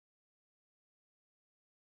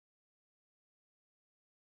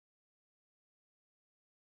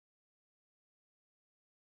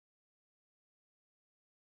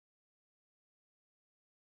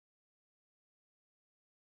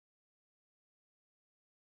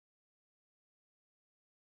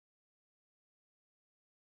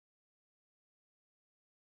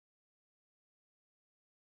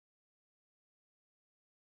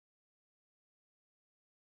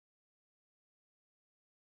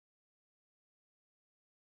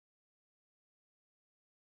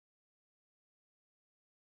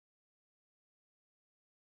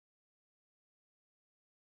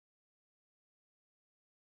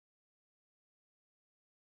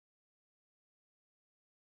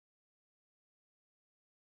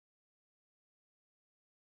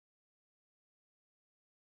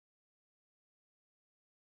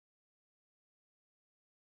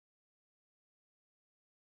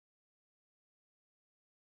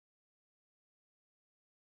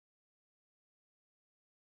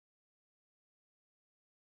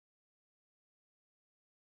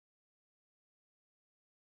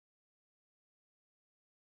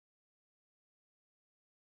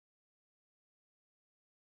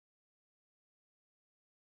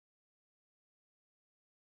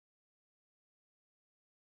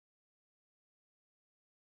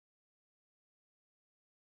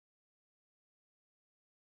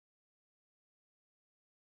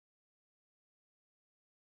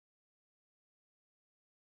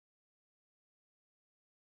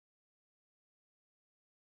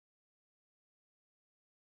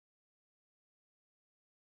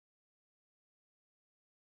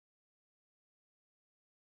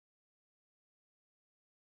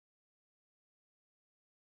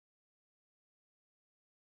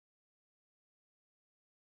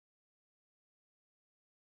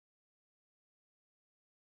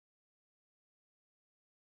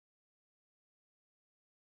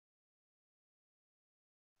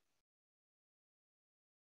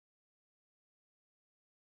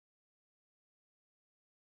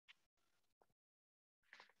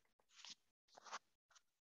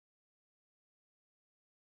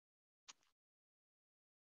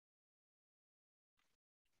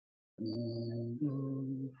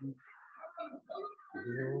Vigil.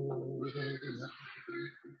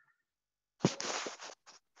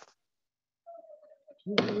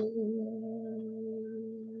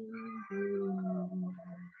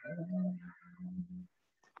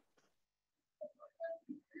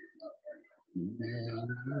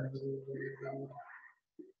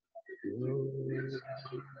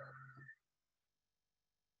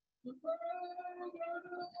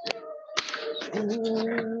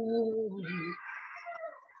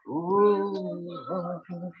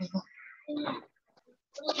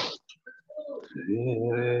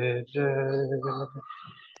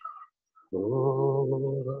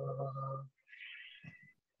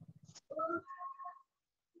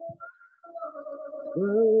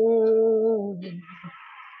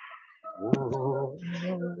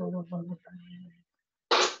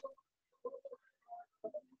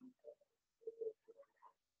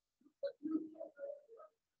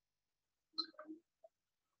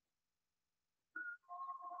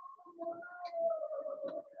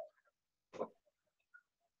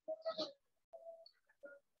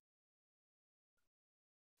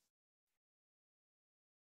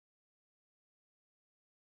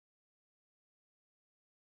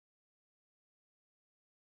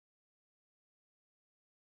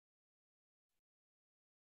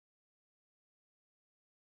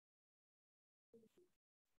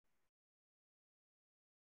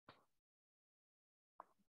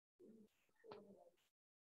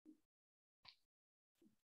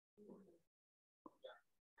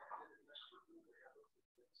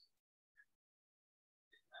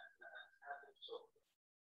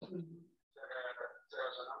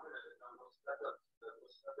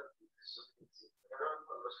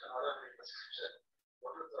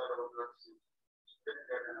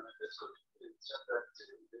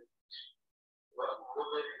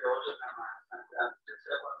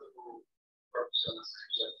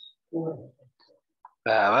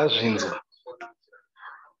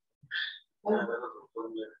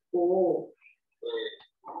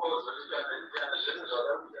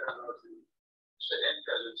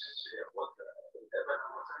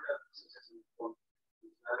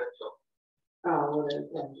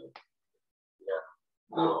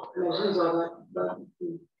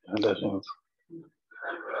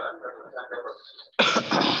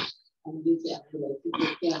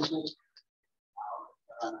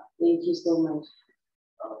 Thank you so much.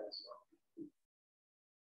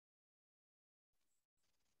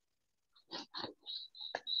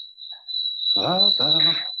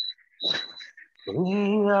 Father,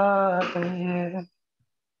 we are here.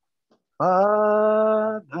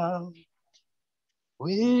 Father,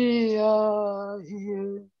 we are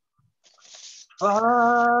here.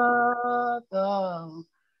 Father,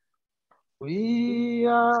 we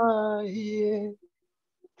are here.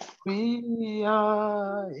 We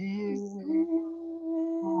are here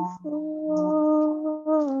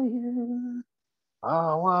for you,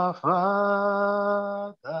 our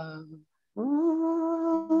Father. We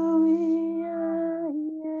are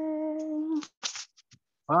here.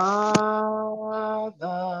 Father,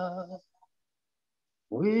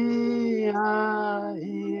 we are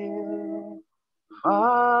here.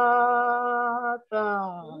 Father,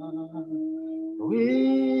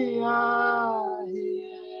 we are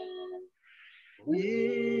here.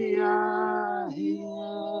 We are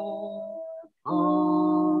here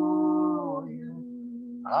for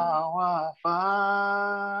you, our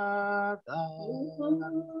Father.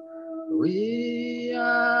 We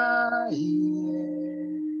are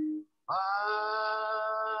here, Father.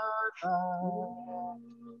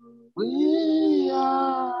 We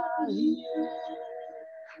are here,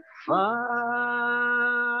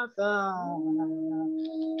 Father.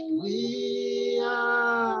 We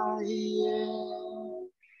are here.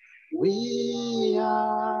 We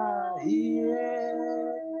are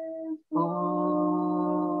here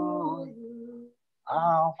for you,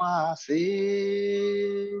 our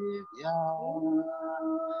Savior.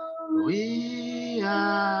 We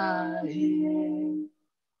are here,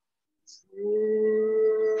 Savior.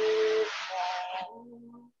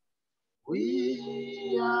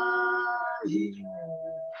 We are here,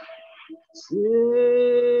 Savior.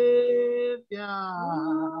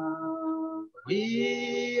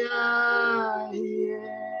 We are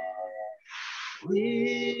here.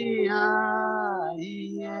 We are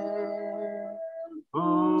here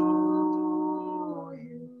for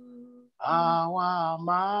you, our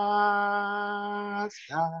Master.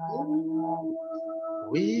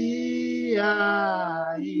 We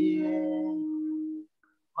are here,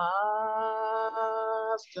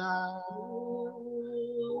 Master.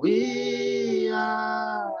 We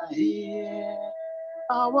are here,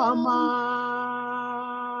 our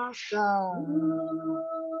Master,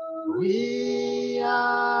 we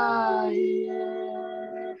are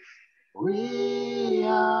here. We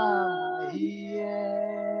are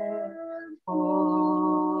here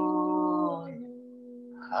for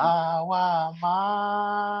you, our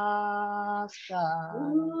Master.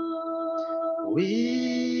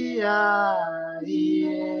 We are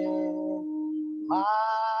here, Master.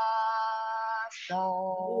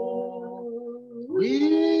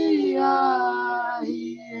 We are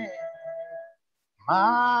here,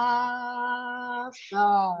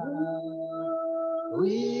 Master.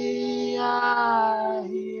 We are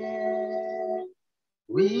here.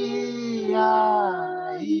 We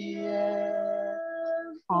are here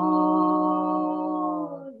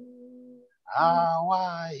for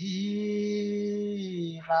our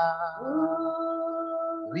healer.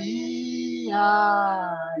 We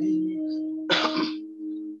are healer.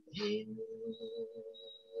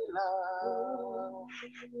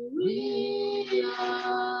 We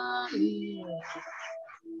are here.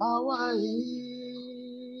 Our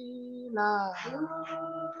healer.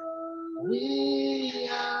 We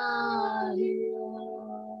are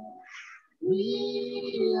here.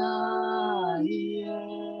 We are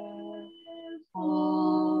here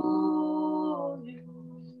for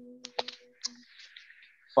you.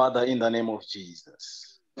 Father, in the name of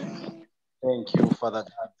Jesus, thank you, Father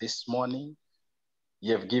God, this morning.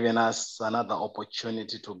 You have given us another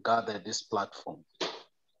opportunity to gather this platform.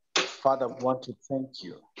 Father, we want to thank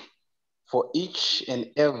you for each and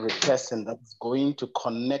every person that's going to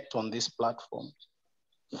connect on this platform.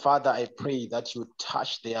 Father, I pray that you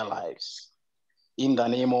touch their lives in the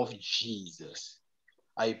name of Jesus.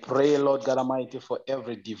 I pray, Lord God Almighty, for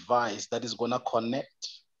every device that is going to connect.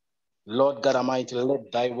 Lord God Almighty,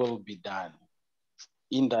 let thy will be done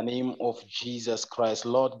in the name of Jesus Christ.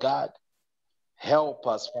 Lord God, help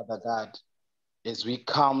us, Father God, as we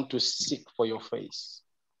come to seek for your face.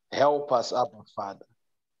 Help us, Abba Father,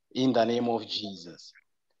 in the name of Jesus.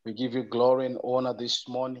 We give you glory and honor this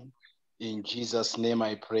morning. In Jesus' name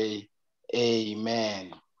I pray.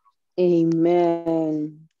 Amen.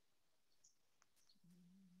 Amen.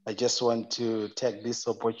 I just want to take this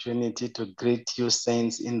opportunity to greet you,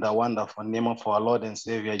 saints, in the wonderful name of our Lord and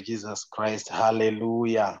Savior, Jesus Christ.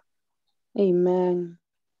 Hallelujah. Amen.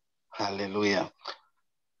 Hallelujah.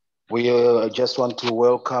 We just want to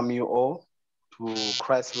welcome you all to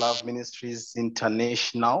Christ Love Ministries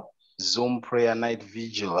International Zoom Prayer Night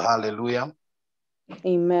Vigil. Hallelujah.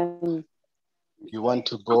 Amen. You want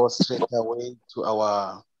to go straight away to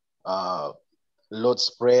our Lord's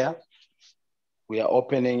Prayer. We are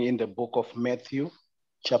opening in the book of Matthew,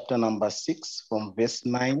 chapter number 6, from verse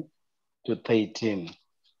 9 to 13.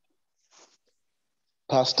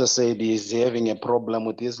 Pastor said he's having a problem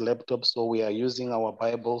with his laptop, so we are using our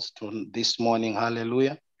Bibles to this morning.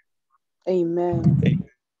 Hallelujah. Amen.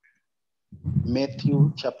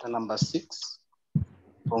 Matthew chapter number 6,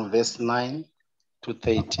 from verse 9 to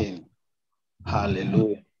 13.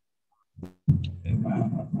 Hallelujah. Amen.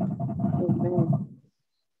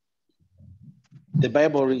 The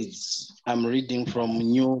Bible reads, I'm reading from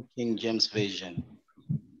New King James Version.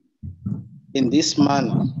 In this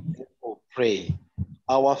manner, therefore pray,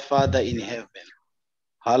 our Father in heaven,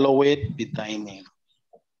 hallowed be thy name.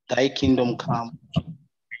 Thy kingdom come,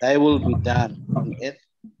 thy will be done on earth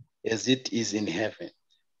as it is in heaven.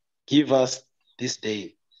 Give us this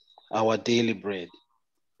day our daily bread,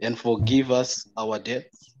 and forgive us our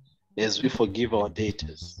debts as we forgive our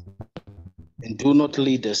debtors. And do not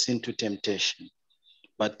lead us into temptation,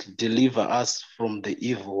 but deliver us from the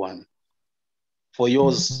evil one. For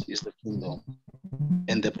yours is the kingdom,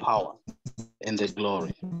 and the power, and the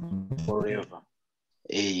glory, forever.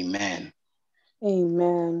 Amen.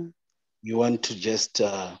 Amen. You want to just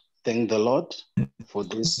thank the Lord for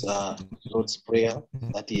this Lord's Prayer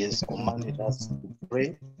that He has commanded us to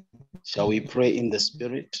pray. Shall we pray in the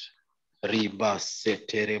Spirit? Riba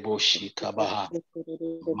seterebo shikabaha.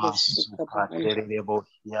 Masuka terebo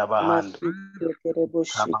yabahand.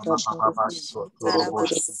 Kabababa sotorobo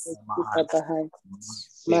shikamahan.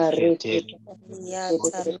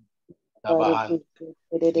 Seketerebo shikabahan.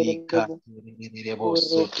 Vika terebo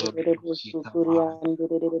sotorobo shikamahan.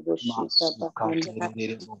 Masuka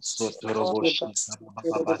terebo sotorobo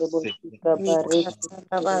shikabababa seketerebo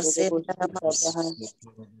sotorobo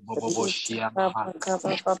shikamahan.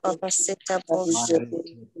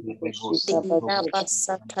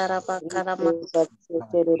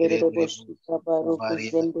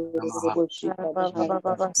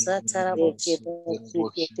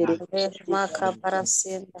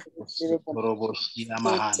 Toroboshia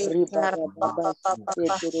Mahan. Riba baba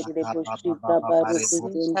setere boshika baruku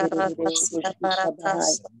zendere boshika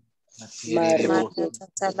bahai. Mare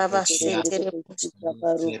setere boshika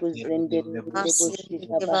baruku zendere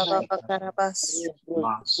boshika bahai. Rebro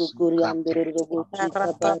sukuri andere boshika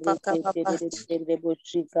bareke setere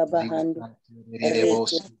boshika bahande.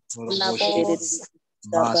 Reke setere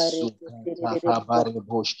boshika bareke setere Kabare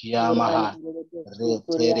Boshia Mahan.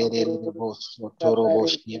 sukuri andere boshika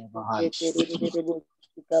bareke Toroboshia Mahan. setere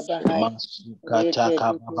boshika bahai. Masukata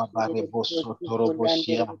kababare boso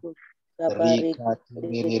toroboshia. Rika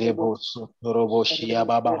terere boso toroboshia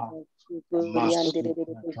babaha.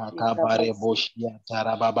 Masukata kabare boshia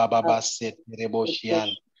tarabababa setere boshian.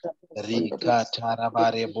 Rika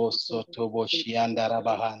tarabare boso toboshian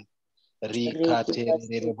darabahan. Rika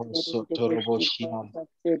terere boso toroboshian.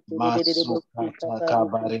 Masukata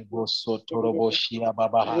kabare boso toroboshia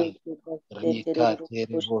babahan. Rika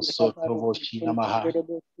tere boso toboshia maha.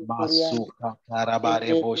 Masuka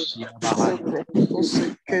tarabare boshia bahan.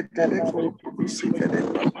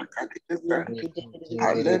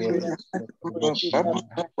 Hallelujah.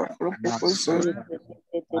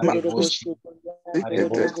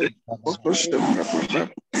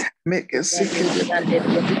 Make a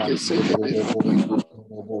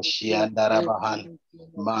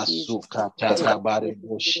Masuka takabare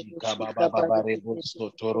boshika bababare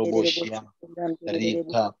boso toroboshia.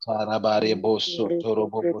 Rika tarabare boso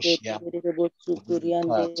toroboshia.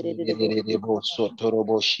 Rika terere boso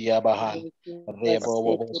toroboshia bahan.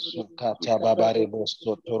 Rebo boso katababare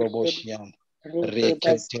boso toroboshia.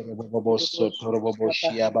 Reke terebo boso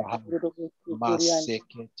toroboshia bahan.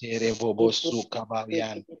 Maseke terebo boso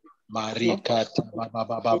kabarian. Marika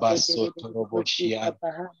tabababa soto roboshian.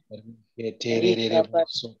 Rike terere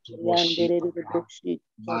soto roboshi.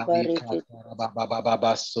 Marika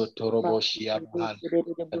tabababa soto roboshia bahan.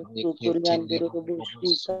 Rike terere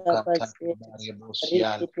boso kata kabare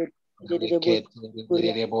boshian. Rike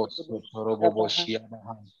terere soto roboshia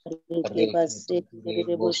bahan. Rike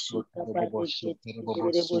terere soto roboshi terebo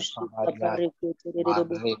boso kabarian.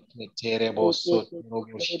 Marike terebo soto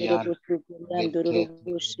roboshian.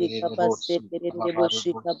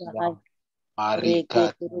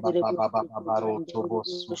 Marika babaro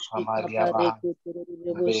tobosu kamaria bahan.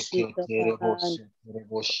 Reke terebosu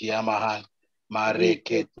tereboshia mahan.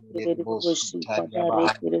 Mareke terebosu taria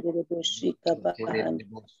bahan.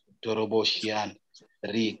 Terebosu toroboshian.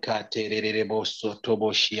 Rika terebosu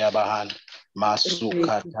toboshia bahan.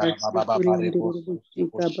 Masuka tarabababaribosu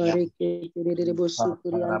toboshian. Rika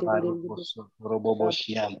tarabaribosu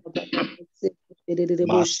toroboshian.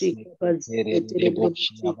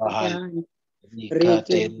 Masiketereboshia bahan.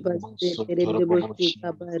 Rikatereboso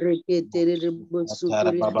toroboshian.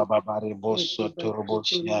 Tarabababariboso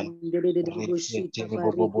toroboshian.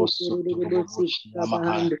 Riketereboboso toroboshian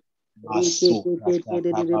mahan. Masuka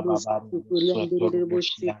takabababariboso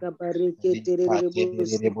toroboshian.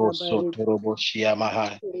 Rikatereboso toroboshian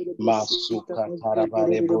mahan. Masuka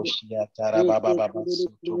tarabareboshia tarababababaso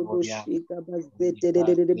toroboshian.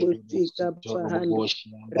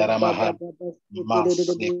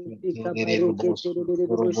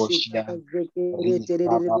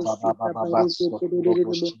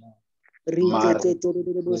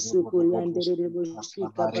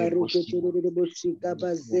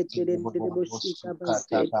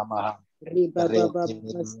 Riba baba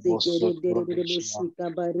bastikere dere boshika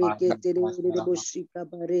bareke tere boshika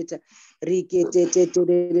bareta rikete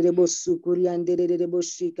tere bosukuri andere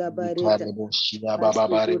boshika bareta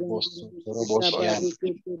basukuri boshika bareke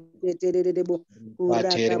tere bo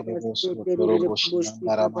kuraka bastere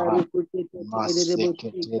boshika baruku tere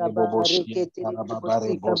boshika bareke tere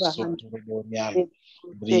boshika bahan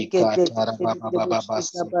rikete tere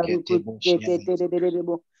boshika baruku tere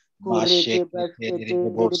bo Kureke basete de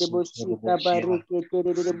boshika bareke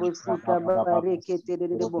de boshika bareke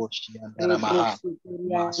de bo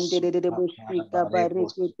rebrosukuriande de boshika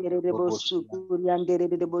bareke de bosukuriande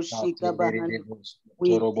de boshika bahande.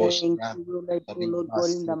 We thank you, Lord God,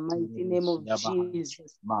 in the mighty name of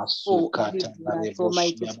Jesus, for leading us,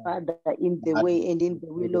 Almighty Father, in the way and in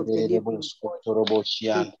the will of the living God.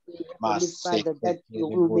 Heavenly Father, that your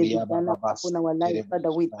will may be done upon our life,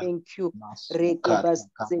 Father. We thank you. Reke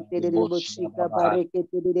basete de boshika bareke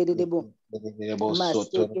de bo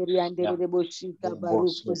masekeri ande de boshika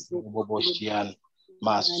baruku Boboshian,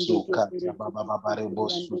 Masuka, Bababare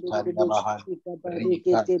Bosu Tariabahan,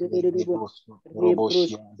 Rika,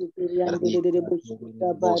 Roboshian,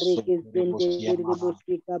 Rika, Bosu,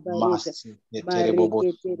 Mas, Terebobosh,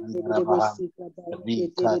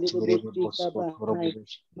 Rika, Terebobosh,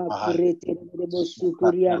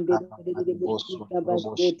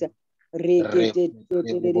 rekete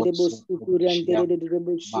terere bosukuri andere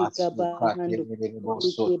boshika bahando reke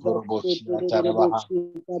basete terere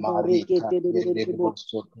boshika barekete terere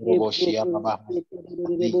boshika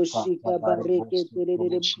barekete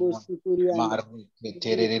terere bosukuri ande reke basete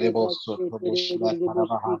terere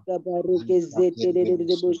boshika barekete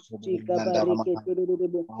terere boshika barekete terere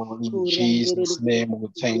bo in Jesus' name we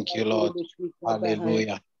thank you, Lord.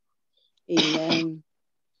 Hallelujah. Amen.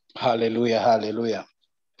 Hallelujah. Hallelujah.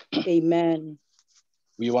 Amen.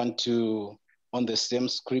 We want to, on the same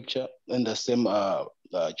scripture, in the same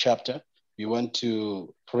chapter, we want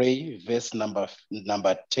to pray verse number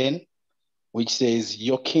 10, which says,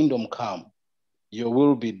 your kingdom come, your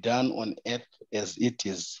will be done on earth as it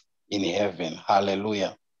is in heaven.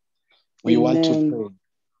 Hallelujah. We want to pray.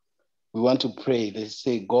 We want to pray. They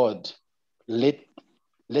say, God, let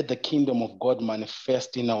the kingdom of God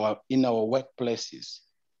manifest in our workplaces.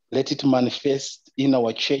 Let it manifest in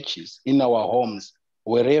our churches, in our homes,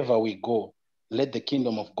 wherever we go. Let the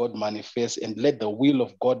kingdom of God manifest and let the will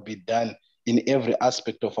of God be done in every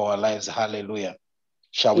aspect of our lives. Hallelujah.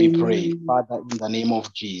 Shall we pray? Father, in the name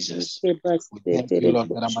of Jesus, we thank you, Lord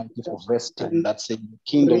God Almighty, for verse 10 that says, the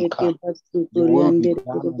kingdom come, your will be done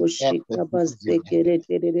on earth as it is in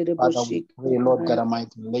heaven. Father, we pray, Lord God Almighty,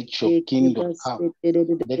 let your kingdom come.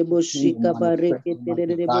 Let your kingdom manifest,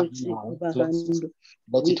 Almighty God, in our workplaces.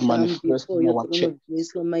 Let it manifest in our churches.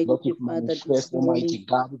 Let it manifest, Almighty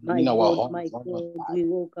God, in our homes, we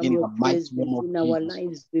welcome in your the mighty presence name of in our Jesus.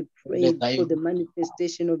 lives. We pray for the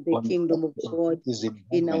manifestation of the kingdom of God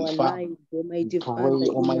in our lives, Almighty Father,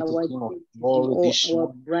 in our churches, in all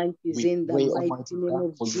our branches, in the mighty name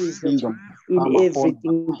of Jesus, in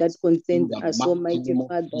everything that concerns us, Almighty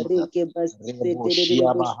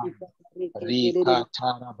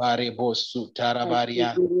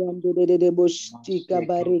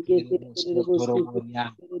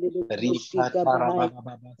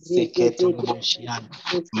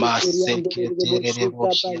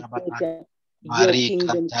Father. Your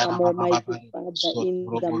kingdom come, Almighty Father,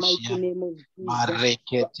 in the mighty name of Jesus.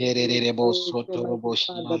 Almighty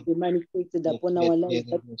Father, be manifested upon our lives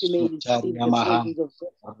that we may receive the blessings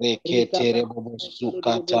of God.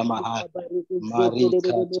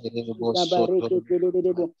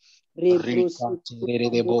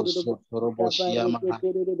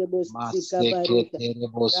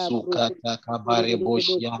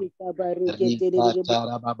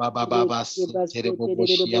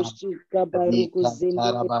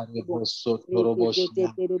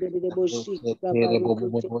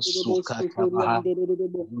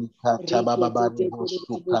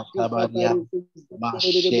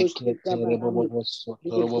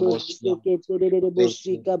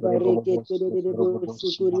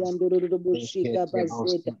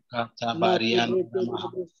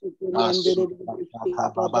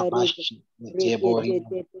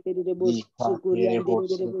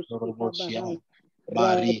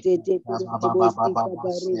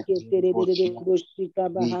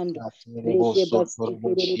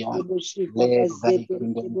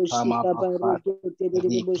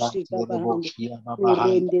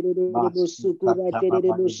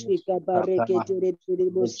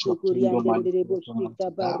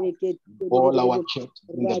 all our churches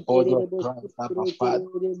in the body of Christ, Abba Father.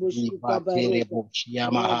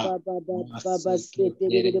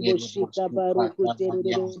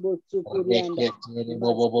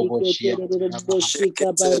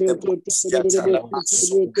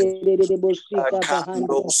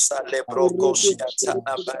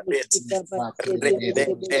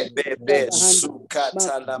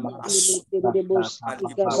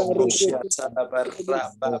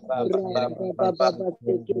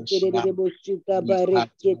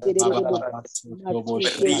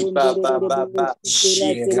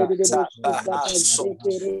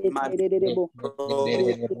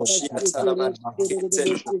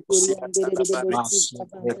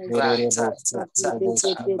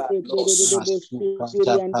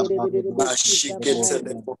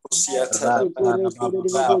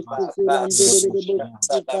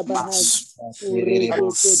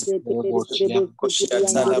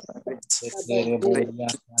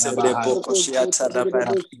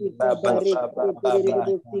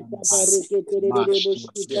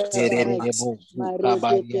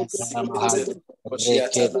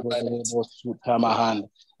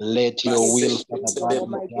 Let your will, Father Let God, be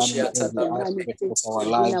Almighty done in presence every be aspect of our manifested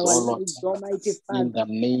in lives, our oh Lord. lives, Almighty In the Father.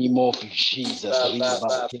 name of Jesus.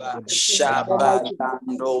 Almighty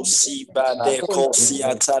Shabalando siba de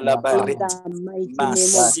kosiata in labaret. the mighty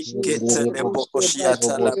name of Masikete Jesus. de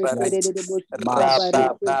bokoshiata labaret.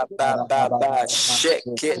 Rabababa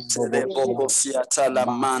shekete de bokosiata la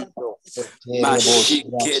mando.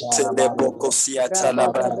 Mashikete de bokosiata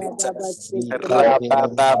labaret.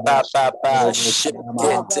 Rabababa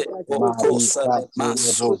shekete bokosa le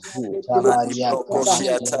maso. Malibro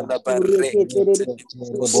koshiata labarekete de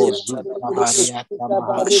bokosiata la maso.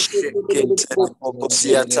 Mashekete de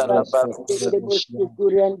bokosiata labaros.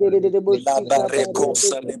 Labareko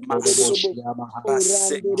salemash.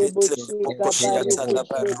 Masekete bokoshiata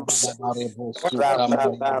labarusa.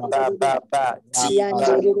 Rabababa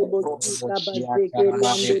tiba rosa.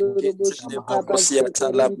 Mashekete de bokoshiata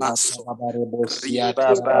lamaso.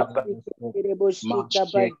 Riba baba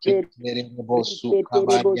de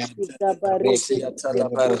bokoshiata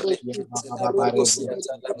labarekete de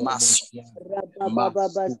bokoshiata lamaso.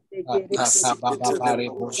 Masikete de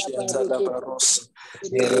bokoshiata labarosa.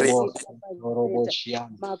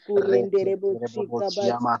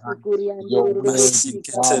 Your will be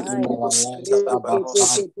done in our lives, Abba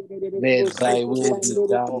Father. Let thy will be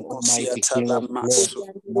done, Almighty King of glory.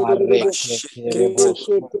 Mashekete le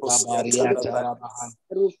bokosiata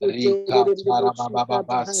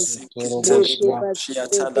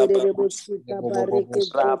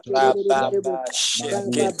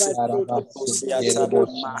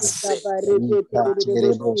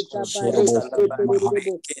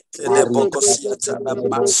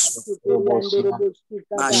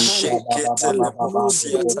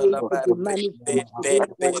la barre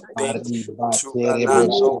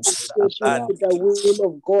tubalando sabali The will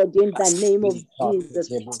of God in the name of Jesus.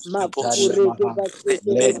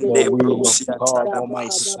 Let the will of God,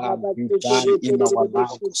 Almighty God, be done in our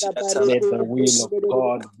lives. Let the will of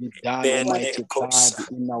God be done, Almighty God,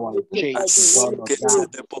 in our churches, oh Lord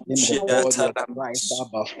God, in the body of Christ,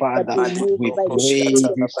 Abba Father. We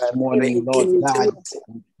pray this morning, Lord God.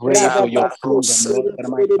 We pray for your kingdom, Lord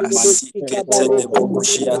Almighty, to manifest all over,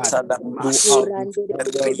 Almighty God, throughout this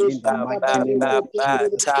world, in the mighty name of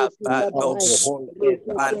Jesus, throughout the whole earth,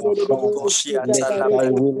 Abba Father. Let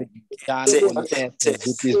thy will be done on earth as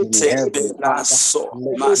it is in heaven, Father.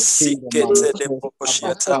 Let your kingdom manifest,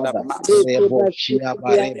 Abba Father. Rebo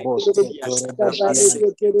Shiaba Rebo Soto Rebo Shian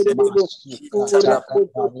Masuka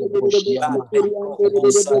Taka Rebo Shiama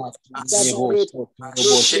Rika Rebo Soto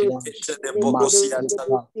Rebo Shian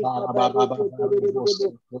Masuka Tarababa Rebo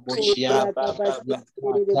Soto Rebo Shian Rika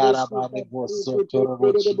Tarababa Rebo Soto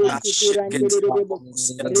Rebo Shian Rika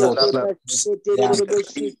Rebo Soto Shian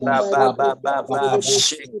Rika Baba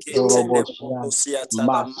Soto Rebo Shian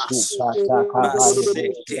Masuka Taka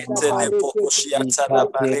Rebo Shiamahan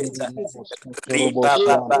Rika Rebo Soto Rebo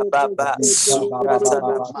Shian Rika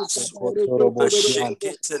Baba Soto Rebo Shian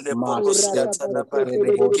Rebo Shiababa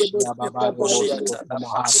Rebo Soto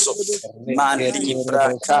Mahan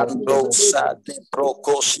Malibra Rebo Soto Rebo candosa de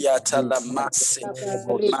procosiata la masse.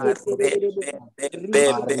 Rebo Soto Mare Rebo bebe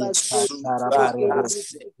Marika Tarabare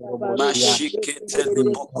subarase. Rebo Shian Mashikete de Rika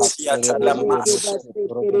bocosiata la Rebo masse. Soto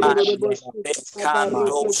Rebo Mare Shian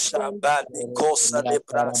candosa bale cosa le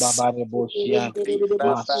brasse. Rebo Shian Riba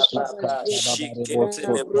Masuka baba Rebo shikete le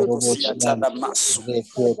Soto Rebo bocosiata Shian la masse.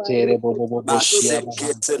 Rekete Rebo Shiabahan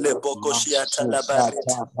Masekete le bocosiata la Masuka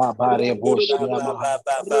barrete. Rebo Riba Shiamahan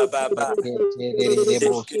baba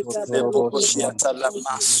Rebo shikete Soto le Rebo Shian bocosiata la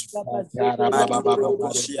masse. Malibro Rebo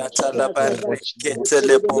cosciata la Soto Rebo barre, che Shian te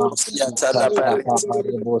le bocosiata la Masuka barrete,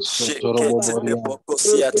 Rebo Soto che Rebo te le Borian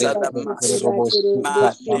bocosiata la Rekete masso, Rebo ma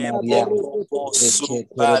Suka le Tamarian bobo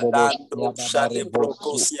Rekete Rebo subalando Shiababare scialebro Suka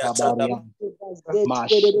cosiata la Barian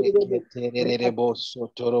Mashekete Rebo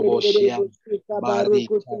Soto Rebo Shian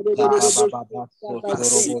Marika Tababa Soto Rebo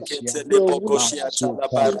massi che te Shian le bocosiata la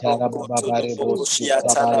Masuka barroco te le Tarababare Suka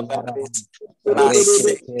bocosiata la barrete, Barian masse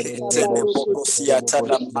Rekete che te le Rebo Soto bocosiata Rebo la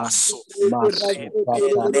Shian masso, Masuka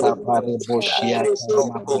Takabare Shian Tamahan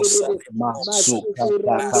rocosa le brosso, Masuka masse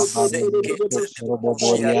Takabare che te le Soto Rebo bocosiata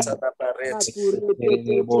Borian la barrete. Rekete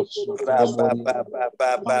Rebo Soto Rebo Borian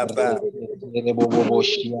Rabababababa. Marikete Rebo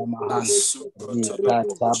Shia Mahan Masukoto Rikata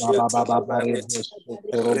Bokoshiata Baba la Barrete.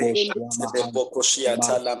 Let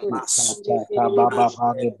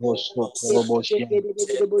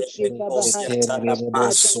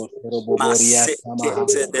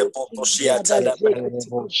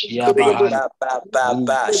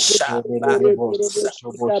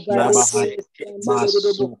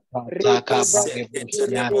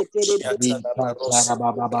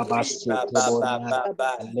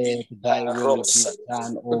thy will be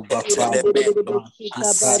done over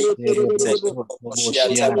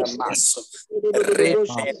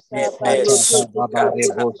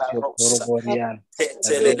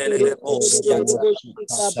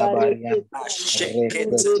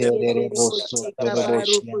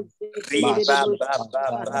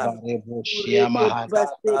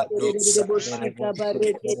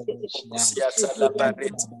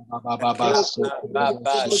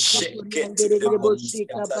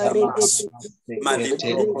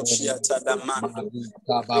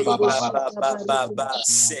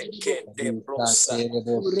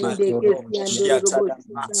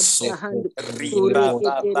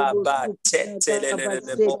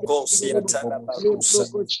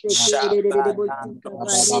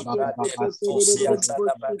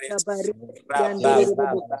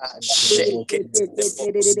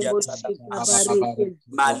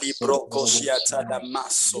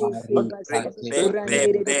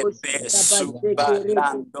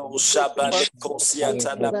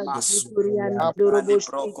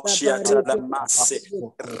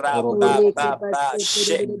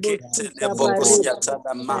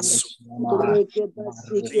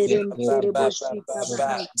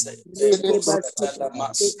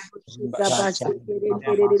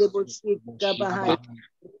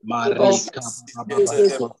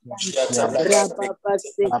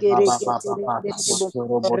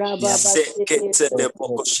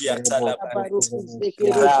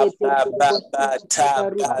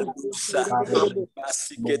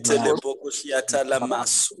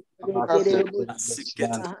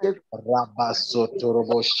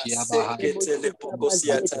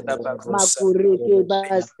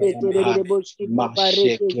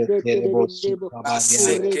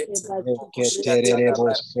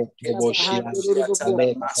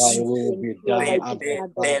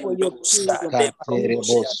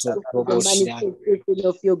Father. Manifestation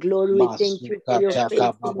of your glory, we thank you for your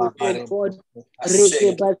faithfulness, oh God.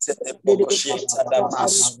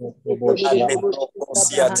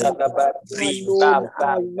 Alone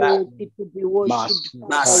are worthy to be worshipped,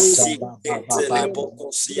 Father. We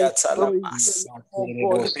oh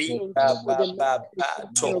God, thank you for the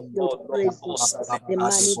manifestation of your presence, the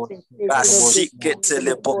manifestation of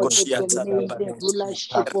the God of dominion,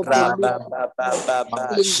 rulership of the living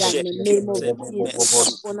in the name of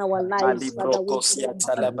Jesus upon our lives, Father. We thank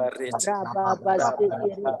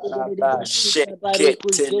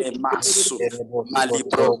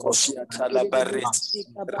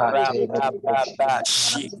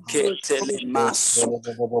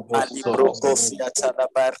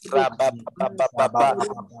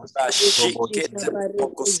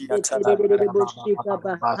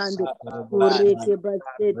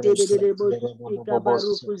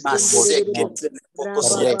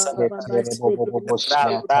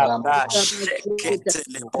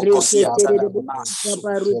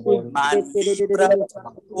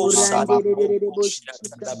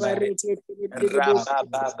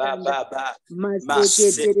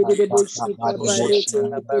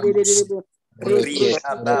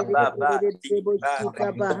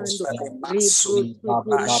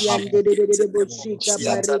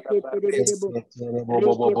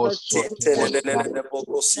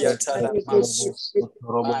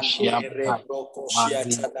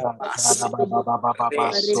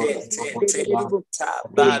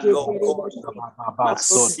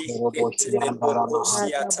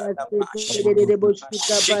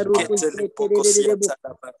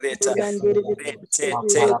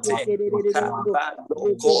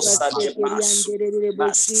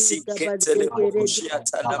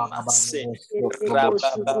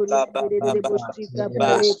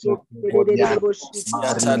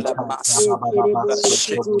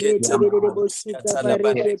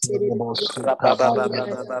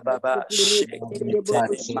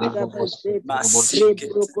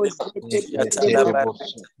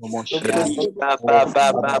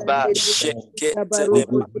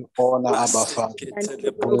honor, Abba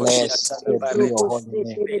Father. Blessed be your holy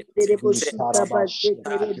name.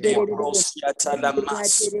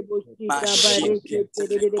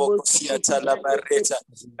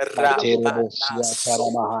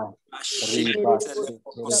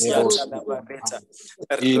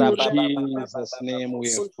 In Jesus' name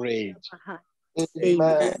we have prayed.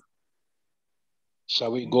 Amen.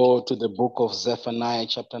 Shall we go to the book of Zephaniah,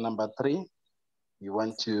 chapter number 3? You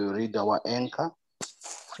want to read our anchor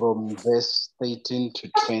from verse 18 to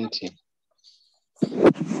 20.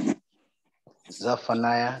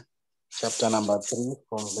 Zephaniah, chapter number 3,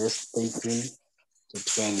 from verse 18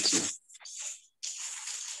 to 20.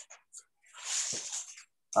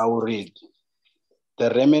 I will read.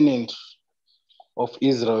 The remnant of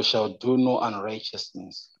Israel shall do no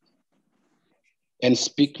unrighteousness, and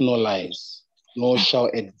speak no lies, nor shall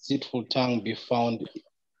a deceitful tongue be found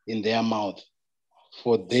in their mouth.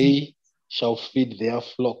 For they shall feed their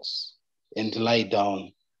flocks and lie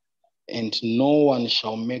down, and no one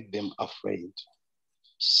shall make them afraid.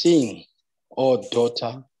 Sing, O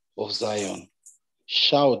daughter of Zion.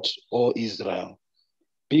 Shout, O Israel.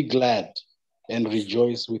 Be glad and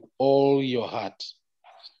rejoice with all your heart,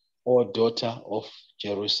 O daughter of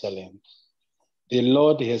Jerusalem. The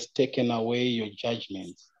Lord has taken away your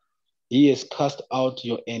judgments. He has cast out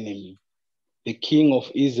your enemy. The King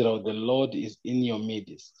of Israel, the Lord, is in your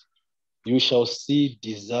midst. You shall see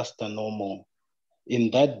disaster no more.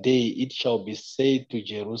 In that day it shall be said to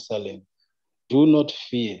Jerusalem, do not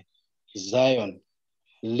fear. Zion,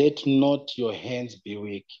 let not your hands be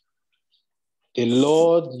weak. The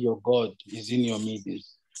Lord your God is in your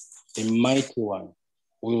midst. The mighty one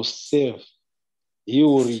will save. He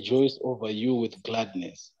will rejoice over you with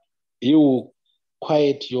gladness. He will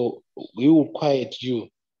quiet you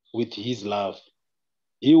with his love.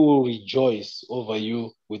 He will rejoice over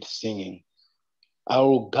you with singing. I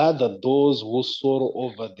will gather those who sorrow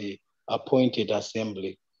over the appointed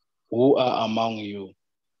assembly, who are among you,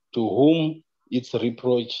 to whom its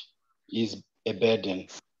reproach is a burden.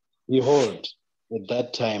 Behold, at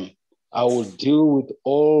that time, I will deal with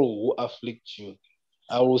all who afflict you.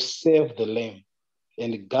 I will save the lame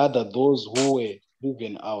and gather those who were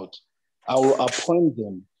driven out. I will appoint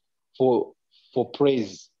them for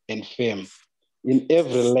praise and fame in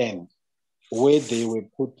every land where they were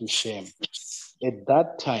put to shame. At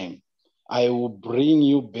that time, I will bring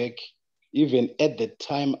you back, even at the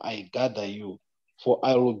time I gather you, for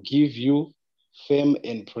I will give you fame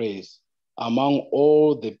and praise among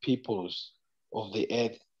all the peoples of the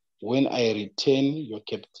earth when I return your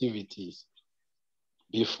captivities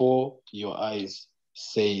before your eyes,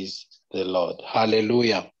 says the Lord.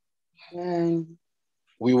 Hallelujah. Amen.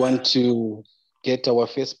 We want to get our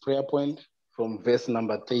first prayer point from verse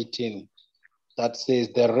number 13 that says,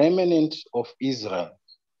 the remnant of Israel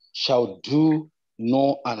shall do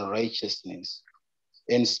no unrighteousness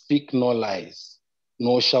and speak no lies,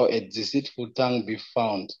 nor shall a deceitful tongue be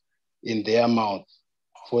found in their mouth.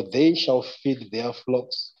 For they shall feed their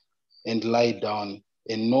flocks and lie down,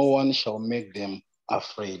 and no one shall make them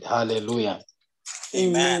afraid. Hallelujah.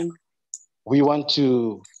 Amen. We want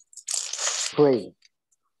to pray.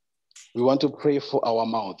 We want to pray for our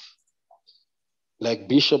mouth. Like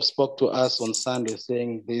Bishop spoke to us on Sunday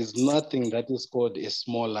saying, there is nothing that is called a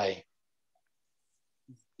small lie.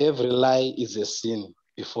 Every lie is a sin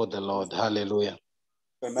before the Lord. Hallelujah.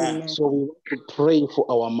 Amen. So we want to pray for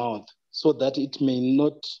our mouth so that it may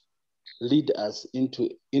not lead us into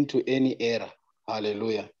any error.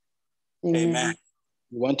 Hallelujah. Amen.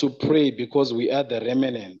 We want to pray because we are the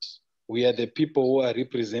remnant. We are the people who are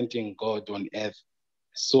representing God on earth.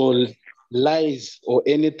 So lies or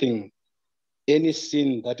anything, any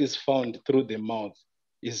sin that is found through the mouth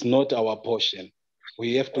is not our portion.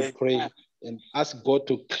 We have to pray and ask God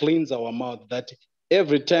to cleanse our mouth, that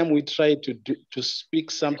every time we try to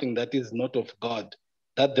speak something that is not of God,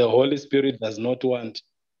 that the Holy Spirit does not want,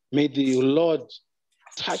 may the Lord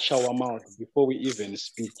touch our mouth before we even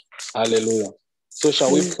speak. Hallelujah. So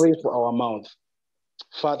shall we pray for our mouth?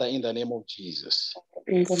 Father, in the name of Jesus,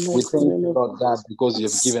 In the we mighty thank name you, of Lord God, because you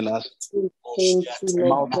have given us Jesus, thank you,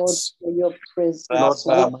 Lord mouth. God, for your presence. Lord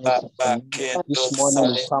God Lord, Almighty, this morning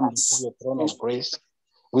we come before your throne of grace.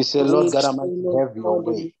 We say, we Lord God pray, Almighty, Lord have your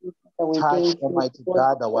God, way. and we Touch, thank you, Almighty God,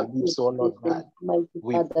 God, our for lips, oh Lord God. Mighty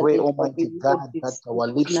We Father, pray, there shall Almighty be no God, that our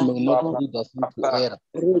lips deceit may not lead us into error.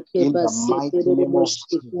 In the mighty name of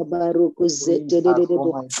Jesus, cleanse us,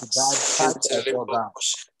 Almighty God, touch us, oh God.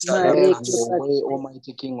 Have your way,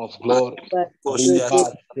 Almighty King of glory.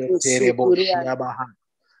 Riba Terebo Shiabaha.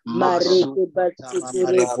 Mareke Masuka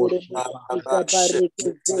Tababarebo Shiabaha.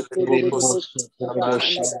 Terebo Terebo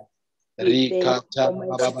Shia. We thank you, Rikata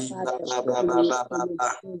Almighty Bababi. Father, for your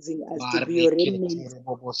choosing us to be your Marike remnant.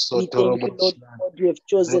 Terebo We thank you, Sotorobo Lord Shia. God, you have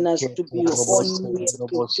chosen us Rike to be your Terebo own.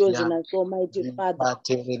 You have chosen Shia. us, Almighty Father. Rika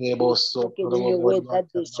Terebo You have spoken in your Sotorobo word that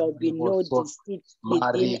there shall be Shia. no deceit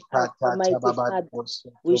within us, Marikata Almighty Father. Tababarebo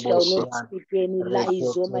We Sotorobo shall not Shia. speak any lies,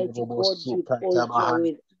 Rike Almighty Terebo God, Suka because you are Tabaha.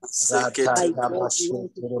 with My God, we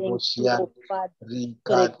want to thank you, oh Father,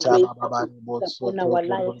 for a great upon our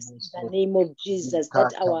lives in the name of Jesus,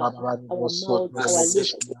 that our mouth, our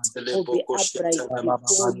lips will be upright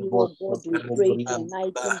before you, oh God. We pray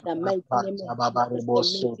tonight in the mighty name of Jesus,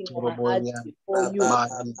 committing our hearts before you.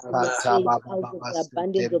 You say out of the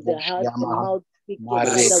abundance of the heart, the mouth speaks.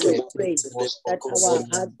 Father, we pray that our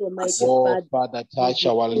hearts, Almighty Father, touch may be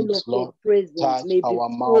our full lips, of your Lord. presence, Touch may be our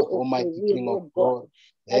full mouth, of your Almighty King will, of oh God. God.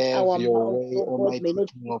 That Have our your mouth, way, oh God, Almighty may not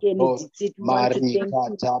King of speak any God. deceit. We want to thank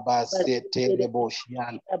you.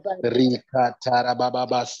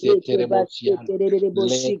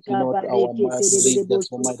 Let not our mouth lead us,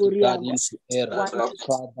 Almighty God, into error.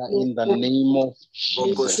 Father, in the name of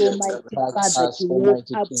Jesus, Almighty touch Father, us, to walk Almighty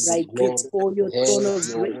King of upright Glory. before your throne Have of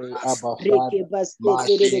your grace. way, Abba Father.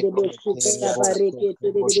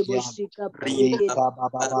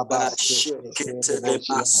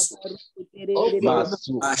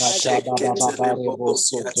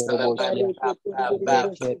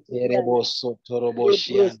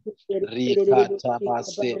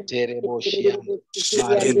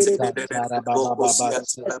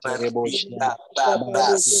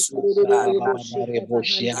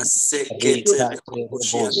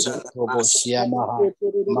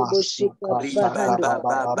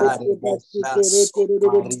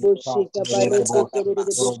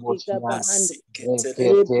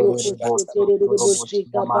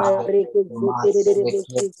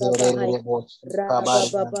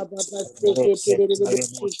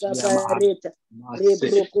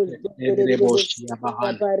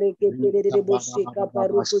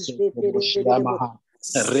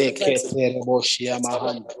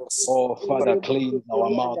 Oh, Father, cleanse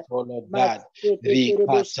our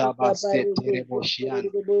mouth, oh Lord God.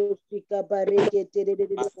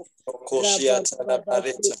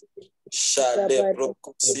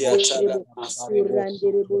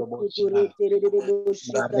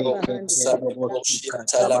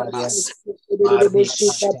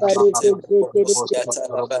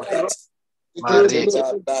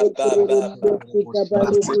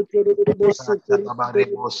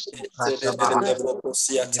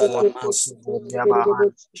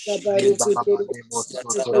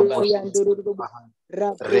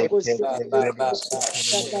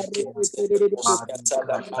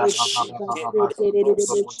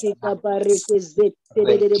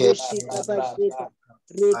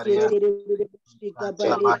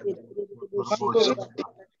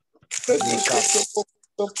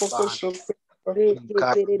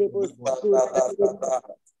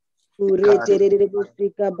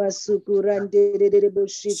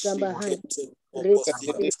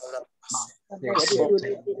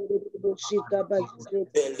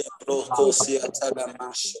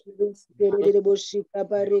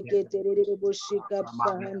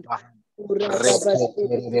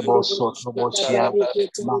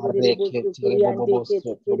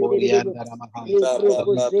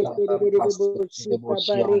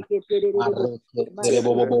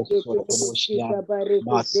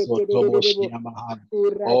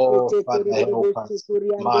 Oh, Father, help us.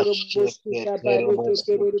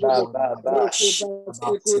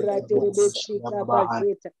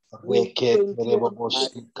 We thank you,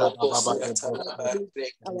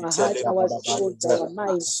 our hearts, our souls, our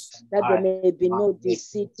minds, that there may be no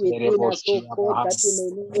deceit within us, oh God, that we may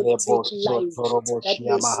not speak lies, that there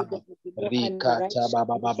may be no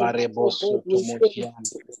unrighteousness, oh God, we thank you.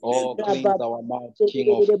 Oh, cleanse our mouth,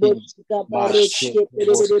 King of Kings.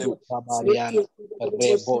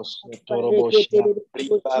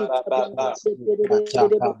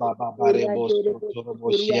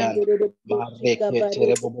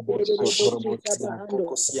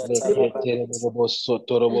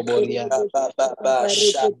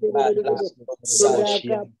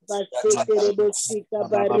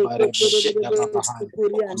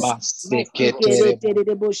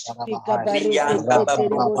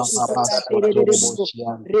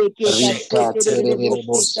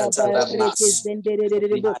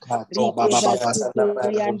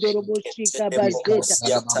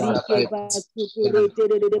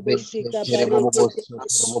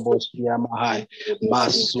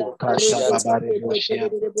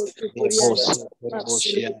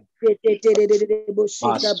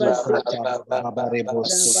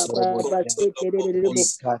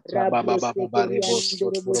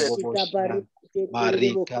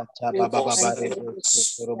 Marika Tababare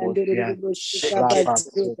Sotorobosia, Rabba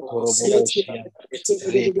Sotorobosia,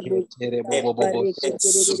 Reke Terebobosia,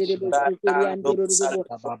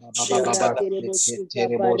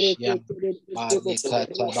 Terebosia, Marika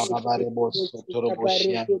Tababare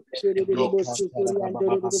Sotorobosia, Rika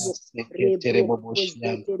Tarababa Seke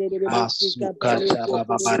Terebobosia, Masuka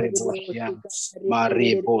Tababare Bosia,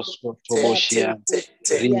 Marebo Sotobosia,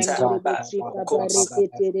 Rika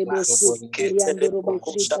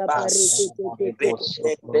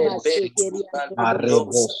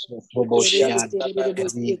Marebo Sotoboshian,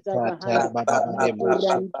 Rika Tarababarebo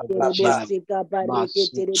Sotoboshian,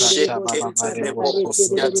 Masuka Tababarebo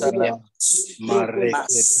Sotoboria,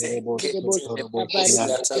 Mareke Terebo Sotoroboshian,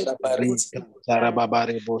 Rika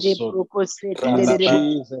Tarababarebo Sot. In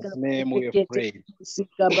Jesus' name we have prayed.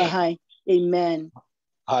 Amen.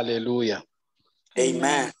 Hallelujah.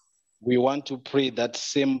 Amen. We want to pray that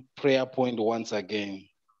same prayer point once again.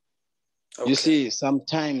 Okay. You see,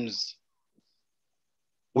 sometimes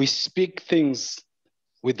we speak things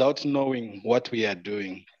without knowing what we are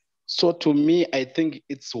doing. So to me, I think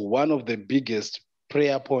it's one of the biggest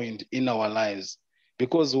prayer point in our lives,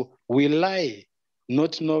 because we lie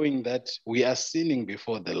not knowing that we are sinning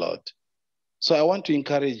before the Lord. So I want to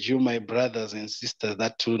encourage you, my brothers and sisters,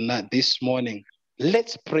 that tonight, this morning,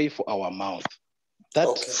 let's pray for our mouth. That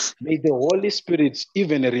may the Holy Spirit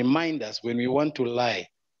even remind us when we want to lie,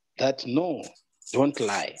 that no, don't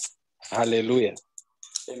lie. Hallelujah.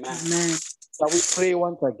 Amen. So we pray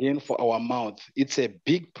once again for our mouth. It's a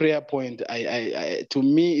big prayer point. To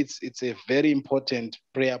me, it's a very important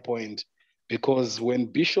prayer point, because when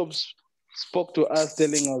bishops spoke to us,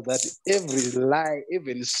 telling us that every lie,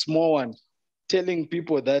 even small one, telling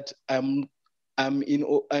people that I'm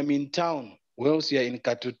in town, whilst you're in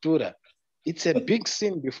Katutura, it's a big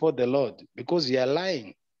sin before the Lord, because you are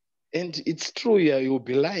lying. And it's true, you'll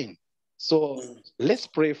be lying. So let's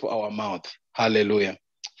pray for our mouth. Hallelujah.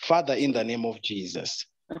 Father, in the name of Jesus,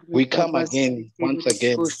 we come again, once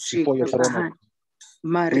again, before your throne of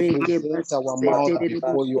we present our mouth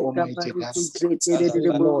before you, Almighty God.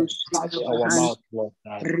 Lord, touch our mouth, Lord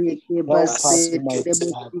God. Help us,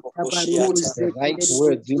 Almighty God, to put the right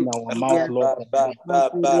words in our mouth, Lord God.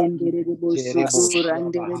 Terebo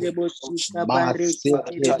shiaba.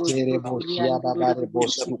 Maseke terebo shiaba barebo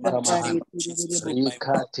sukamaha.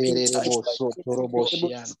 Rika terebo sotorobo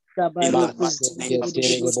shian. Maseke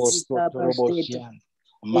terebo sotorobo shian.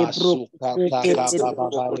 Masuka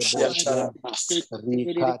takaba barebo shian.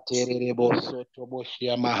 Rika terebo sotobo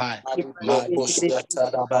shian mahai. Marika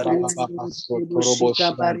tababa sotorobo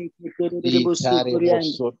shian. Itarebo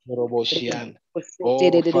sotorobo shian.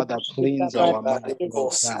 Oh, Father, cleanse our mouth,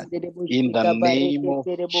 Lord God, in the name of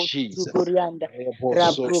Jesus. Rebo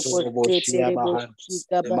sotorobo shiabahan.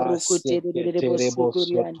 Maseke terebo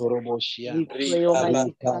sotorobo shian. We pray,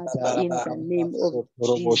 Almighty Rika Father, in the name of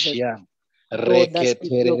sotorobo Jesus. shian. Lord, that Reke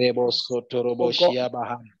speak your terebo sotorobo for God,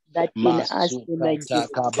 shiabahan. that in us we Masuka might be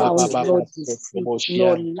taka found baba no sotorobo deceit, no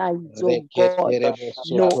shian. lies, oh Reke God, terebo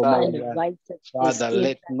no sotomoria. unrighteousness Father, in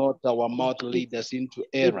let the not our name of mouth lead Jesus. us into We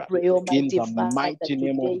error. pray, In Almighty the Father, mighty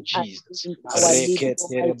name of today as Jesus. in our living,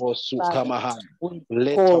 Almighty Father, we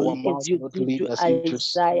Let our call mouth as you not did lead to us into Isaiah.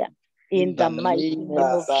 sin. In In the the mighty name of name of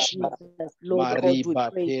Jesus. Jesus, Lord God, we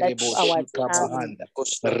Mariba pray that terebo our shika tongue bahanda.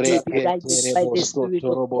 may be Reke guided by terebo the Spirit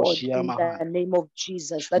of sotorobo God in shiamahan. the name of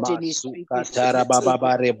Jesus, that when we speak, we Masuka speak according to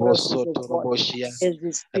tarababa the rebo oracles of God. sotorobo shia. As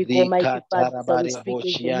we speak, Almighty Rika Father, we tarabare speak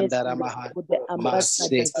as the messengers, boshiandaramahan. with the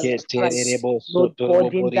ambassadors of Maseke Christ. terebo Lord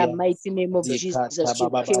God, in the sotoroboria. mighty name of Rika Jesus, you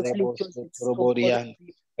tababa carefully rebo chose us, oh God, of sotoroborian.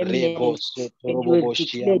 your Rebo eminence. And you have sotorobo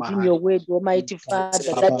declared in shiamahan. your word, Almighty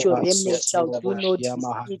Father, that your remnant shall do not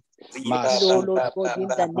deceit. Oh Lord God, in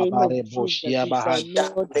the name of Jesus, we shall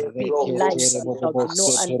not speak lies, we shall be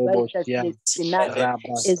no unrighteousness in us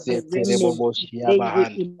as the remnant.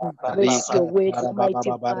 Today we embrace your word,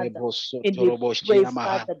 Almighty Father, and we pray,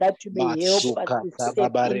 Father, that you may help us to step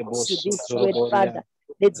into this word, Father.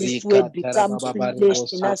 Let this word become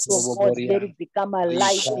flesh in us, oh God. Let it become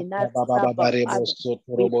alive in us, Abba, Father.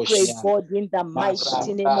 We pray, God, in the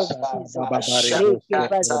mighty name of Jesus.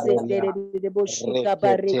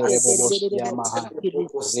 We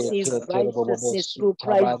receive righteousness through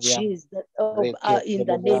Christ Jesus in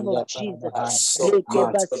the name of Jesus.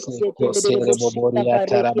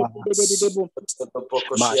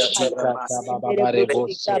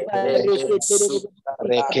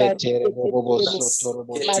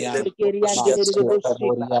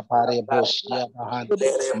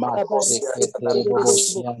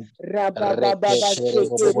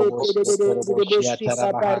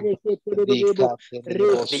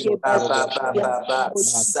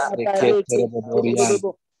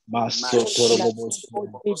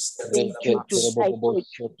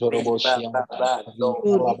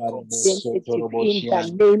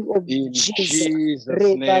 In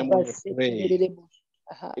Jesus' name we pray.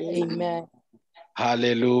 Amen.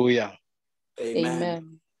 Hallelujah.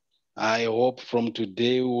 Amen. I hope from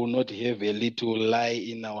today we will not have a little lie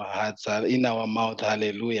in our hearts, in our mouth.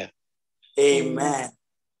 Hallelujah. Amen.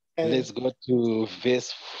 Let's go to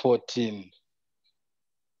verse 14.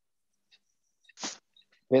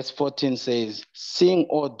 Verse 14 says, "Sing,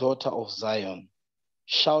 O daughter of Zion,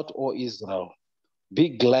 shout, O Israel, be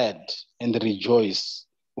glad and rejoice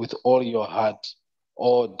with all your heart,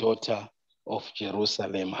 O daughter of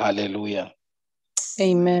Jerusalem." Hallelujah.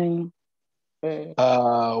 Amen.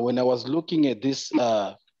 When I was looking at this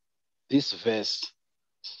verse,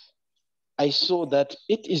 I saw that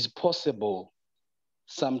it is possible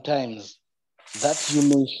sometimes that you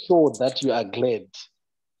may show that you are glad.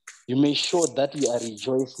 You may show that you are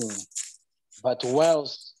rejoicing, but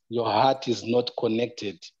whilst your heart is not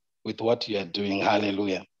connected with what you are doing.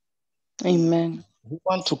 Hallelujah. Amen. We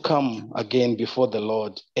want to come again before the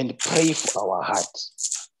Lord and pray for our heart.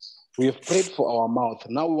 We have prayed for our mouth.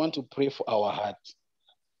 Now we want to pray for our heart.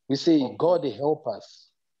 We say, God, help us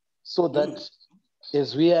so that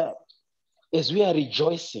as we are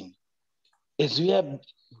rejoicing, as we are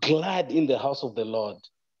glad in the house of the Lord,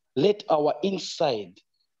 let our inside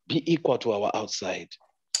be equal to our outside.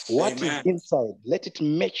 What is inside, let it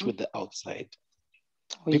match with the outside.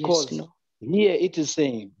 Because here it is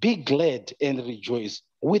saying, be glad and rejoice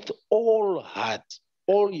with all heart,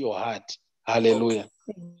 all your heart. Hallelujah.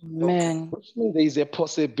 Amen. Which means there is a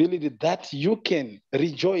possibility that you can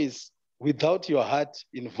rejoice without your heart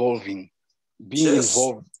being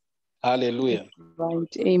involved. Hallelujah. Right.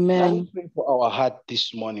 I Amen. will pray for our heart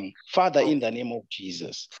this morning. Father, in the name of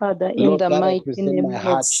Jesus. Father, in Lord the God, I mighty present name my of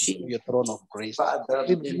heart Jesus, before your throne of grace.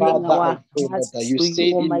 we bring Father, our I pray hearts that you to said you,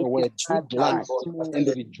 in your Almighty word, be Father, glad this and morning.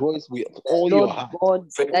 rejoice with all your Lord heart. God,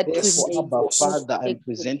 that we Therefore, may Abba, not Father, I'm take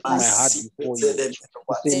presenting your my heart before you.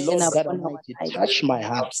 To say, Lord God upon our Almighty, lives. touch my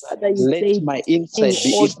heart. Father, you Let say, my sing, inside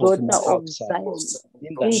be O equal to my daughter of outside. Zion,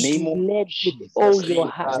 In the be name of glad with Jesus. all your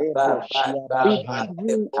heart. We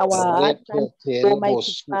bring our hearts unto you,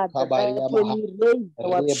 Almighty Father, that when we raise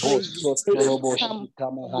our praise, may it come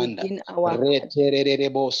within our heart. Oh,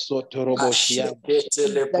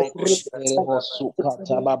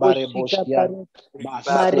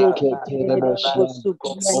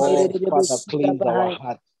 Father, cleanse our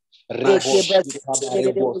heart.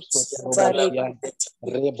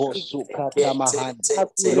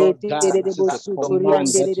 Lord God, this is a command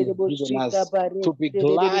that you've given us to be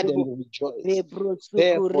glad and rejoice.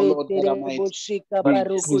 Therefore, Lord God Almighty, we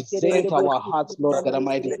present our hearts, Lord God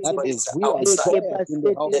Almighty, that as we are joyous in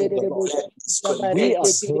the house of the Lord, we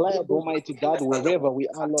are glad, Almighty God, wherever we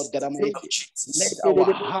are, Lord God Almighty. Let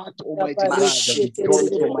our heart, Almighty God,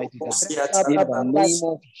 rejoice, Almighty God, in the name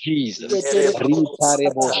of Jesus.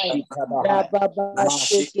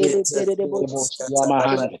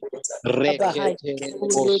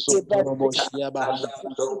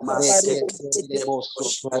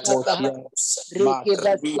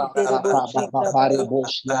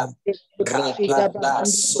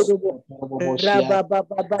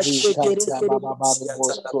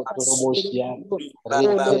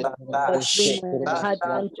 Heart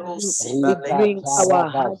unto you. We bring our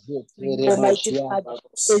heart to you, Almighty Father,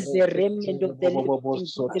 is the remnant of the living God.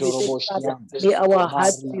 We say, Father, may our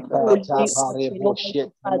hearts be fully open,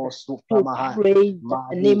 Almighty Father, to praise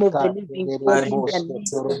the name of the living God in the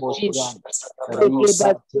name of Jesus. May Lord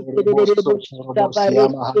God indeed what is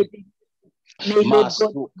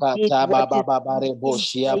inside,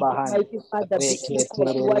 Almighty Father, be equal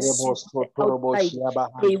to what is the outside.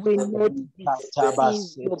 May we not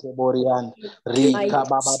deceive your mighty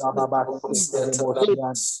according to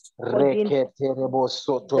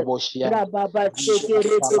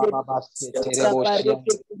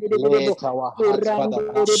Let our hearts, Father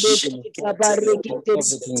God, be involved in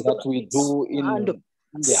everything that we do in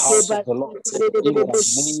the house of the Lord. In the name of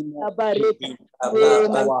Jesus. Let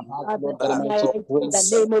our hearts, Lord God Almighty, in the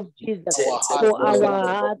name of Jesus. our heart, For Lord God our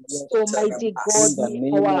Almighty, hearts, Almighty God, in the may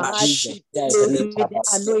name our of hearts Jesus be Christ. filled with the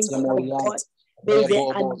anointing of God. May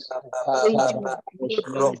the anointing of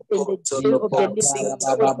God in the day of the living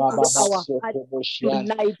God fill our hearts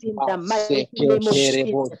tonight in the mighty name of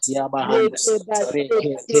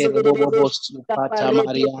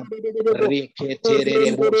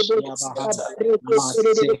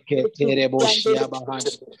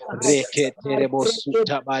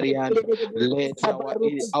Let our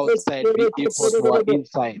outside be equal to our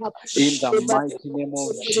inside. In the mighty name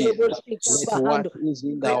of Jesus. Let what is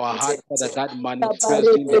in our heart, Father God,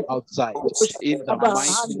 manifest in the outside. In the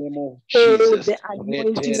mighty name of Jesus. The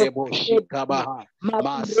anointing of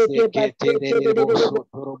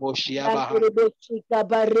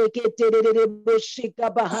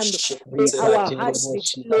may our hearts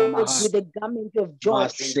be clothed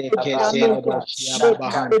with the garment of joy,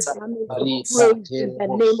 the garment of praise in the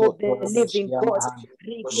name of the living God.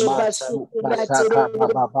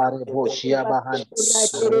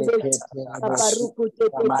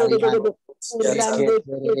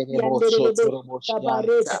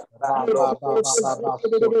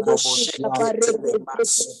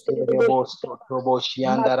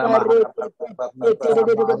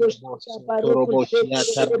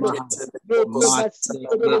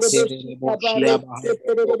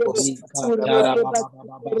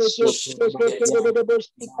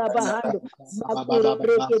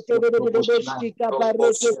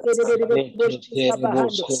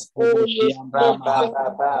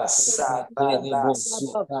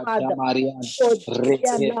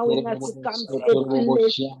 Allowing us to come to a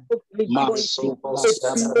place of rejoicing, a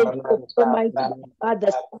place of Almighty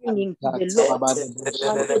Father singing to the Lord,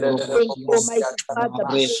 Almighty Father,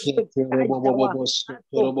 touched our hearts,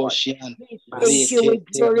 oh God. We thank you, we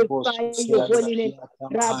glorify your holy name.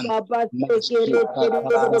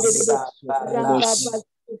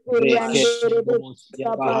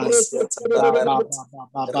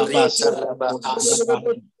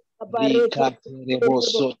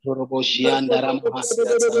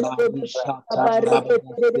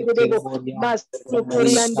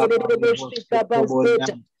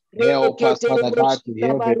 Help us, Father God, to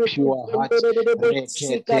have a pure heart.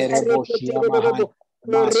 Father, when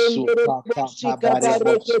we rejoice, let our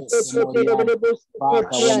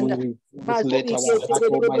heart,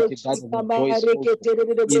 Almighty God, rejoice also.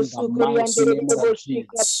 In the mighty name of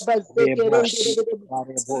Jesus.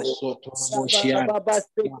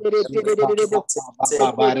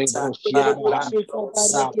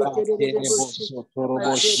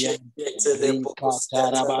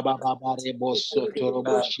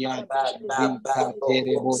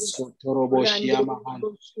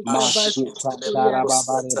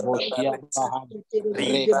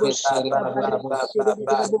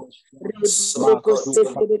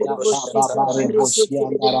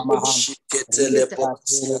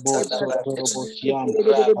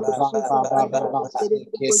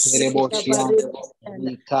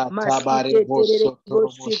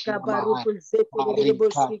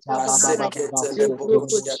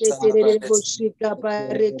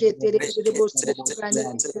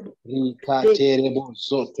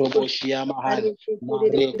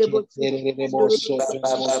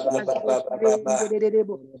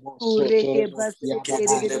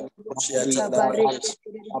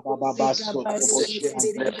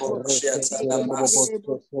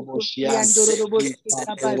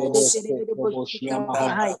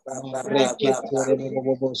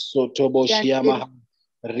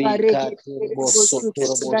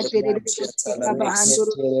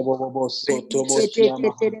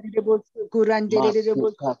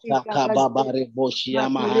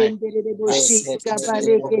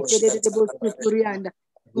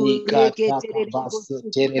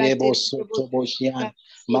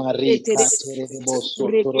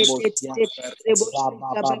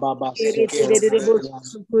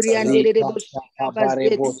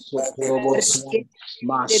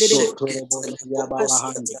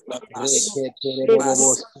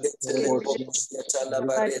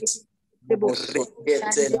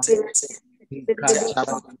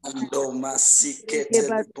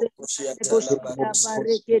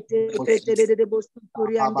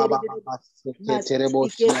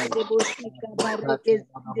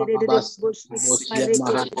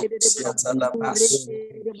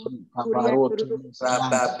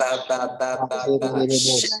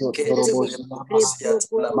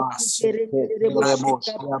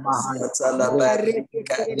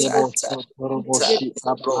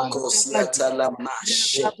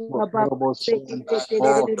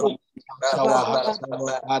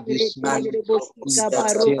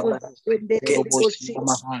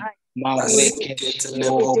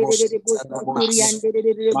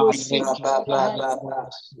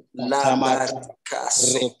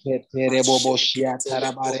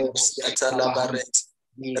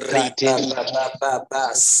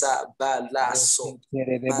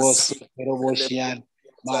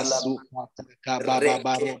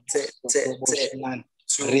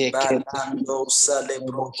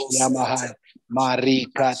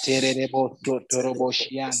 Marika terebo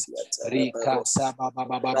sotoroboshian. Rika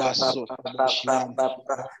baba sotoroboshian.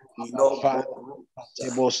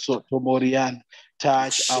 Sotomorian.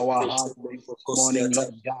 Touch our heart this morning,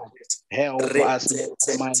 Lord God. Help us, Lord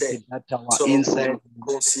Almighty, that our inside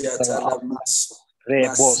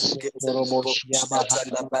Rebos Toroboshia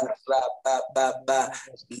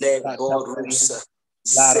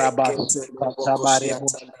Larabas Katabarebo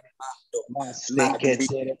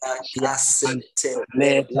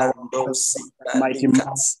let our mighty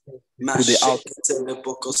man to the out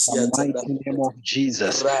the mighty name of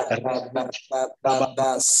Jesus.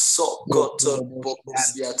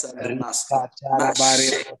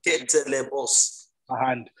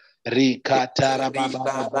 Rikatara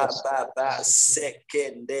baba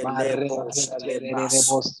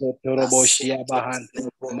Toroboshia Bahan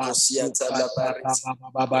Masukata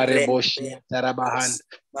Baba Reboshia Tarabahan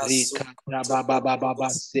Rikata Baba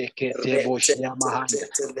Sekete Boshia Mahan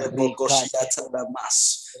Rikata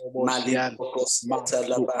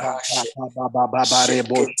Masukata Baba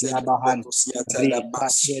Reboshia Bahan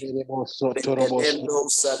Rikata Reboso Toroboshia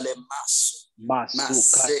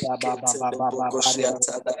Masukata Baba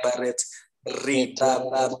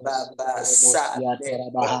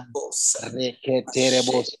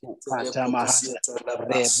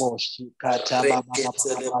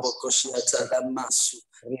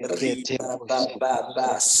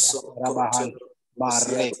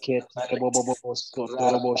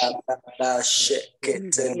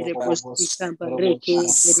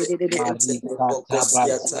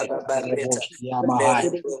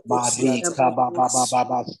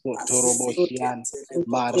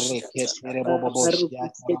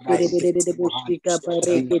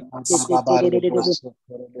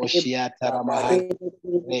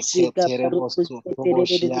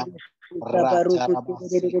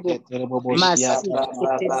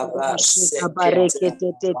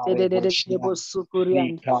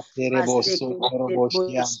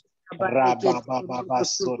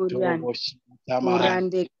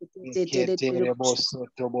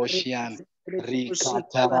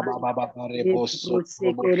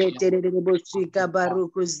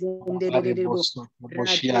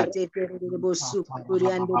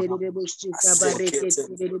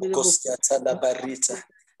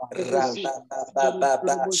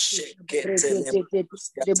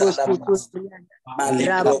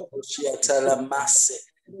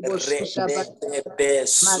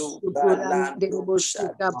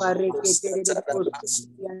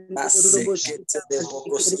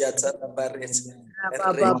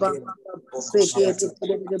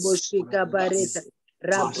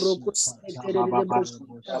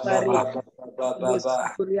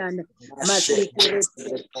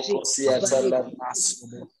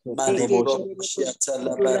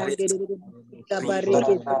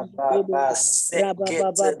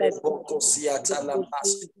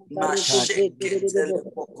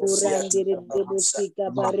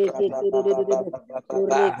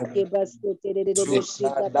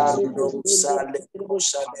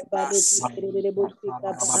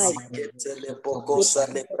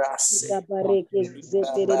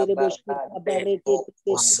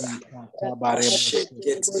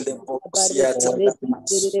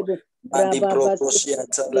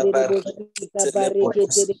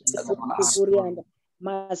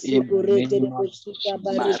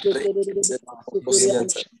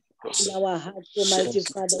in our hearts, Almighty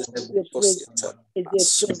Father, your praise is your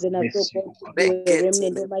chosen as your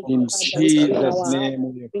remnant, Almighty in Father. We bring Jesus' our hearts,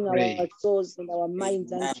 name we bring pray. our souls and our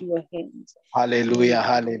minds unto your hands. Hallelujah,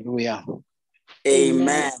 hallelujah.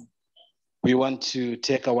 Amen. We want to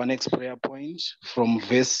take our next prayer point from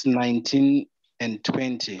verse 19 and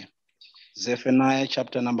 20. Zephaniah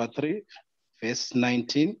chapter number 3, verse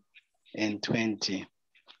 19 and 20.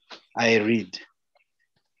 I read,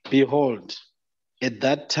 "Behold, at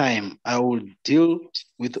that time I will deal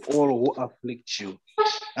with all who afflict you.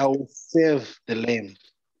 I will save the lame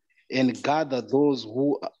and gather those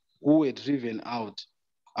who were driven out.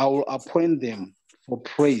 I will appoint them for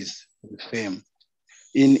praise and fame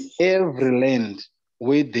in every land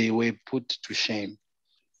where they were put to shame.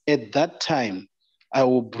 At that time, I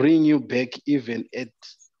will bring you back even at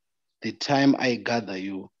the time I gather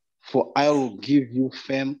you, for I will give you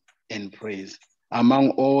fame and praise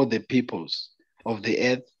among all the peoples of the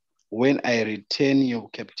earth. when I return your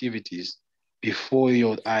captivities before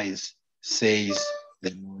your eyes, says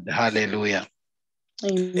the Lord. Hallelujah.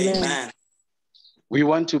 Amen. We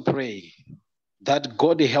want to pray that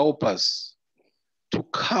God help us to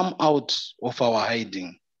come out of our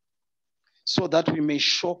hiding so that we may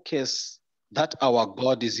showcase that our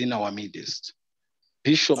God is in our midst.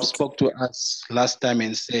 Bishop spoke to us last time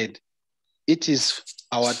and said, it is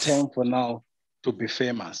our time for now to be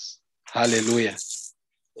famous. Hallelujah.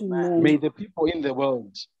 Amen. May the people in the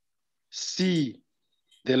world see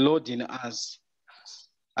the Lord in us.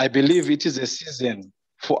 I believe it is a season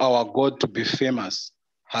for our God to be famous.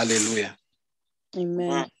 Hallelujah.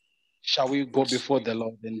 Amen. Shall we go before the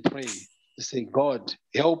Lord and pray? Say, God,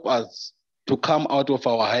 help us to come out of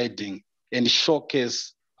our hiding and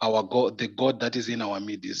showcase our God, the God that is in our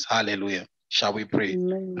midst. Hallelujah. Shall we pray?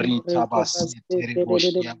 Amen.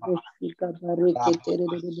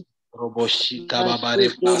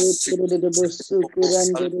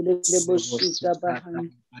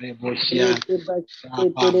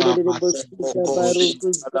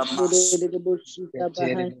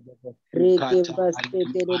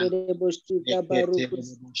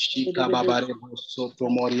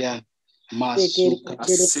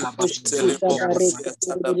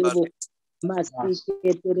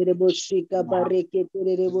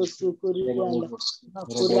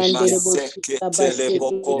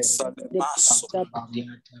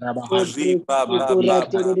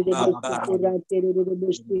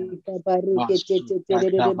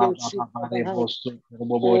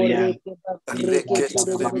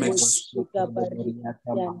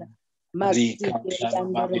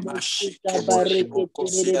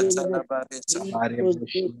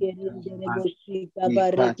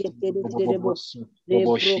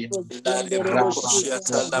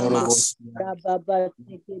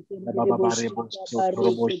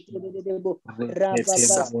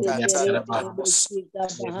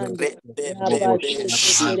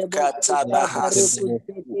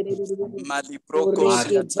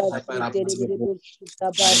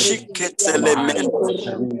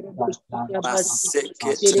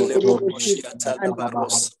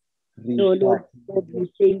 So Lord,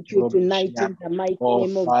 we thank you tonight in the mighty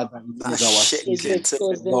name of Father, it is our season.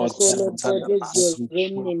 Lord, Lord God, as your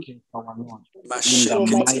remnant, In the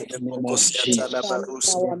mighty name of Jesus. come in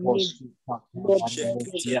our midst. Lord God,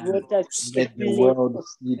 you brought us to Let a the place world of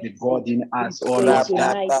see the God in we us. Oh, pray Rabbi,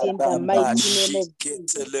 tonight in the mighty name of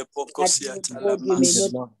Jesus, that Lord God, we may the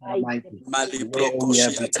not Lord hide Almighty, the where we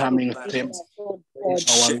are becoming famous. Lord Let God,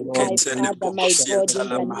 our Lord my Father, my God, in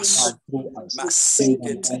the name of through Jesus, us. we In pray the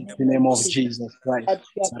in the mighty name of name of Jesus Jesus Christ. that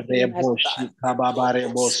you have given us Rebo shikababa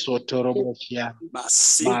rebo soto robo shia.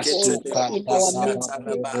 also Masuka in our midst, we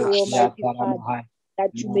rebo pray, shia Almighty Father, taramahai. that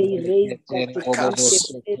you may raise us to come to a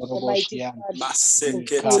place, Almighty Father, of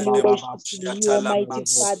truly worshiping you, Almighty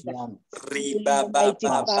Father, truly, Almighty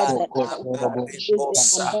Father, is the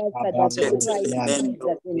ambassador for Christ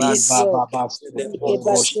Jesus in this world.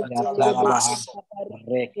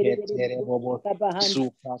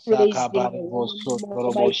 Praise your holy name,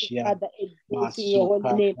 Almighty Father, exalting your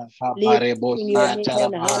holy name, lifting your name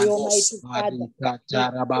on high, Almighty Father,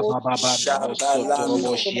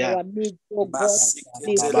 because from our midst, oh God,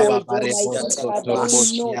 because Almighty Father,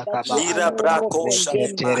 we know that we are no more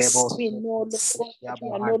condemned. We know, Lord God, that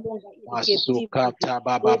we are no longer in captivity.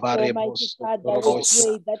 Therefore, Almighty Father, we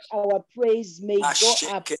pray that our praise may go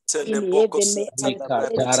up in heaven, may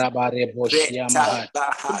ascend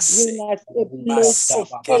to bring us a place of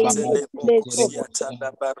fame, a place of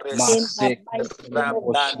in the mighty name of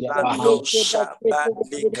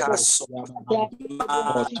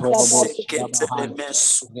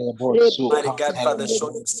Mighty God, Father,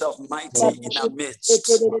 show yourself mighty in our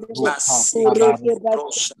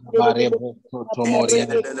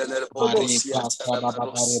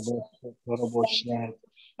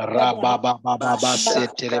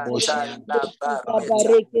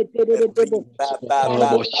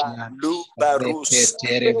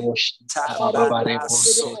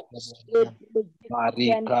midst.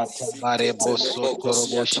 Marikata barebo soto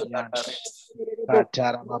roboshian.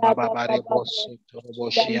 Katara baba barebo soto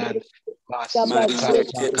roboshian.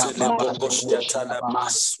 Masukata kaba barebo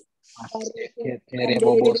shiabaha. Maseketere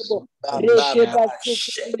bobo soto roboshian.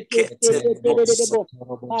 Ketere soto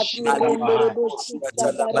roboshiabaha.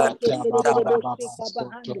 Rikata baba baba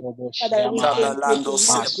soto Father, we roboshiamaha. thank you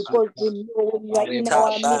tonight because we Masukata know when you are in barebo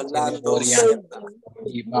our midst, shetere we borian. praise the Lord,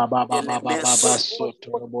 we Baba baba baba praise baba the Lord,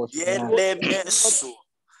 soto Lord, roboshian. Lord, Lord,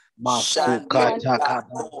 Masukata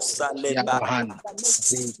Yabahan,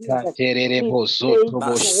 Rika Terebo Soto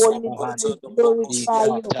Boshabahan, glorify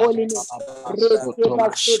your Rika holiness. Soto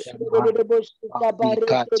Boshabahan,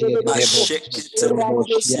 Rika Terebo Soto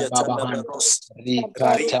Boshabahan,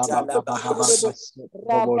 Rika Tabababa Soto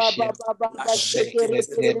Boshabahan, Rika Terebo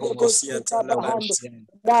Soto Boshabahan,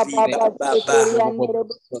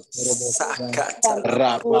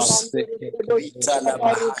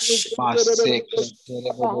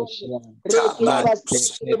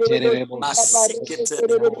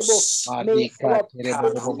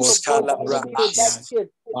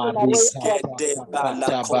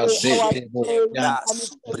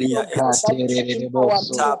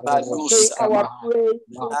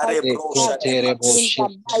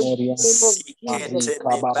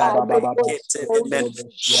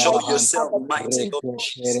 Show yourself mighty, Lord.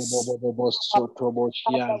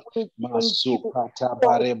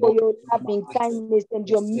 For your loving kindness and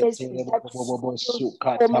your mercy that shows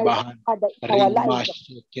our lives. In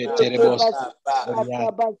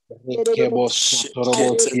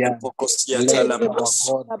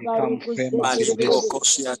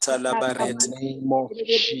the name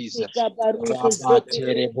of Jesus.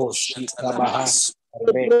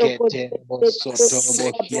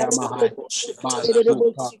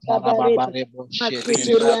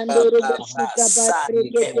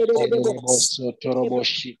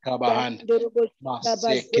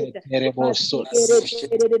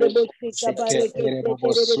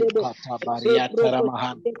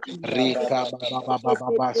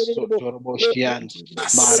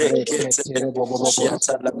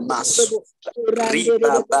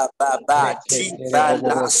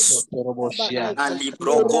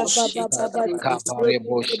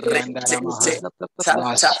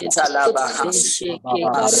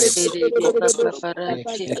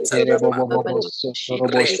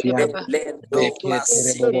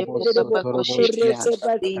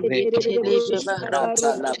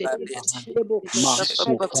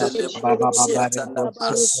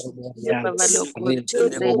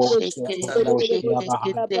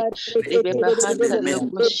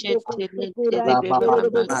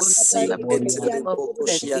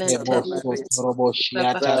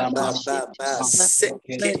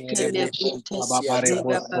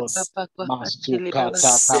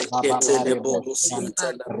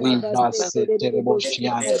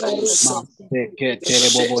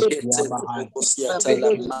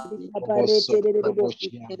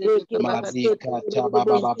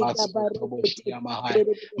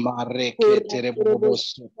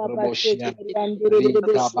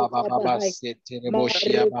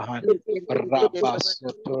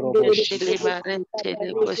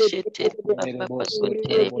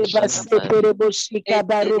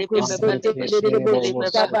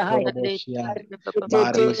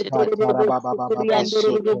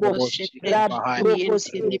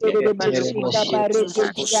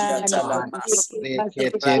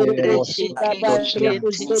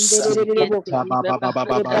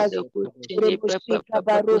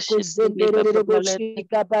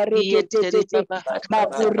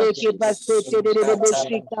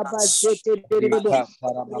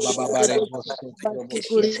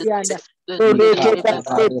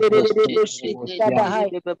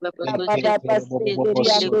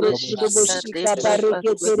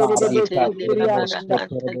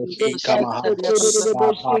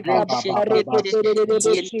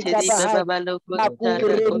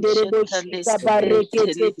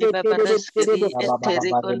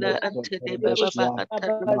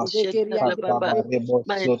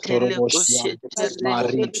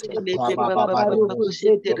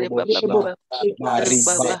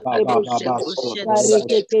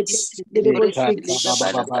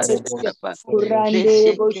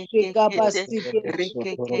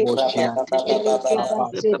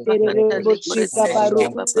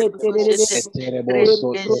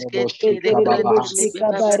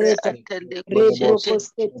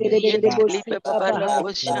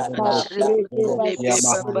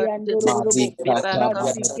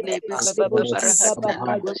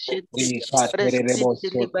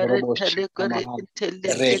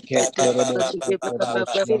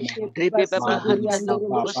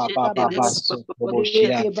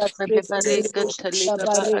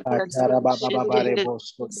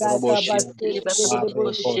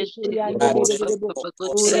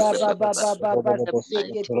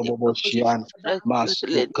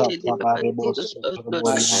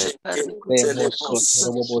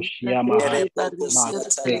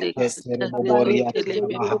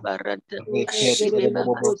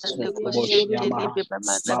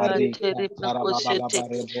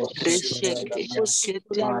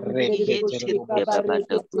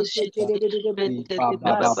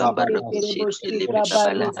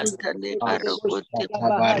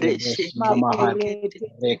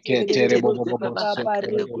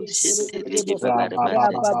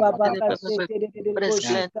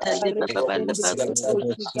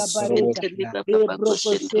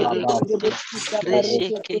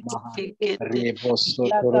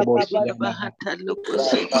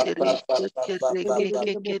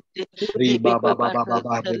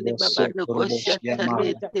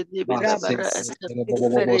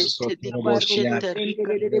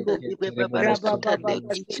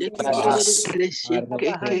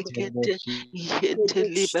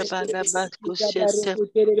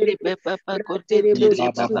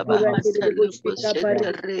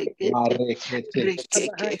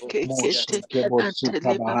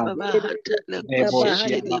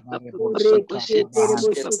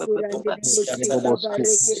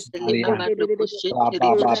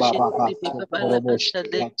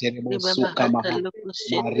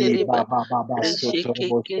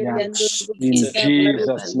 In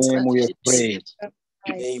Jesus' name we have prayed.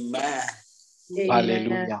 Amen.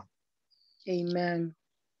 Hallelujah. Amen.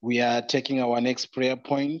 We are taking our next prayer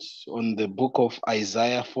point on the book of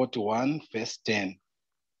Isaiah 41, verse 10.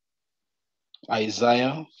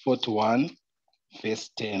 Isaiah 41, verse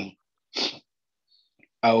 10.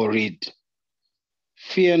 I will read.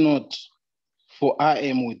 Fear not, for I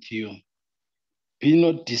am with you. Be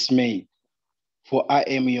not dismayed, for I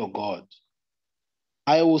am your God.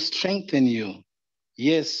 I will strengthen you.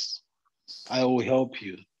 Yes, I will help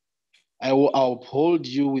you. I will uphold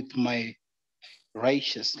you with my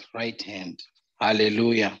righteous right hand.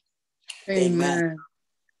 Hallelujah. Amen.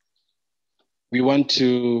 We want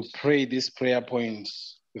to pray this prayer point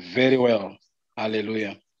very well.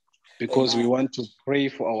 Hallelujah. Because we want to pray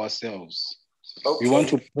for ourselves. We want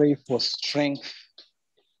to pray for strength,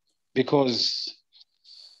 because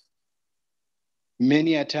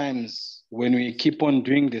many a times when we keep on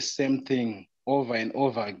doing the same thing over and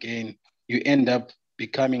over again, you end up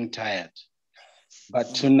becoming tired.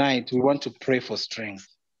 But tonight we want to pray for strength,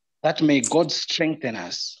 that may God strengthen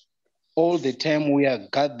us. All the time we are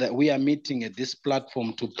gathered, we are meeting at this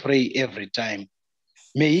platform to pray every time.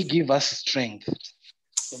 May He give us strength.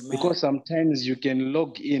 Amen. Because sometimes you can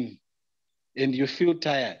log in and you feel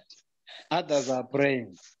tired. Others are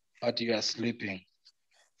praying, but you are sleeping.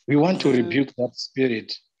 We want to rebuke that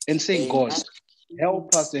spirit and say, Amen. God,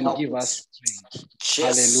 help us and give us strength.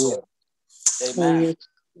 Yes. Hallelujah. Amen.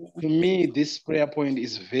 To me, this prayer point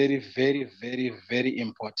is very, very, very, very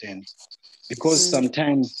important, because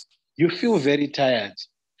sometimes you feel very tired.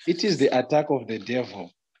 It is the attack of the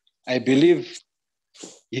devil. I believe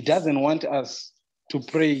he doesn't want us to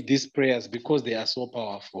pray these prayers because they are so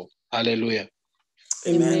powerful. Hallelujah.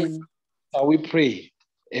 Amen. So we pray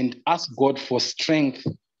and ask God for strength,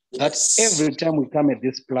 that every time we come at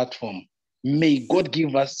this platform, may God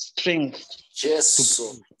give us strength. Yes. To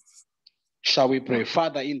pray. Shall we pray?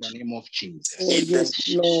 Father, in the name of Jesus,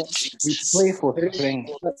 yes, Lord. We pray for strength.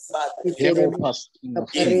 Help us, King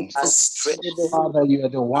of Kings. Father, you are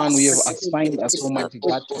the one we have assigned us, Almighty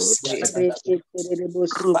God, to pray.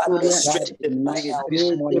 God, tonight,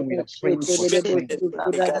 this morning, we are praying for strength.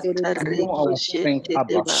 You know our strength,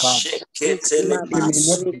 Abba, Father. We may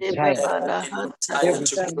not be tired. Every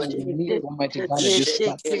time we meet, Almighty God, at this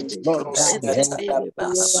platform, Lord God, help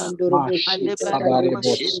us.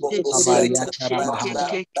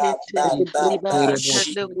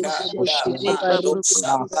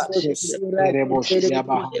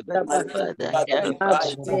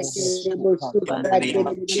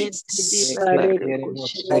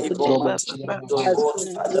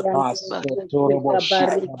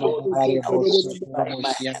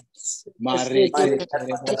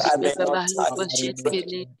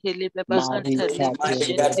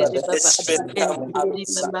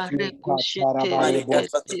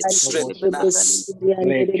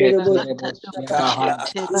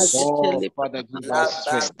 Oh, Father, give us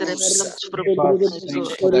strength. Give us strength,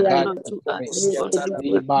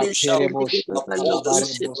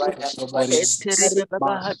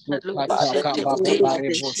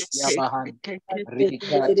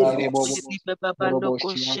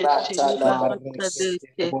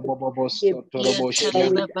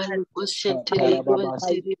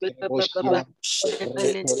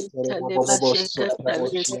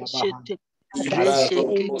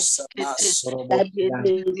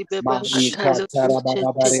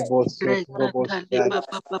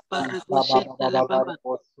 Father God,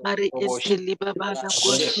 to pray. Mari enteli baba na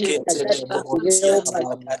koshete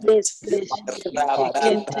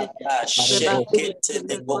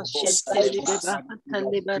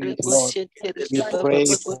We pray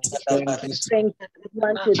for strength this strength. We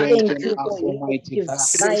want to thank you for divine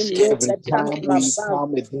work every that comes time from we above.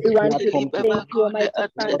 come with this We want to platform to thank you, Almighty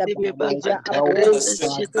Father, because you are help us, great,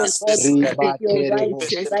 oh God, with your right,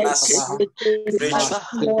 right. We thank you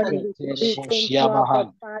this morning. We thank you,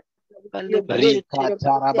 Abba Father, with your grace and your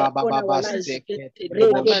mercy upon our lives.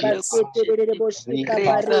 Reke basete rebo shika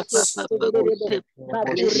bareke rebo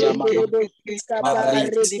makurende rebo shika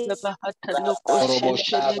bareke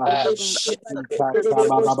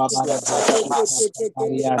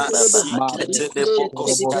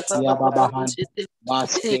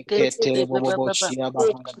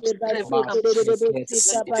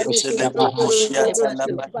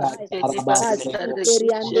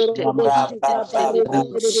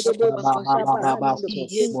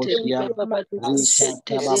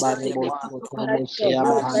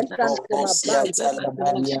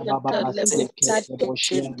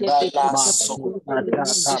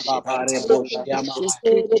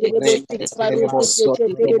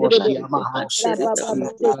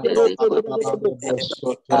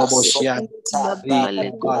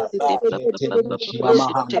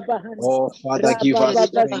Oh, Father, give us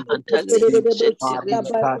strength.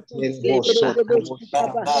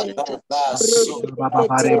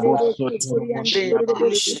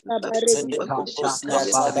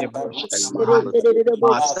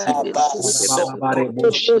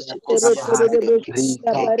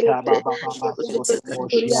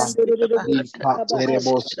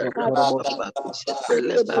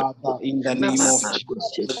 Father, in the name of Jesus,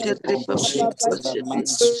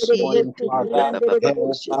 morning, Father, help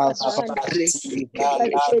us,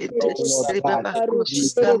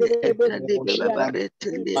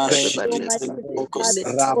 Lord God,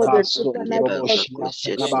 for the supernatural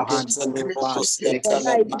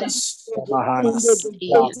in the coming in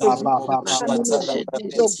peace,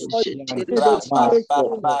 oh God, to the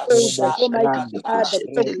smooth soldiers, Almighty Father,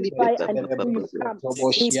 testify until you come.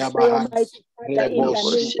 We pray, Almighty Father, in the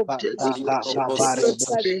name of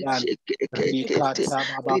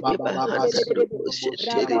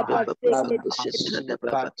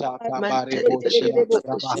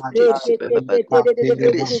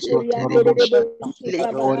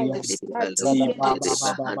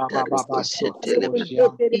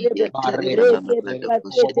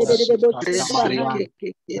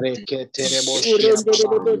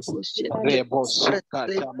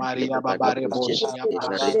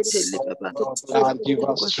Lord God, give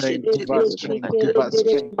us strength, give us strength, give us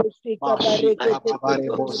strength. Father, we will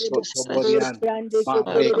not be tired.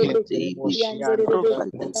 Father,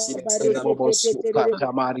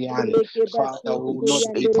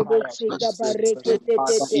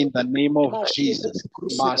 in the name of Jesus.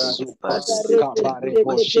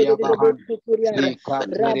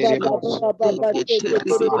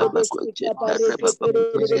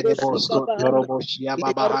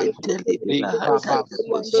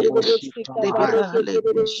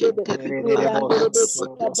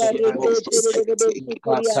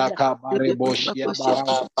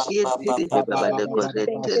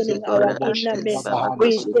 Strengthening our inner man.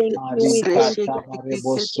 We thank you. We thank you.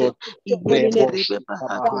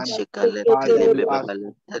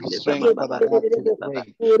 Strength for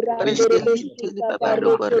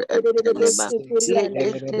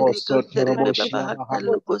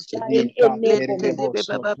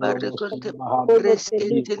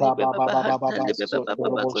the heart to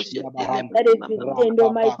pray. That is the stand,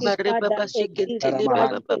 Almighty Father, of this month,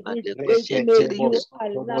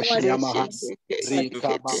 of this week. May you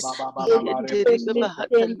allow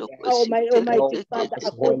us Almighty Father,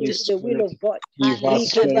 according to the will of God. Give us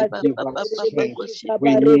strength, give us strength.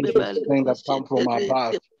 We need the strength that comes from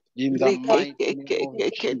above. In the mighty name of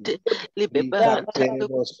Jesus.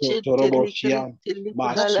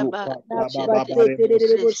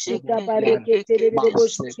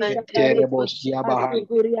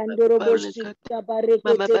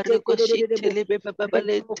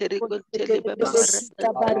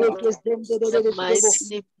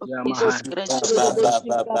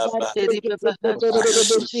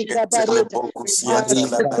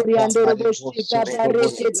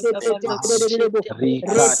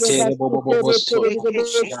 supernatural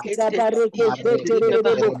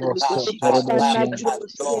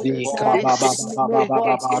strength,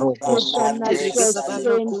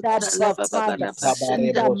 Abba Father,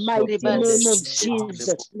 in the mighty name of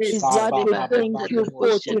Jesus, is what we thank you for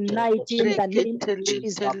tonight in the name of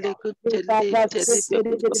Jesus.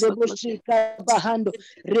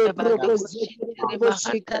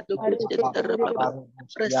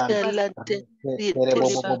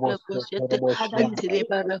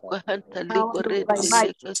 By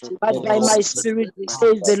might, but by my spirit,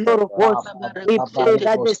 says the Lord of hosts. We pray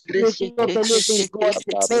that the Spirit of the living God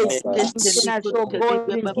may strengthen us, oh God,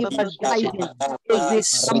 and give us guidance as we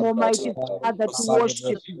come, Almighty Father, to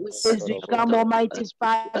worship you, as we come, Almighty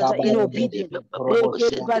Father, in obedience.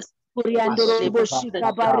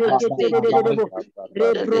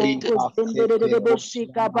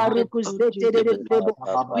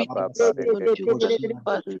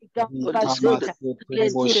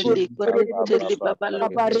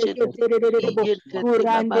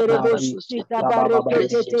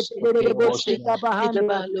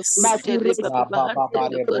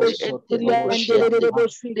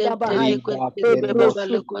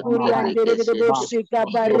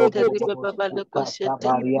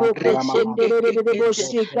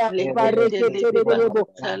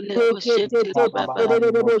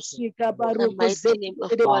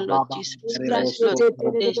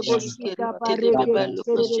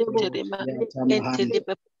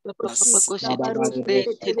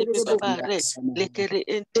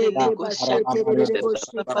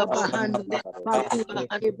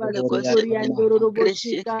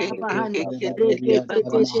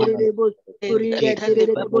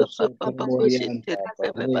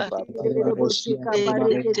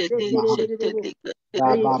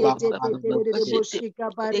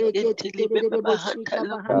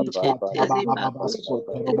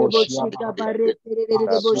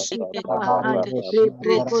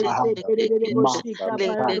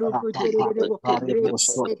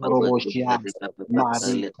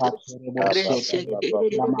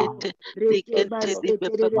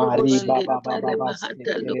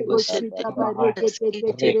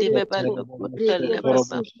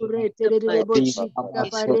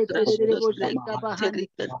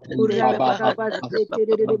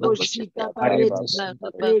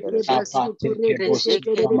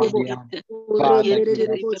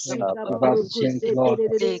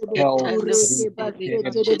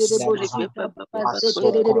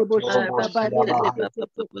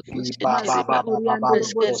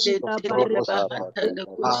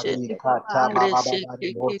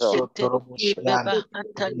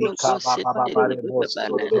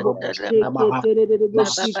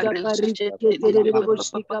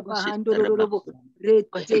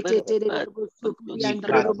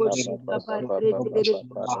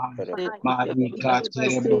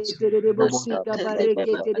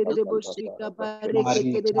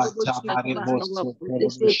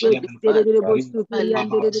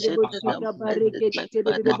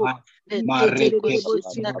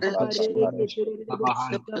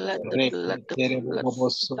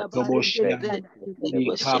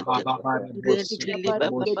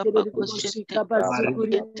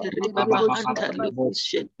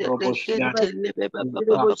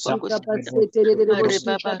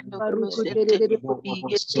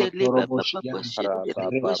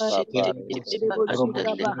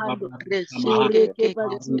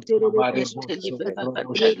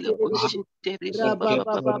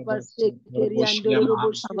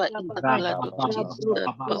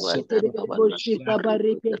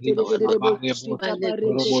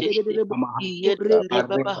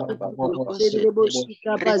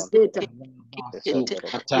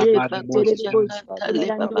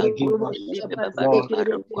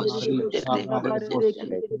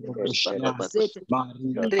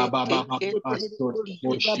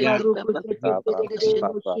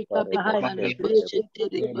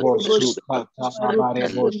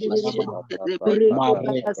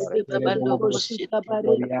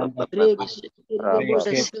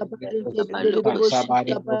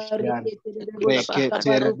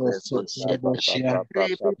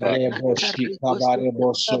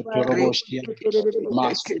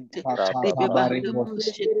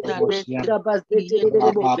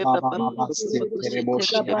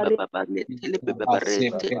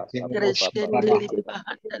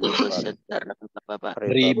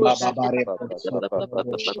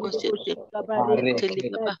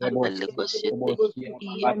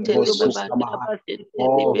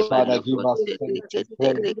 Oh, Father, give us strength to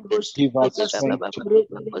pray. Give us strength to pray.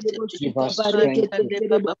 Give us strength to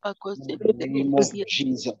pray. In the name of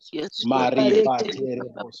Jesus. Marika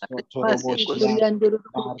terebo sotoroboshia.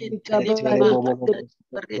 Marika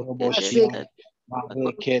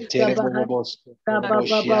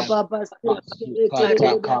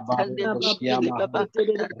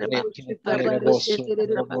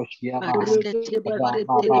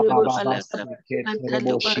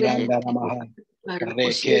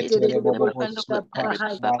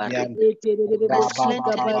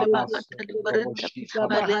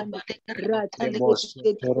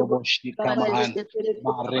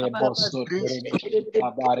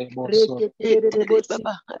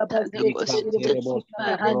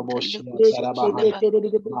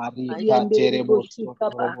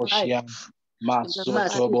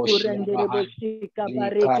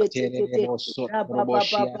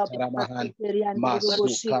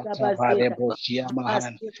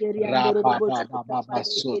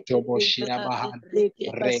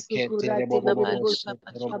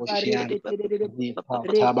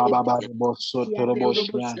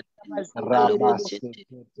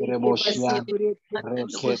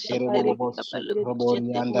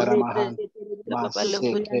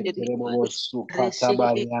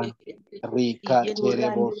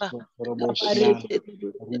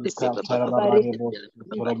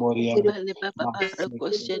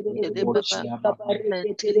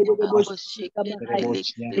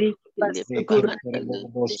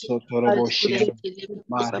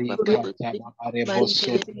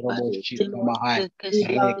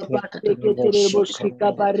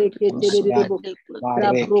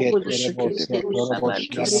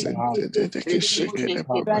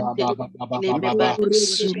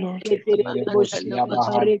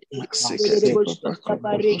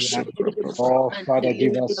Oh, Father,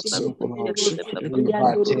 give us strength, Lord.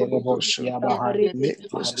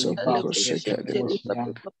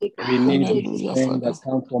 We need the strength that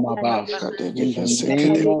comes from above. In the name of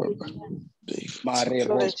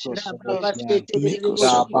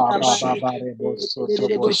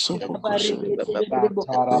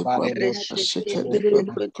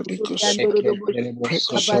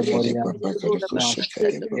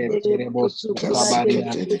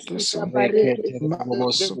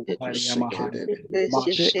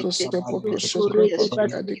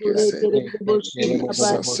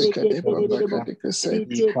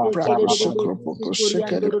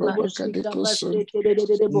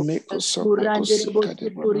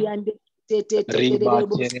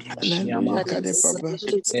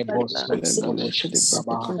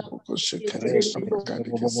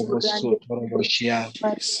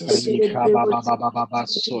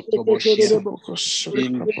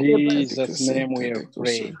in Jesus' name we have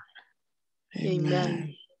prayed.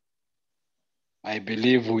 Amen. I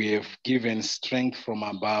believe we have given strength from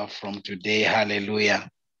above from today. Hallelujah.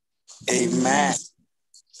 Amen.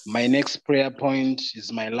 My next prayer point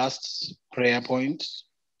is my last prayer point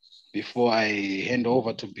before I hand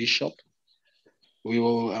over to Bishop.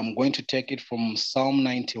 I'm going to take it from Psalm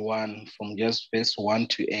 91, from just verse 1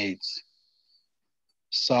 to 8.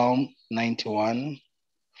 Psalm 91,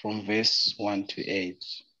 from verse 1 to 8.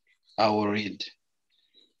 I will read.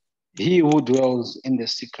 He who dwells in the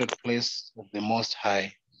secret place of the Most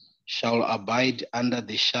High shall abide under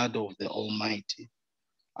the shadow of the Almighty.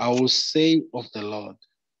 I will say of the Lord,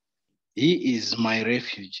 He is my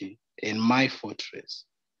refuge and my fortress.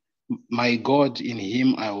 My God, in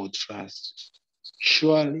Him I will trust.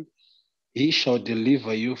 Surely He shall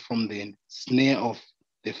deliver you from the snare of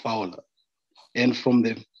the fowler and from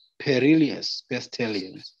the perilous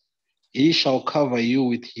pestilence. He shall cover you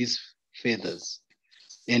with His feathers,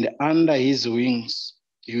 and under His wings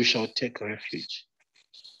you shall take refuge.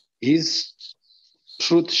 His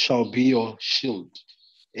truth shall be your shield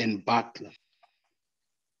and buckler.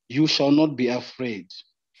 You shall not be afraid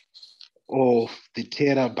of the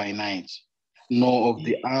terror by night, nor of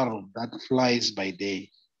the arrow that flies by day,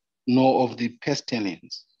 nor of the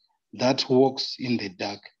pestilence that walks in the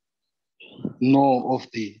dark, nor of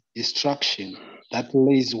the destruction that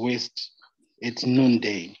lays waste at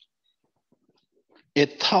noonday.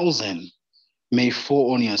 1,000 may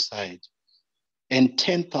fall on your side, and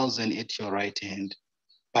 10,000 at your right hand,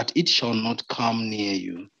 but it shall not come near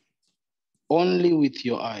you. Only with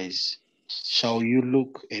your eyes shall you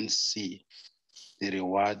look and see the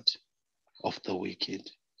reward of the wicked.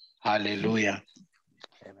 Hallelujah.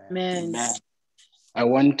 Amen. I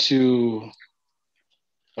want to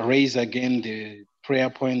raise again the prayer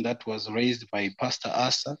point that was raised by Pastor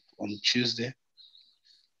Asa on Tuesday.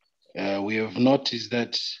 We have noticed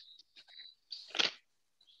that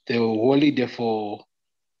the holiday for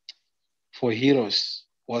heroes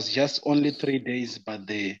was just only 3 days, but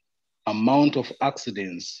the amount of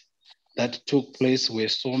accidents that took place were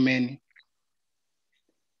so many.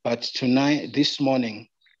 But tonight, this morning,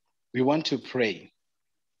 we want to pray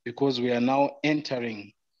because we are now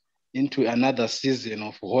entering into another season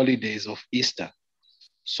of holidays of Easter.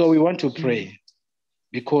 So we want to pray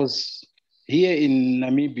because here in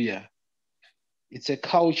Namibia, it's a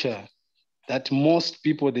culture that most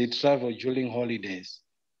people, they travel during holidays.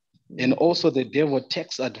 And also the devil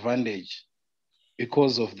takes advantage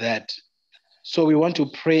because of that. So we want to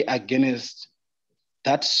pray against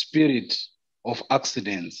that spirit of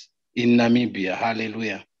accidents in Namibia.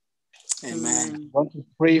 Hallelujah. Amen. We want to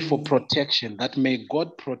pray for protection, that may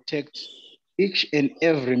God protect each and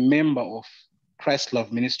every member of Christ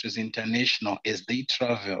Love Ministries International as they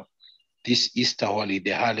travel this Easter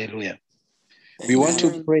holiday. Hallelujah. We want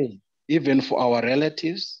to pray even for our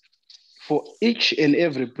relatives, for each and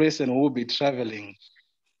every person who will be traveling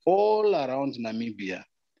all around Namibia.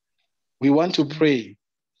 We want to pray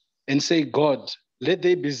and say, God, let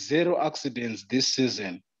there be zero accidents this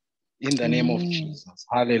season in the name of Jesus.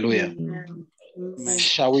 Hallelujah. Amen.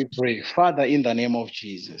 Shall we pray? Father, in the name of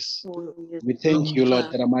Jesus, we thank you, Lord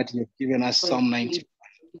God Almighty, you've given us Psalm 90.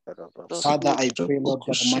 Father, I pray, Lord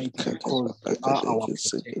God Almighty, because you are our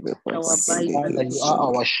protector. Our Father, you are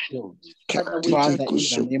our shield. Father, in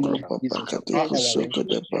the name of Jesus, you are our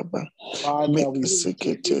refuge. Father, we seek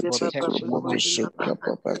your protection over your Lord.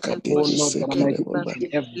 Oh Lord God Almighty,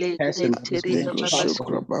 each and every person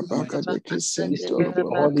that is going to travel this Easter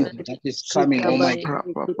holiday that is coming, Almighty.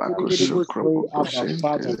 We pray, Abba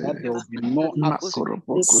Father, that there will be no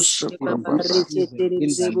accidents in this season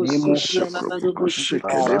in the name of Jesus.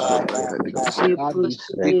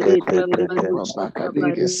 God,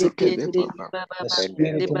 we speak the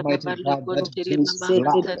Spirit, Almighty God, that brings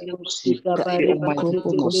blood. We pray, Almighty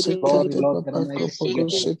King of glory, Lord God Almighty, for your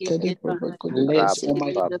protection. Let,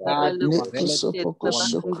 Almighty God, our relatives, our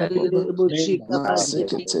members, Christ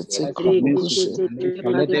of Ministries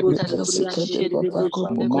International, let there be protection.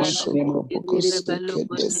 In the mighty name of Jesus,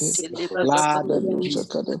 blood of Jesus.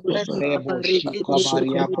 Rebo shika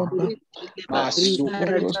bariaba.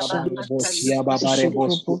 Masuka tabarebo shiababarebo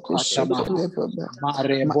sukatama.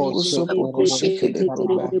 Marebo sokorobo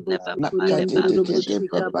shikaraba.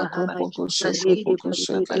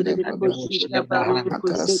 Rebo shiabaha.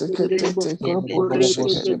 Rebo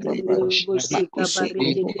sokorobo shiabaha.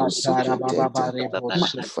 Ikatara babarebo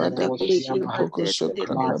sokorobo shiabaha.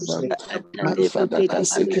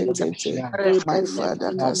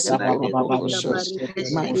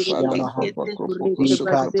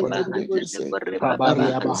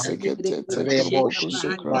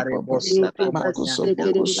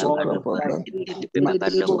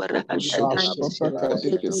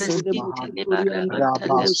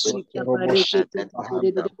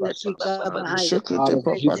 Out of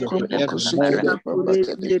Jesus for every mode of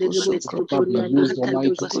transportation that we use,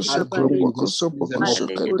 Almighty God, during this season of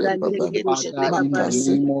holiday. Father, in the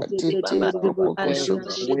name of Jesus, we pave the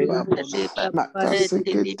way, Almighty God. Pave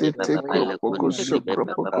the way in the name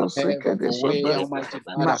of pave the way, Almighty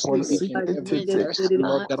God, upon each and every person,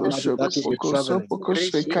 Lord God Almighty, that will be traveling during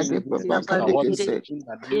this Easter holiday in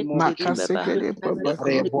the name of Jesus.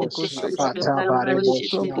 Rebo shikata barebo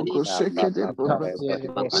shiama. Ikate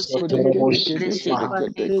rebo soto robo shikama.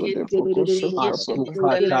 Masukata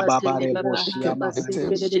babarebo shiama.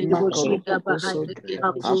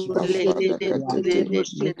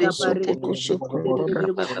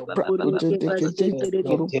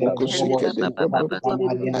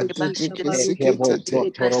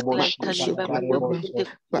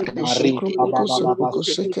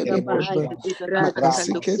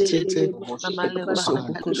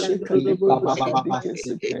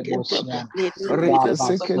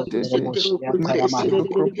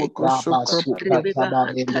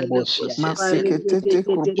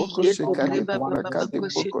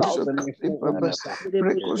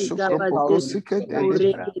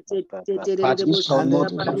 But we shall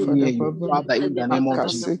not come near you. Father, in the name of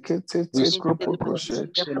Jesus, we speak the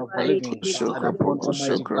protection of the living God upon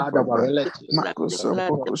Almighty God, our relatives, upon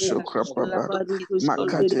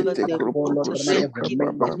Lord, every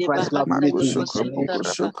member of Christ Love Ministries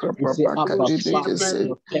International. We say, Abba, Father,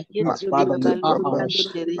 protect us. Father, you are our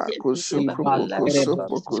shield.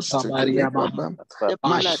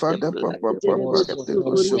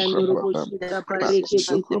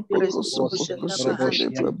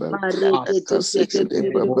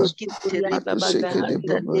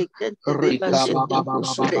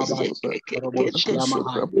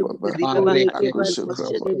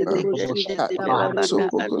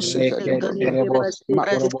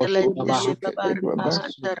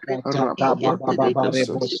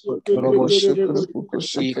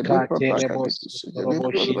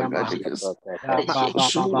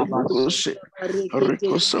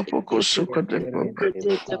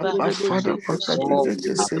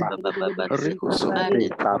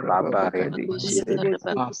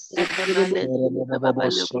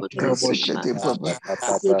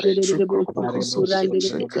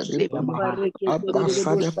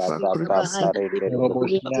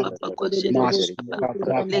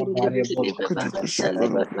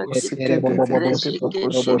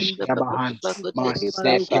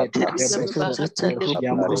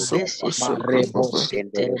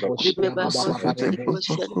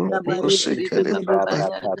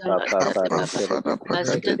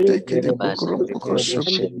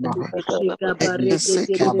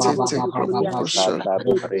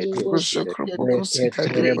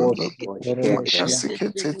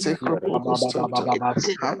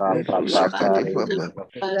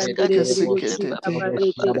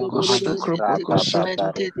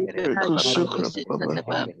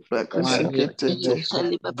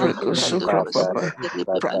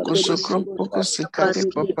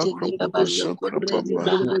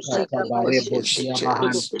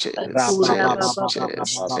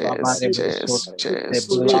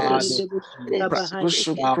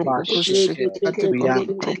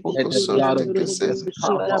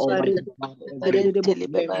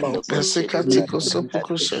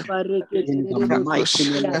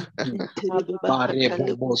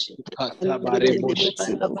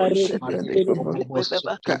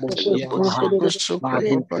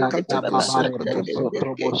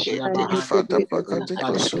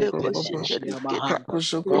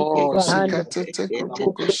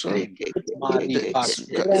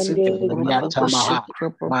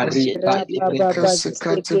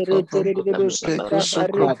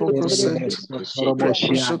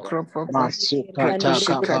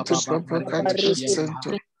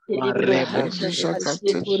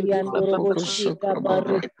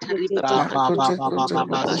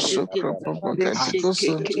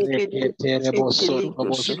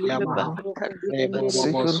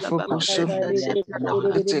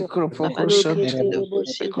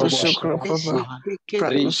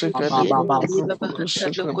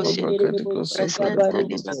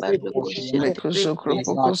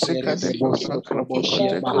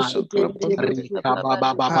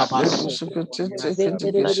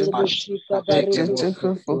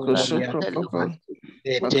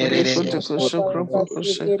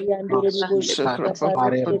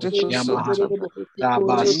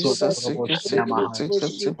 Oh,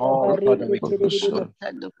 Father, we give you glory.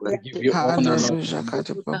 We give you honor, Lord.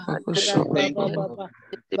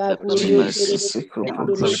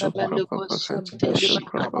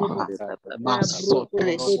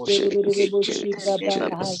 Thank you. Jesus,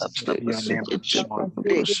 Your name be shown.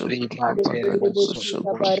 Riba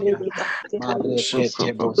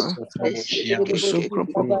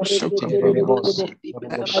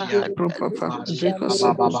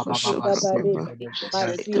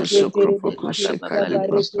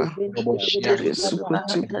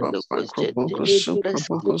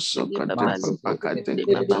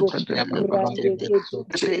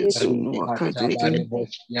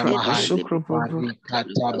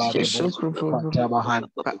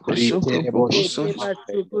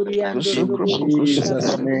In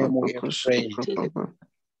Jesus' name we have prayed.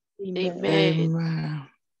 Amen.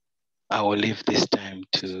 I will leave this time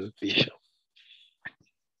to Bishop.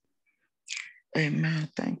 Amen.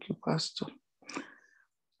 Thank you, Pastor.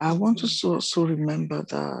 I want us to also remember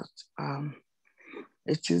that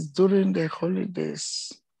it is during the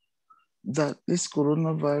holidays that this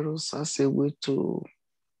coronavirus has a way to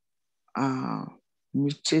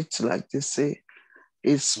mutate, like they say.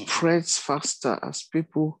 It spreads faster as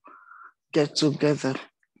people get together.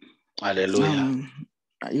 Hallelujah.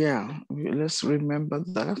 Let's remember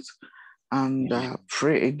that and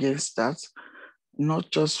pray against that, not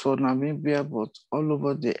just for Namibia, but all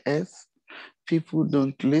over the earth. People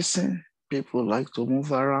don't listen. People like to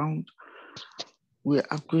move around. We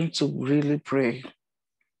are going to really pray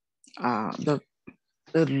that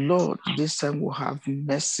the Lord this time will have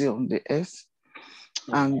mercy on the earth,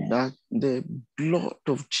 and that the blood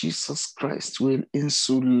of Jesus Christ will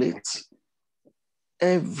insulate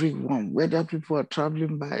everyone, whether people are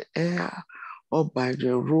traveling by air or by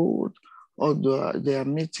the road, or they are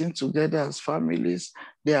meeting together as families,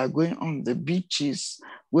 they are going on the beaches,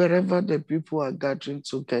 wherever the people are gathering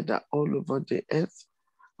together all over the earth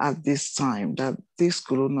at this time, that this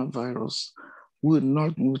coronavirus will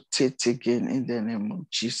not mutate again in the name of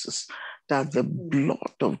Jesus, that the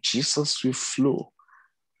blood of Jesus will flow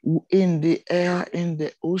in the air, in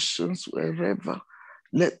the oceans, wherever.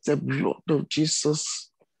 Let the blood of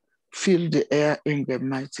Jesus fill the air in the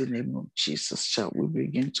mighty name of Jesus. Shall we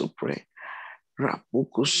begin to pray?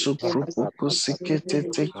 Rapoko sopropoko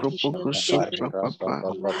sikete kropoko soprapapa.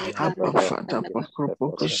 Abba Father,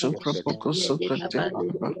 pakropoko sopropoko sokate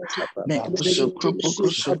papa. Meko sopropoko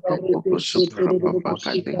sopropoko soprapapa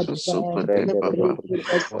kadeko sokote papa.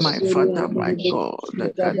 My Father, my God,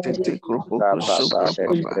 the kadete kropoko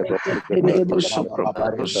soprapapa. Meko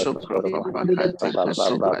sopropoko soprapapa kadeko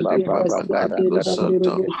sokate papa kadeko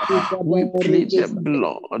soto. We plead the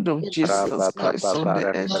blood of Jesus Christ on the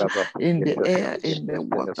earth, in the air, in the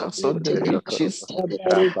waters, on the beaches,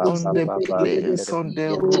 on the plains, on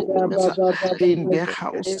the roads, in the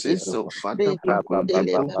houses. Oh, Father,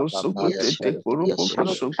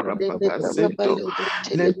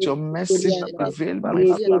 let your mercy prevail, my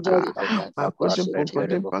Father. Abba,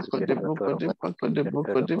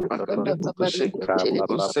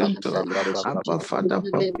 Father,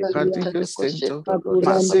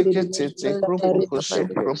 Masekete kropoko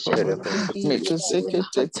shopropapa.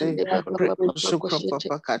 Mekosekete preko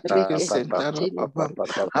shopropapa kateke sentara papa.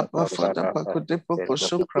 Abba Father pakote poko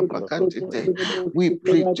shopropakatite. We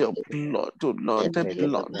plead your blood, O Lord, the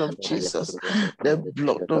blood of Jesus, the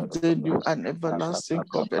blood of the new and everlasting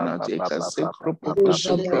covenant. Ekase kropoko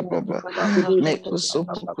shopropapa.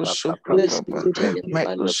 Mekosopoko shopropapa.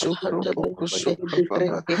 Mekosopoko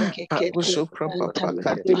shopropapa. Pakoshopropapa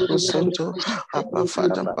kateko sonto. Abba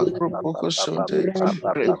Father, Pakropoko Shonte,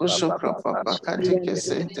 Prekoshokrapapa Kateke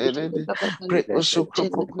Sente,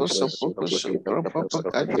 Prekoshokropoko Sopoko Shokrapapa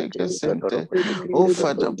Kateke Sente, O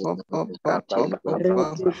Father, Papa,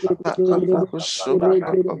 Pakopoko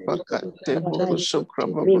Shokrapapa Kateboko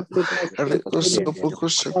Shokrapapa, Rekosopoko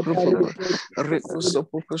Shokrapapa,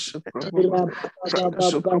 Rekosopoko Shokrapapa,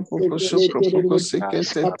 Prakosokropoko Shokropoko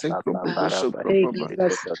Sekete, Tekropoko Shokrapapa,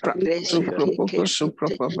 Prakosokropoko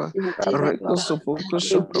Shokrapapa. Rekosopoko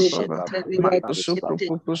Shokrapapa,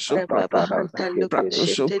 Makosopoko Shokrapapa,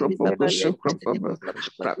 Prakosopoko Shokrapapa,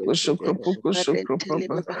 Prakosopoko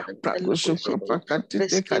Shokrapapa,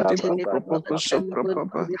 Prakosopakatite Katipoko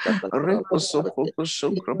Shokrapapa, Rekosopoko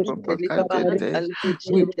Shokrapapa Katete.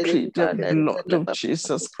 We plead the blood of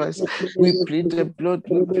Jesus Christ. We plead the blood,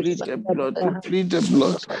 we plead the blood, we plead the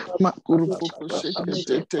blood. Makurupoko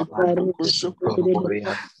Shekete Kupoko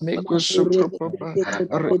Shokrapapa, Meko Shokrapapa.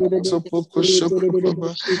 Sopoko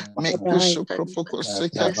Shokrapapa, Meko Shokrapoko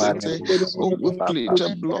Sekatete. Oh, we plead the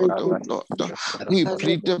blood, oh Lord. We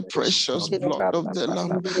plead the precious blood of the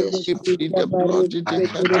Lamb. We plead the blood in the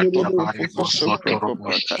Kadipoko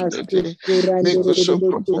Shokrapapa Kadete. Meko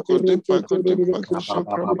Shokrapoko de Pako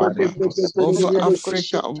Shokrapapa. Over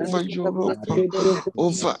Africa, over Europe,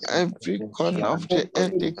 over every corner of the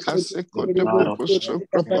earth, the Kaseko de Poko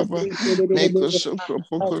Shokrapapa. Meko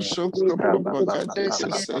Shokrapoko Shokrapapa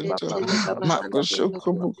Kadete. Mako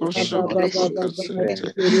Shokrapoko Shokrapaka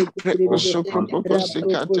Sente. Preko Shokrapoko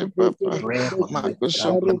Sekate Papa. Mako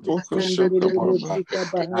Shokrapoko Shokrapapa.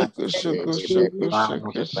 Meko Shoko Shoko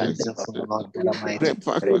Shoko Shoko.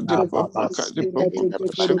 Repako de Papa Kade Papa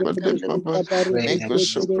Shoko de Papa. Meko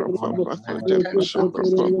Shokrapapa Kade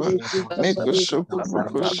Shokrapapa. Meko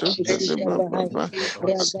Shokrapoko Shoko de Papa.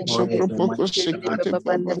 Shokrapoko Shekate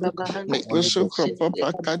Papa. Meko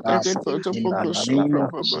Shokrapapa Kade Poko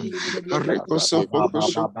Shokrapapa. Areko Sopoko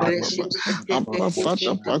Shokrapapa. Abba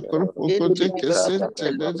Father Pakropoko Take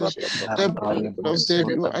Sente. The blood of the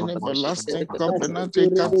new and everlasting covenant.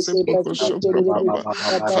 Poko Shokrapapa.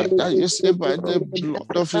 Father, you say by the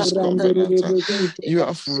blood of his covenant, you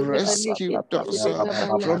have rescued us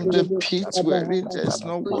from the pit wherein there is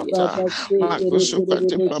no water. Mako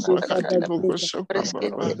Shokate Papa Kate Poko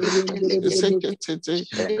Shokrapapa. Sekete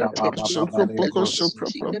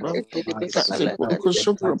Shokropoko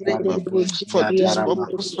Shokrapapa. For this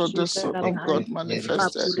purpose, for the Son of God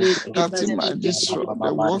manifested, that he might destroy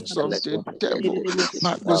the works of the devil.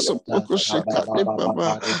 Abba,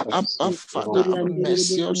 Father, have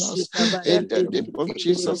mercy on us. In the name of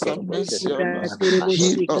Jesus, have mercy on us.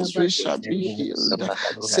 Heal us, we shall be healed.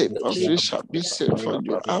 Save us, we shall be saved. For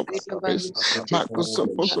you are praised. My Father,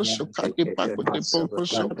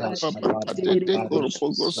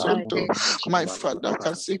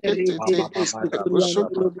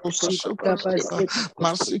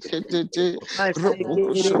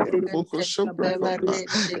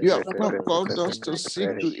 you not called us to seek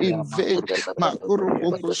you in vain.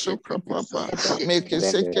 Makuropoko Shokrapapa, make a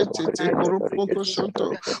second Koropoko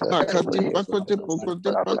Shoto, Makati Pakote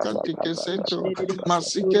Pokote Pakatike Sento,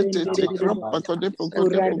 Masikete Krapakode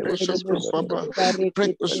Pokote Poko Shokrapapa,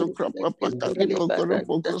 Preko Shokrapapa, Kati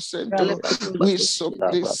Pokoro Sento. We soak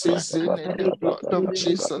this season in the blood of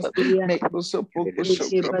Jesus. Make us a Poko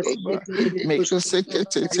Shokrapapa, make us a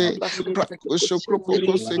Ketete, Prako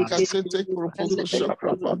Shokropoko Sekatete Kropoko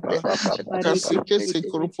Shokrapapa, Kasikete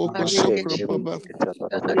Kropoko Shokrapapa.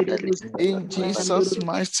 In Jesus'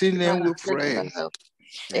 mighty name we pray.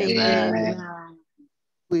 Amen.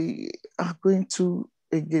 We are going to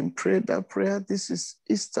again pray that prayer. This is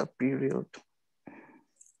Easter period.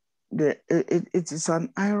 It is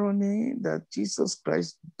an irony that Jesus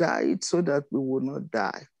Christ died so that we will not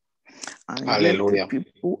die. And Hallelujah. yet the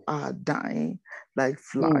people are dying like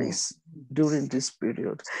flies during this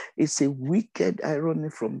period. It's a wicked irony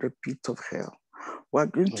from the pit of hell. We're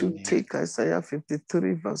going to take Isaiah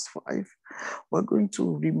 53 verse 5. We're going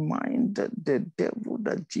to remind the devil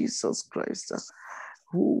that Jesus Christ,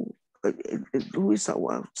 who is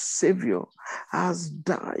our Savior, has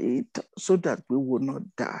died so that we will not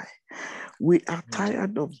die. We are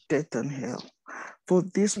tired of death and hell. For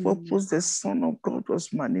this purpose, the Son of God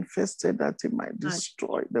was manifested that he might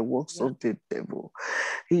destroy the works of the devil.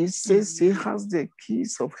 He says he has the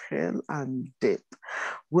keys of hell and death.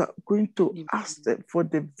 We are going to ask them for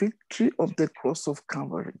the victory of the cross of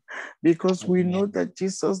Calvary, because we know that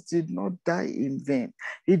Jesus did not die in vain.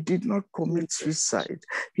 He did not commit suicide.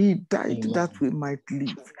 He died that we might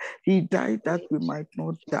live. He died that we might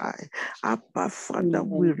not die. Abba, Father,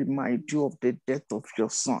 we remind you of the death of your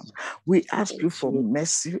Son. We ask you for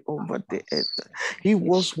mercy over the earth. He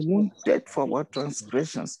was wounded for our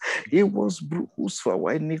transgressions. He was bruised for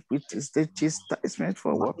our iniquities. The chastisement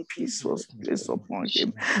for our peace was placed upon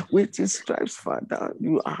him. With his stripes, Father,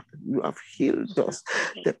 you have healed us.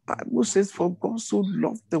 The Bible says, for God so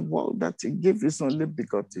loved the world that he gave his only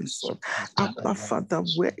begotten Son. Abba, Father,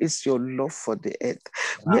 where is your love for the earth?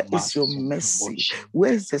 Where is your mercy?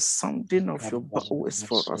 Where is the sounding of your bowels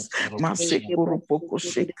for us?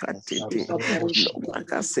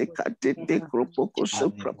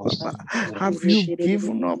 Have you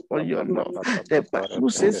given up on your love? The Bible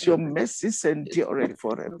says your mercies endure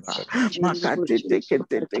forever.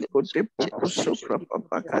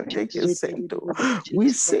 We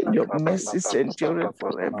say your mercies endure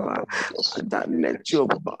forever. That let your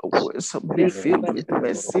bowels be filled with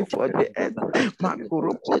mercy for the earth.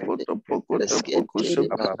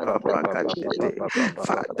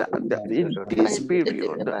 Father, in this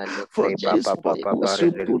period, for this purpose,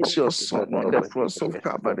 you put your Son on the cross of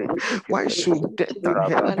Calvary. Why should death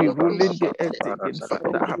and hell be ruling the earth again?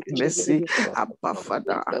 Father, have mercy. Abba,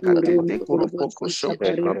 Father,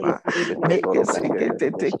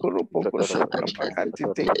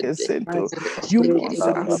 you once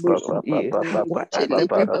asked, why are the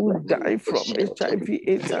people die from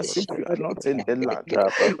HIV/AIDS as if you are not in the land?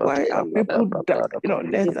 Why are people dying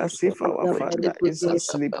on earth as if our Father is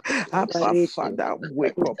asleep? Abba, Father,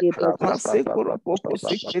 wake up.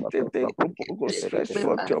 Stretch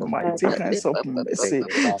forth your mighty hands of mercy.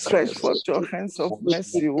 Stretch forth your hands of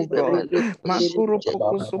mercy, O God.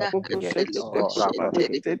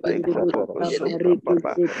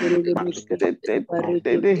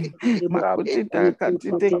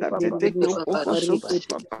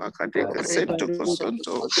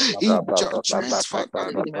 In judgment,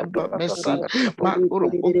 Father, remember mercy.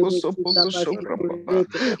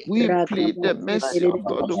 We plead the mercy of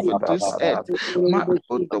God over this earth.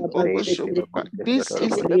 This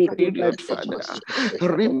is the period, Father.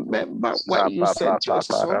 Remember why you sent your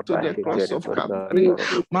Son to the cross of Calvary.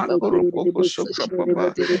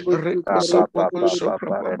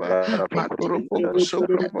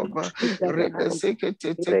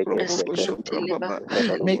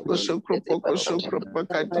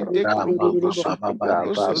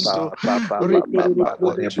 Remember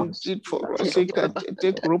what you did for us.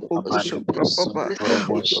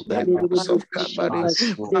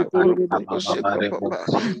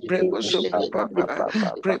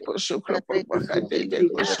 On the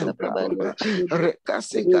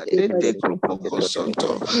cross of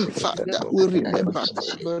Calvary. Father, we remember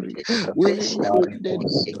Calvary. We remember the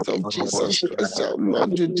death of Jesus Christ, our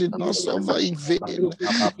Lord. You did not suffer in vain.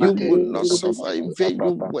 You would not suffer in vain.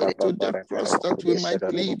 You went to the cross that we might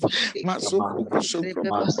live.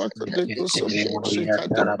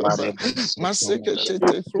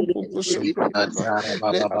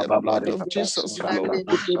 Let the blood of Jesus flow.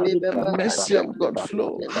 Let the mercy of God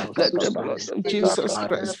flow. Let the blood of Jesus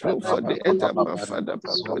Christ flow for the eternal Father.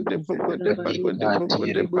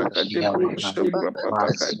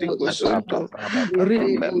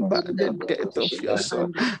 Remember the death of your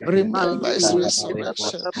son. Remember his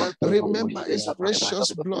resurrection. Remember his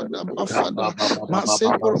precious blood, Abba Father.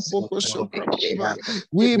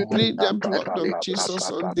 We plead the blood of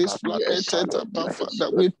Jesus on this planet, Abba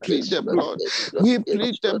Father. We plead the blood. We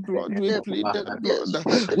plead the blood. We plead the blood.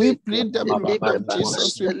 We plead the blood of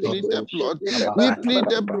Jesus. We plead the blood. We plead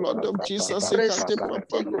the blood of Jesus. We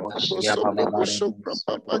plead the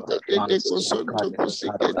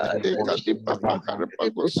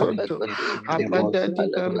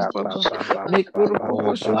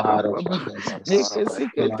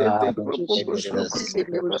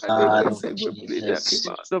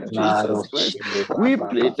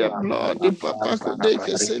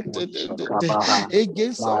blood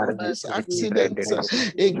against all these accidents,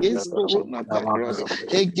 against coronavirus,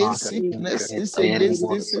 against sicknesses, against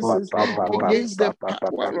diseases, against the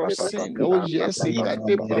power of sin. Oh yes,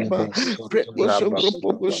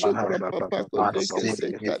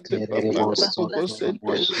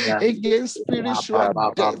 against spiritual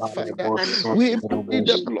death, Father. We plead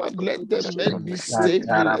the blood. Let the men be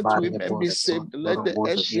saved. Let women be saved. Let the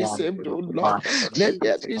earth be saved, oh Lord. Let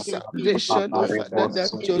there be salvation, oh Father,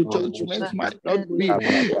 that your judgment might not be.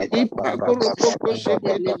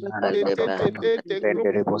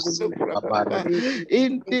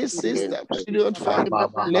 In this system period, Father,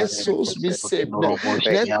 let souls be saved.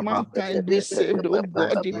 Let mankind be saved, oh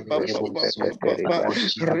God.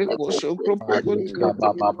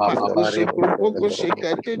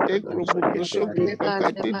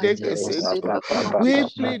 We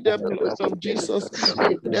plead the blood of Jesus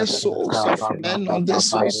on the souls of men, on the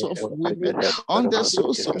souls of women, on the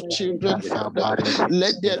souls of children, Father.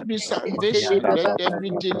 Let there be salvation. Let there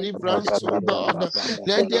be deliverance, oh God.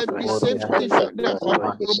 Let there be safety, Father.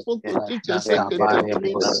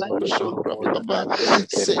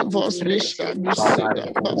 Save us, we shall be saved,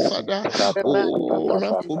 Father. Oh,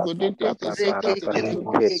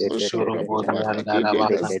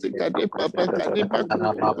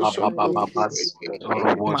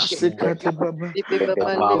 Masikate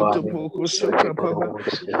Baba, Poko Shokra Baba,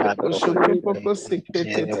 Poko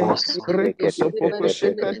Sikete, Reko Sopoko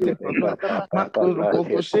Shekate Baba, Makuro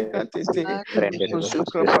Poko Shekate,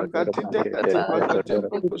 Shokra Pakate, Pakate,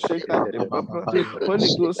 Poko Shekate Baba, Holy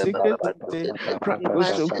Ghost Sikete, Prako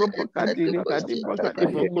Shokra Pakati, Kati Pakati,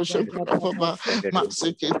 Poko Shokra Baba,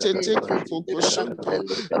 Masikete, Poko Shokra.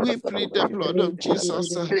 We plead the blood of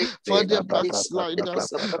Jesus for the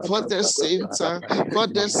backsliders, for the saints, for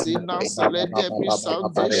the sinners. Let there be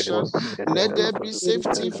salvation. Let there be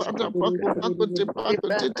safety. Father,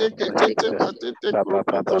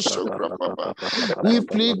 we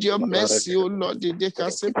plead your mercy, O Lord.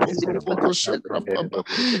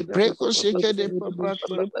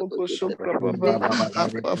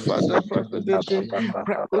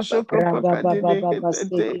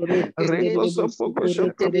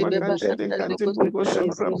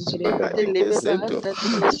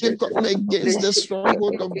 Father, we come against the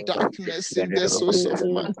stronghold of darkness in the souls of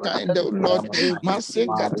mankind, oh Lord.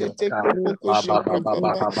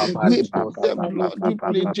 We plead the blood, we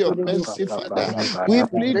plead your mercy, Father. We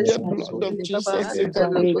plead the blood of Jesus.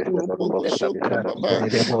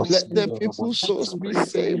 Let the people's souls be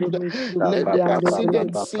saved. Let the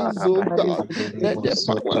accident cease, oh God. Let the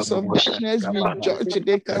powers of darkness be judged.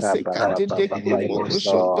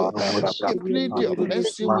 We plead your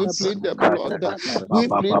mercy, we plead the blood. We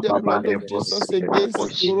plead the blood of Jesus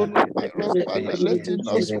against coronavirus, Father. Let it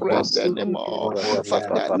not spread anymore.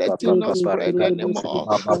 Father, let it not spread anymore.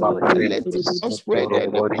 Father, let it not spread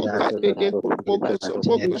anymore.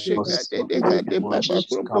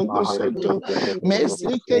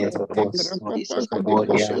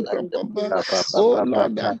 Oh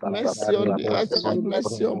Lord, have mercy on the earth, have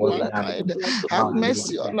mercy on mankind, have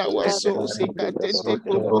mercy on our souls.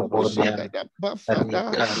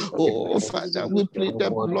 Father, oh Father, we plead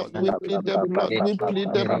the blood, we plead the blood, we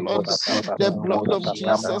plead the blood. The blood of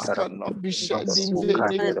Jesus cannot be shed in vain.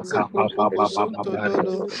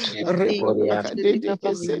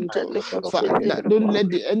 Father, don't let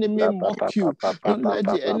the enemy mock you. Don't let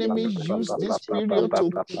the enemy use this period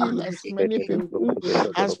to kill as many people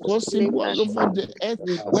as possible all over the earth,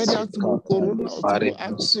 whether through corona or through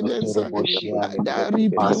accidents. Father,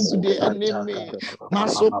 rebuke the enemy.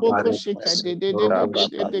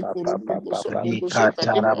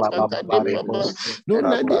 Don't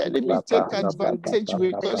let the enemy take advantage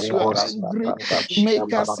because you are angry.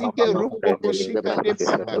 Make us seek a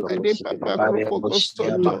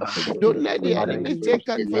Don't let the enemy take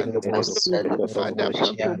advantage of you, Father.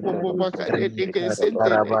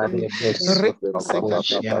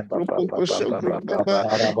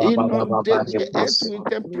 Inundate the earth with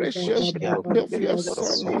the precious blood of your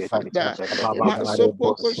Son, oh Father.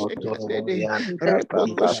 Masopoko shekadede,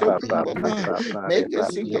 repoko shokropapa,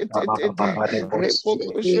 megesiketete,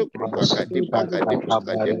 repoko shokropakade pakade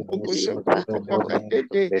pakade poko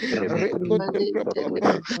shokropapakadede,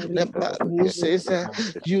 rekotokropapa. The Bible says,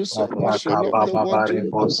 you so much love the world to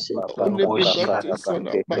give the only begotten Son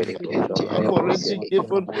of my Father. You have already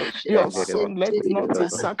given your Son. Let not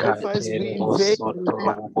his sacrifice be in vain.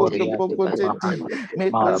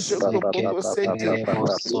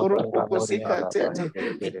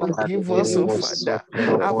 Forgive us, O Father,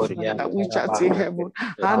 our Father which art in heaven,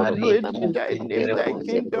 hallowed be thy name, thy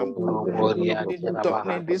kingdom be done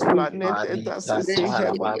in this planet as it is in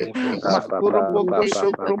heaven.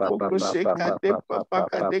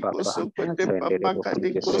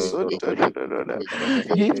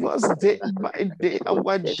 Give us day by day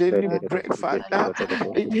our daily bread, Father.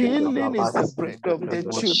 Healing is the bread of the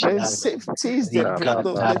children. Safety is the bread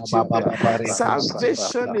of the children.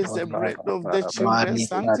 Salvation is the bread of the children.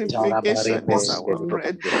 Sanctification is our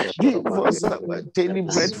bread. Give us our daily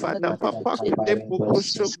bread, Father.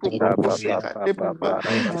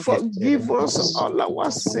 Forgive us all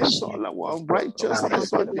our sins, all our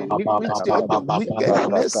righteousness, all the iniquity, all the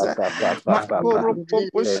wickedness.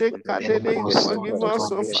 Forgive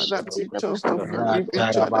us, oh Father. Teach us to forgive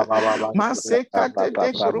each other.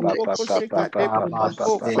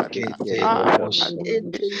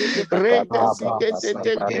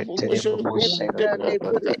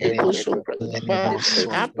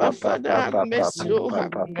 Abba, Father, have mercy, oh,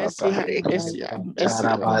 have mercy, have mercy, have mercy,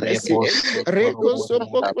 have mercy.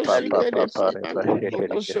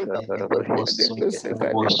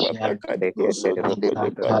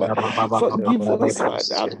 Forgive us, Father,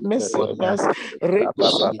 have mercy on us.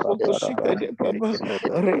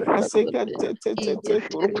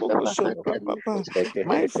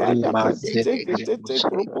 My Father, we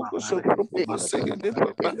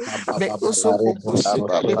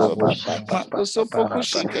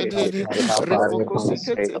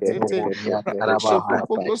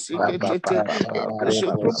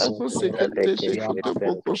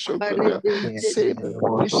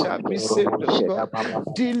shall be saved, O God.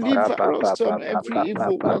 Deliver us from every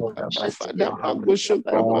evil work, Father.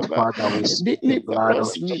 Deliver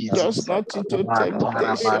us, lead us not into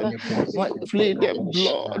temptation. Plead the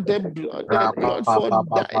blood, the blood, the blood, for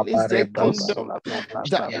thine is the kingdom,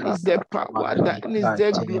 thine is the power, thine is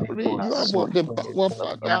the glory. You have all the power,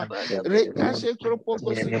 Father.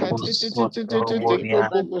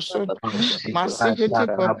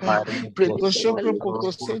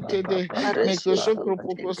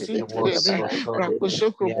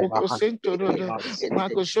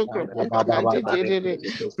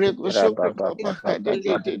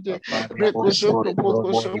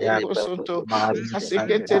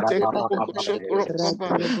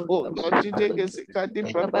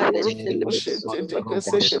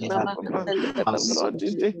 Oh Lord,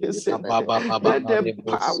 let the power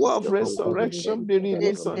of resurrection be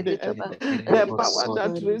released on the earth. The power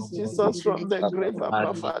that raised Jesus from the grave,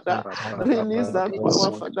 Abba Father. Release that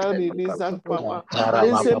power, Father. Release that power.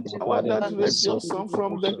 The same power that raised your Son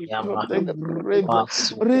from the grave.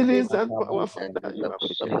 Release that power, Father. You are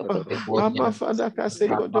Abba Father.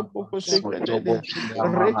 Kaseko de poko shekede.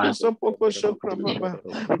 Reko so poko shokra baba.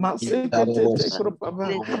 Maseke tete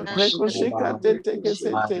kropaba. Reko sheka tete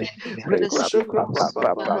kesete. Reko shokra baba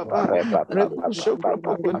baba. Reko shokra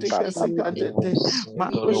poko teke seka tete.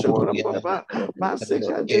 Mako shokra baba.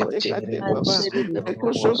 Maseka tete kate baba.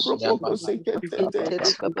 Reko shokra poko seke tete.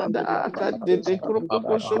 Da kate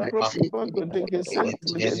kropoko shokra poko teke sete.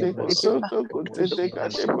 Reko soto kute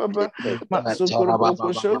kate baba. Masokro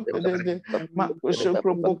poko shokede. Mako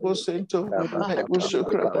shokra poko sento. Reko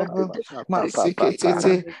shokra baba. Maseke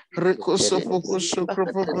tete. Reko sopoko shokra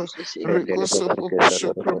baba. Reko sopoko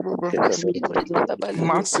shokra baba.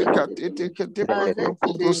 Masikate kate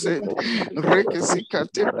pakro said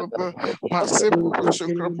Rekisikate papa Masipo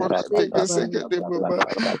Shokrapate Sekate papa.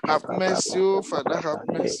 Have mercy, oh Father, have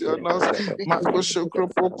mercy on us. Mako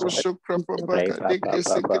Shokropoko Shokrapapa Kadeke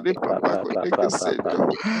Sekate papa Kodeke Seto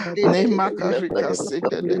Nemaka Rika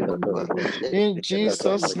Sekate papa. In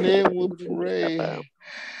Jesus' name we pray.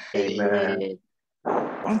 Amen.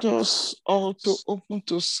 I want us all to open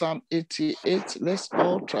to Psalm 88. Let's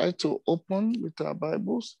all try to open with our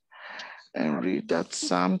Bibles and read that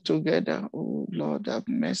Psalm together. Oh, Lord, have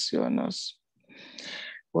mercy on us.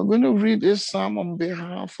 We're going to read this Psalm on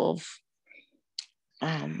behalf of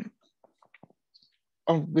on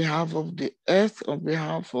behalf of the earth, on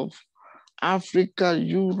behalf of Africa,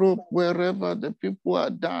 Europe, wherever the people are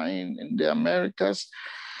dying in the Americas,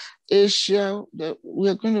 Asia. We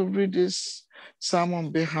are going to read this psalm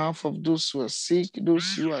on behalf of those who are sick,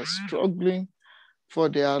 those who are struggling for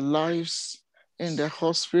their lives in the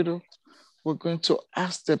hospital. We're going to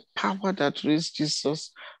ask the power that raised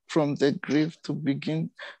Jesus from the grave to begin,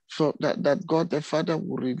 for that God the Father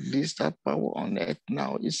will release that power on earth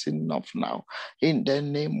now. It's enough now. In the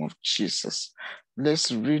name of Jesus.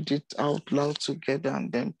 Let's read it out loud together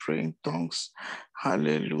and then pray in tongues.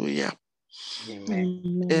 Hallelujah.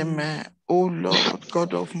 Amen. Amen. O Lord,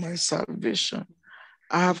 God of my salvation,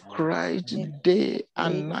 I have cried day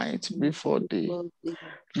and night before thee.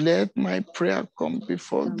 Let my prayer come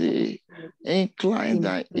before thee. Incline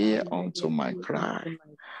thy ear unto my cry.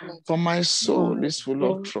 For my soul is full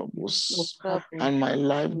of troubles, and my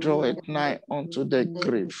life draweth nigh unto the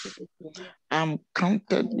grave. I'm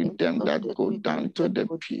counted with them that go down to the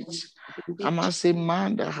pit. I'm as a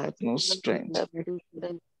man that hath no strength,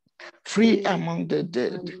 free among the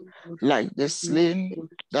dead, like the slain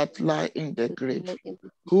that lie in the grave,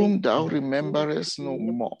 whom thou rememberest no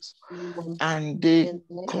more, and they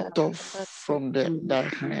cut off from thy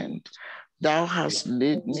hand. Thou hast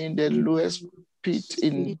laid me in the lowest pit,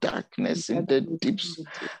 in darkness, in the deeps.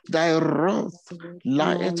 Thy wrath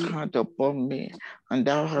lieth hard upon me, and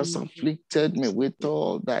thou hast afflicted me with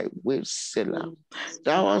all thy waves, Selah.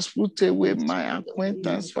 Thou hast put away my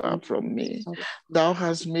acquaintance far from me. Thou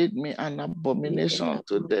hast made me an abomination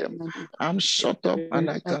to them. I'm shut up and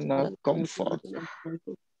I cannot comfort.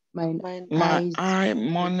 My eye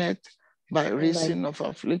mourneth by reason of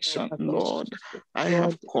affliction, Lord. I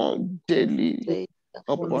have called daily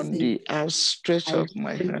upon thee. I have stretched out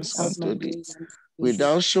my hands unto thee. Wilt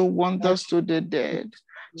thou show wonders to the dead?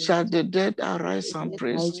 Shall the dead arise and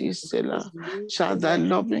praise thee, Selah? Shall thy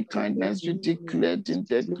loving kindness be declared in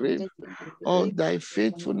the grave? All thy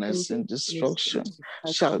faithfulness in destruction?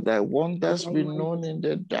 Shall thy wonders be known in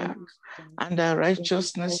the dark? And thy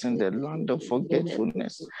righteousness in the land of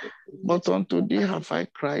forgetfulness? But unto thee have I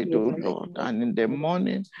cried, O Lord, and in the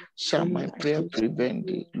morning shall my prayer prevent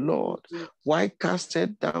thee. Lord, why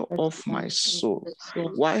castest thou off my soul?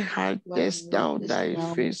 Why hidest thou thy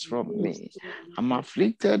face from me? I'm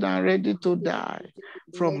afflicted and ready to die.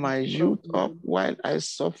 From my youth up, while I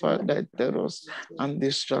suffer thy terrors and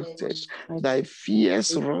distracted, thy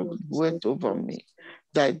fierce wrath went over me.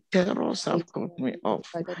 Thy terrors have cut me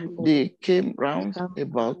off. They came round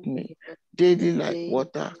about me, daily like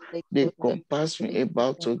water. They compass me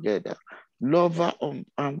about together. Lover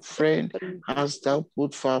and friend hast thou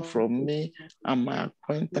put far from me, and my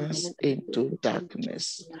acquaintance into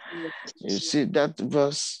darkness. You see that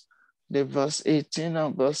verse, the verse 18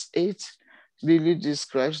 and verse 8 really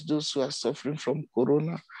describes those who are suffering from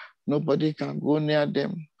corona. Nobody can go near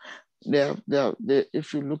them.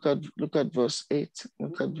 If you look at verse 8,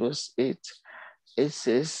 it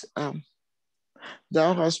says,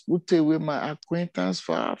 thou hast put away my acquaintance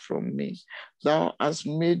far from me. Thou hast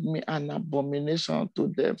made me an abomination to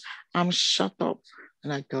them. I'm shut up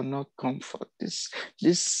and I cannot comfort. This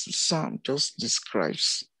psalm just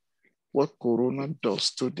describes what corona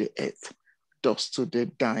does to the earth, does to the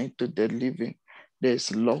dying, to the living. There's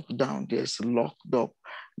lockdown, there's locked up.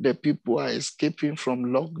 The people are escaping from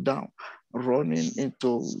lockdown, running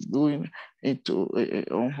into, going into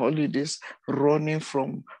on holidays, running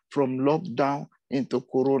from lockdown into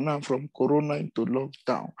corona, from corona into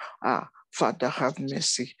lockdown. Father, have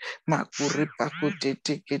mercy. In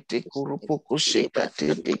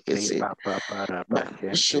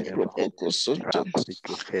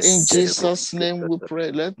Jesus' name we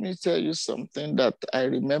pray. Let me tell you something that I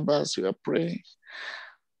remember as we are praying.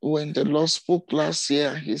 When the Lord spoke last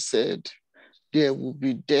year, he said, there will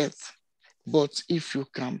be death, but if you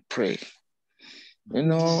can pray. You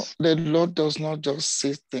know, the Lord does not just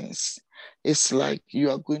say things. It's like you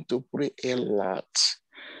are going to pray a lot.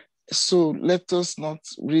 So let us not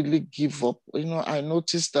really give up. You know, I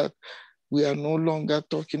noticed that we are no longer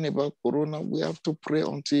talking about corona. We have to pray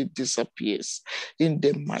until it disappears in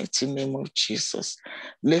the mighty name of Jesus.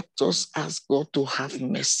 Let us ask God to have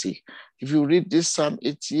mercy. If you read this Psalm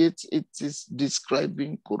 88, it is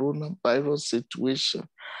describing coronavirus situation.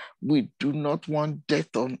 We do not want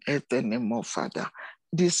death on earth anymore, Father.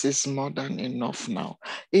 This is more than enough now.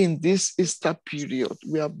 In this Easter period,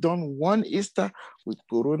 we have done one Easter with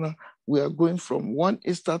corona. We are going from one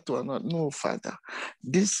Easter to another. No, Father,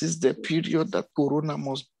 this is the period that corona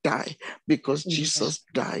must die because Jesus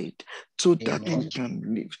died so that we can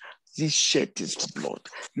live. He shed his blood.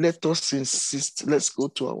 Let us insist. Let's go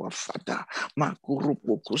to our Father.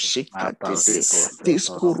 This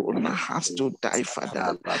corona has to die,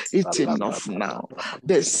 Father. It's enough now.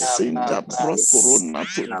 The sin that brought corona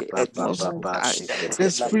to the earth must die. The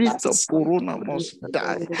spirit of corona must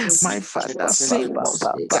die. My Father, sin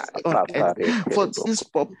must die on earth. For this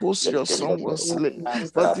purpose, your son was slain.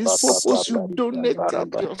 For this purpose, you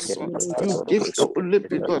donated your son. You gave the only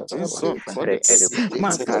begotten son for the earth.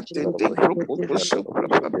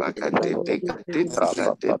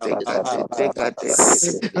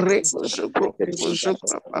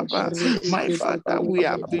 My Father, we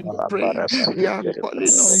have been praying. We are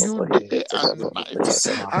calling on you day and night.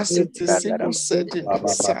 As it is even said in the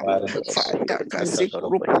psalm, Father,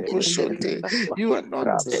 you are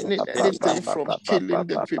not gaining anything from killing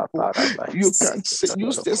the people. You can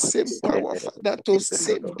use the same power, Father, to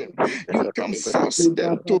save them. You can force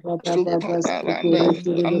them to turn around and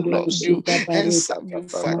love you and serve you.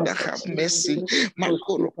 Father, have mercy.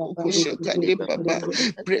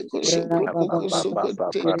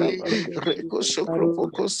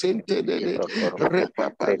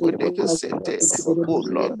 Oh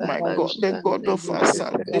Lord, my God, the God of our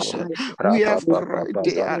salvation, we have cried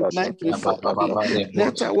day and night before you.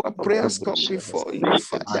 Let our prayers come before you,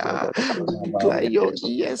 Father. Incline your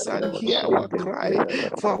ears and hear our cry,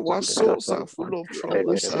 for our souls are full of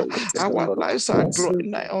troubles. Our lives are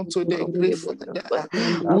drawing nigh unto the grave, Father.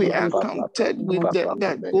 We are counted with them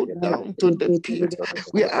that go down to the pit.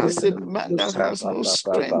 We are as a man that has no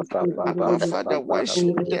strength. Abba, Father, why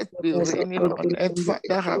should death be reigning on earth?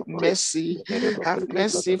 Father, have mercy. Have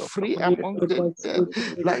mercy, free among the dead,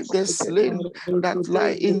 like the slain that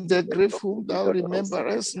lie in the grave, whom thou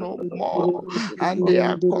rememberest no more, and they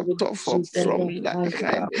are cut off from thy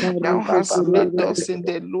hand. Thou hast laid us in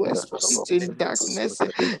the lowest pit, in darkness,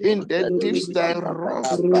 in the deeps thy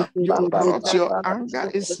wrath. Your anger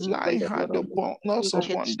is lying hard upon us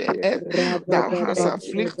upon the earth. Thou hast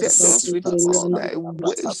afflicted us with all thy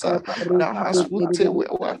waves. Thou hast put away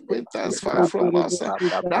our acquaintance far from us.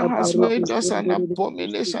 Thou hast made us an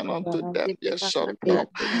abomination unto them. They are shut up,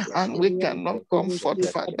 and we cannot comfort,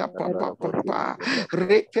 Father. Papa.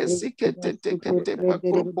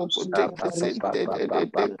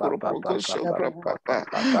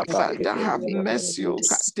 Father, have mercy.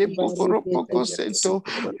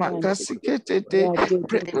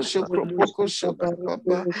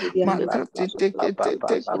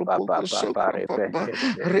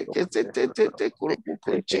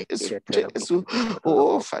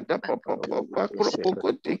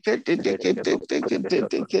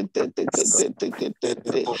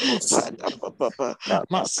 Oh, Father,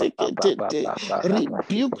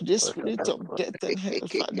 rebuke the spirit of death and hell,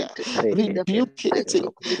 Father. Rebuke it.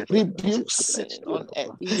 Rebuke sin on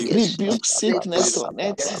earth. Rebuke sickness on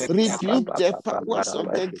earth. Rebuke the powers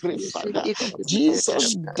of the grave, Father.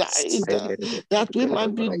 Jesus died that we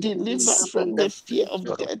might be delivered from the fear of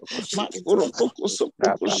death.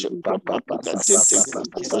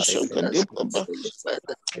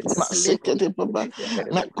 Masekete baba,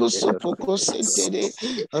 makoso poko sentere,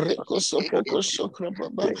 rekoso poko shokra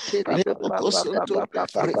baba, repoko sonto,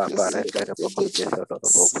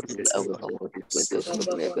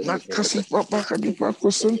 makasi papa kadi pako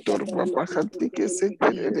sontor papa kadi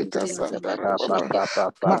kesentere de kasanta baba,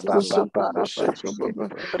 makoso poko shokra baba,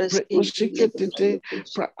 rekoshikete,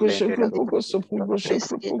 prako shokra poko sopoko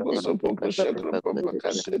shokra poko sopoko shokra baba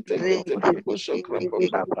kate kete poko shokra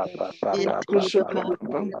baba, prako shokra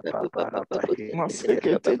baba.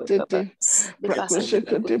 Masekete,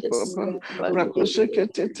 prakoshekete papa,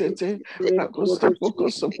 prakoshekete, prakosopoko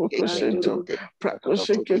sopoko shento,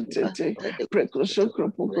 prakoshekete,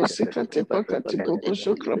 prakoshokropoko sikate pakati poko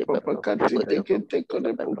shokra papa kati tekete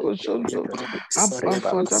kone poko shonto, abba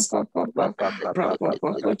fada papa,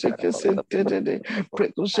 prapapa koteke sentede,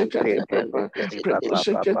 prakoshekate papa,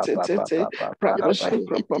 prakoshekete,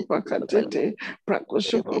 prakoshokra papa katete,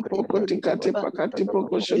 prakoshokropoko tikate pakati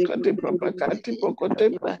poko shokate papa kati pokote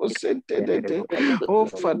poko sentede. Oh,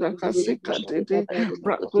 Father, kasikatede,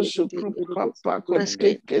 prakoshokro papa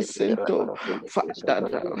koteke sento. Father,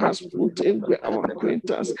 that has put away our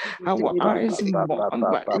acquaintance, our eyes born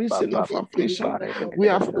by reason of affliction. We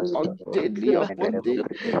have daily upon daily,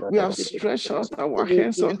 we have stretched out our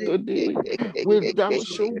hands unto thee. Will thou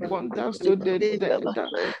show wonders to the dead?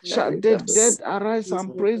 Shall the dead arise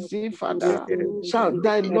and praise thee, Father? Shall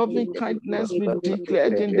thy loving kindness be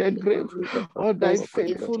declared in the grave, or thy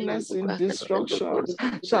faithfulness in destruction?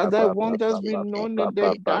 Shall thy wonders be known in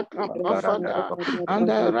the dark, Abba Father, and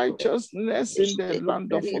thy righteousness in the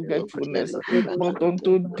land of forgetfulness? But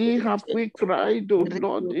unto thee have we cried, O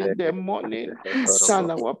Lord, in the morning.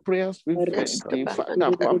 Shall our prayers be vain?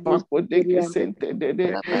 Father, Papa,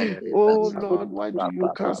 oh Lord, why do you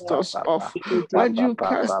cast us off? Why do you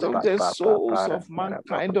cast off the souls of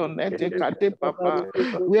mankind on earth? Papa,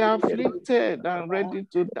 we are afflicted and ready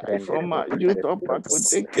to die from our youth. Papa,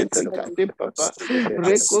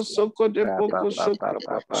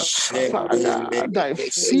 Father, thy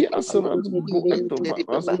fears not go over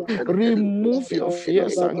us. Remove your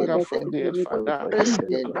fierce anger from the earth, Father.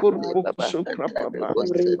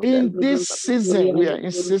 In this season, we are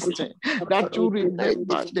insisting that you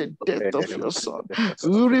remember the death of your son.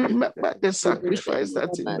 You remember the sacrifice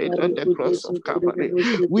that he made on the cross of Calvary.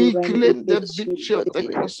 We claim the victory of the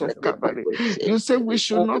cross of Calvary. You say we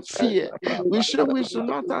should not fear. We should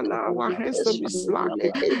not allow our hands to be slack.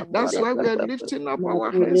 That's why we are lifting up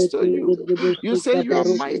our hands to you. You say you are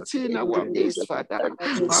mighty in our midst, Father.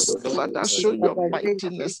 Father, show your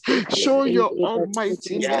mightiness. Show your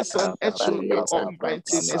almightiness on earth. Show your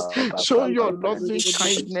almightiness. Show your loving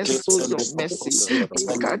kindness. Show your mercy.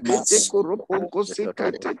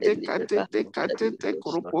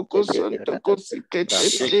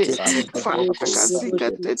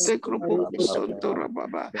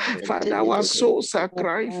 Father, our souls are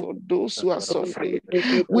crying for those who are suffering.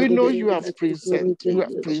 We know you have preserved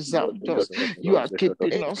us. You are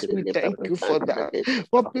keeping us. We thank you for that.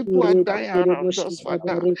 But people are dying around us,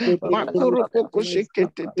 Father.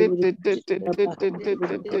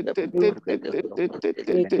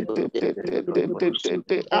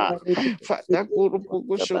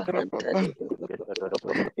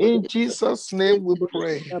 In Jesus' name we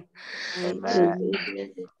pray. Amen.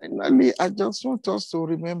 Finally, I just want us to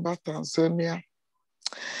remember Tanzania.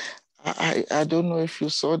 I don't know if you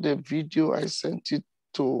saw the video, I sent it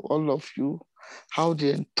to all of you, how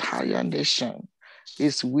the entire nation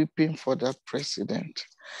is weeping for that president.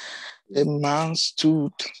 The man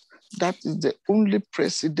stood. That is the only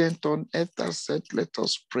president on earth that said, let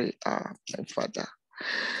us pray.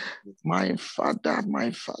 My father,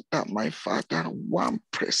 one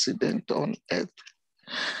president on earth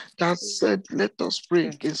that said, let us pray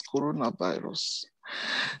against coronavirus.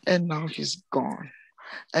 And now he's gone.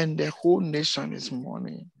 And the whole nation is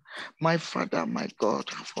mourning. My Father, my God,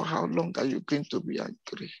 for how long are you going to be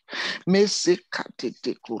angry? We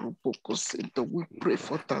pray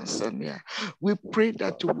for Tanzania. We pray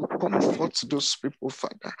that you will comfort those people,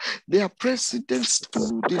 Father. Their president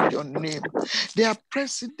stood in your name. Their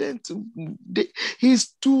president, he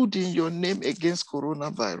stood in your name against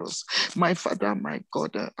coronavirus. My Father, my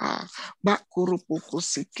God,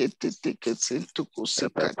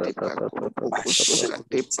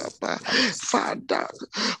 Father,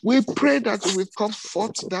 we pray that you will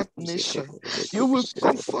comfort that nation. You will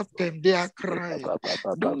comfort them. They are crying.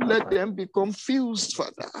 Don't let them be confused,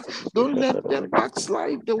 Father. Don't let them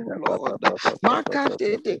backslide, oh Lord.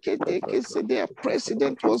 Their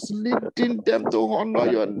president was leading them to honor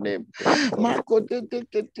your name.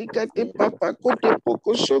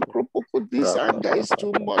 This anger is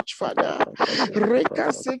too much, Father.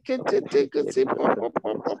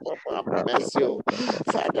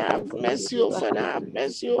 Father, have mercy, oh Father, have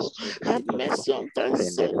mercy, oh. Have mercy on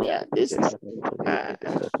Tanzania.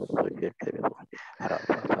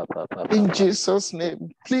 In Jesus'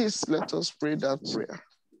 name, please let us pray that prayer.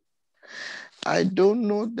 I don't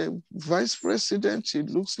know the vice president. She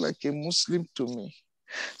looks like a Muslim to me.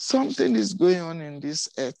 Something is going on in this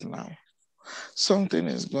earth now. Something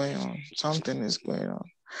is going on. Something is going on.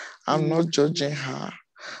 I'm not judging her,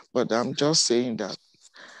 but I'm just saying that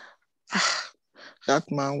that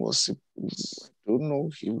man was, I don't know,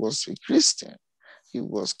 he was a Christian. He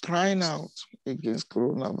was crying out against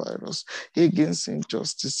coronavirus, against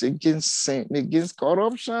injustice, against sin, against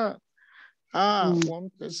corruption.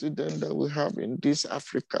 One president that we have in this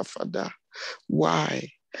Africa, Father. Why?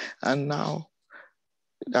 And now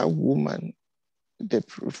that woman, the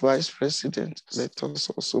vice president, let us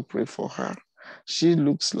also pray for her. She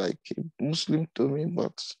looks like a Muslim to me,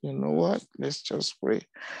 but you know what? Let's just pray.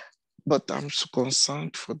 But I'm so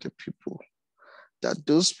concerned for the people, that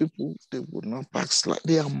those people, they would not backslide.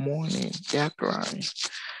 They are mourning, they are crying.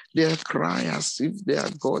 They are crying as if their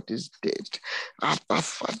God is dead. Abba,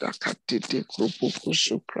 Father, katete, kropoko,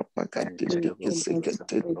 shokrapa, katete,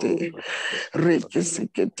 keseketete,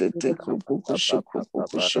 rekeseketete, kropoko,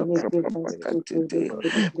 shokropoko, shokrapa, katete,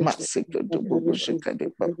 masekoto, boko,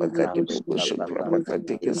 shokade, papa, kade, boko, shokrapa,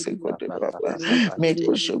 katete, kesekote, papa,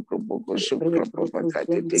 meko, shokropoko, shokrapa,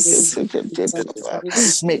 katete, keseketete, papa,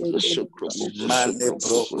 meko, shokropoko,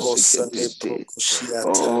 shokropoko, seketete.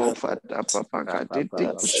 Oh, Father, Papa,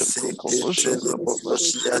 Shokropoko Shokropapa,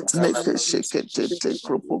 make a shake it, take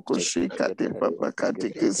Kropoko Shika de Papa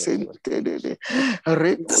Katike Sente,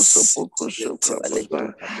 Reko Sopoko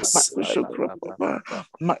Shokropapa, Mako Shokropapa,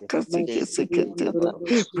 Makasike Sekete,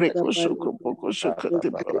 Reko Shokropoko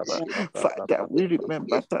Shokate Papa. Father, we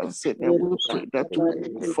remember and say that we pray that you will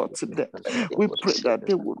move forth to them. We pray that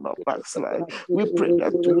they will not backslide. We pray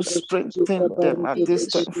that you will strengthen them at this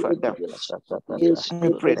time, Father. We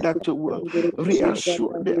pray that you will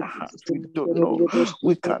reassure their heart. We don't know.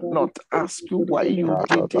 We cannot ask you why you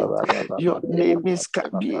did it. Your name is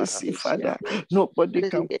Kabiesi, Father. Nobody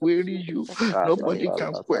can query you. Nobody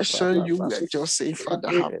can question you. We are just saying, Father,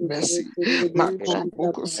 have mercy.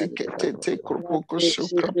 Makoroboko sikete te koroboko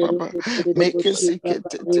shokra baba. Make a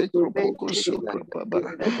sikete te koroboko shokra baba.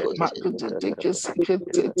 Makete te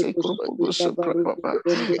sikete te koroboko shokra baba.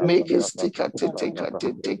 Make a sikete te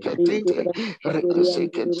kate te kate te.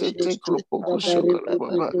 Rekosekete kropoko shokra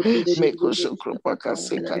baba. Meko shokra paka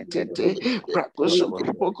sekate. Brako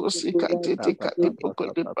shokra poko sekate te kate poko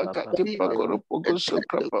de pakate pakoro poko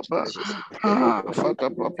shokra baba. Ah, Father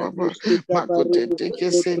Papa, Makote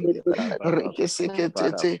teke sende, Reke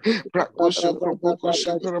sekete, Brako shokra poko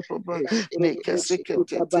shokra baba. Neka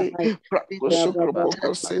sekete, Brako shokra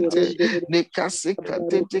poko sente, Neka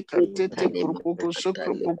sekate te kate te kropoko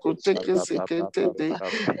shokra poko teke sekete.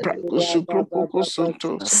 Brako shokra poko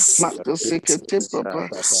sonto, Mako sekete papa,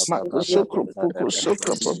 Mako shokra poko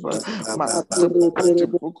shokra papa, Mako te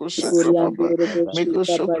poko shokra papa, Meko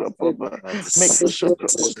shokra papa, Meko shokra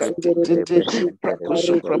paka tete, Brako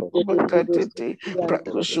shokra papa tete,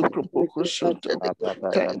 Brako shokra poko sonto.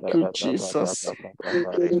 Thank you, Jesus.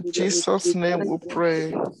 In Jesus' name we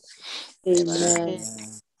pray. Amen.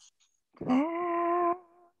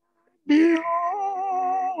 Dios,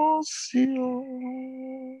 you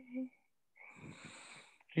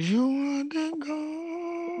are the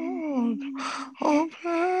God of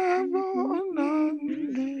heaven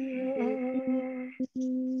and the earth.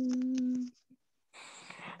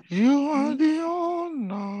 You are the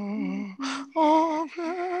owner of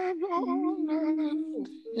heaven and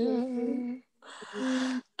the earth.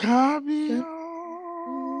 Kabiosi.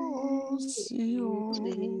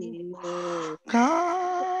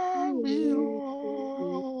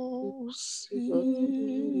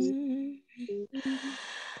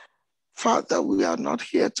 Father, we are not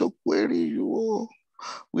here to query you.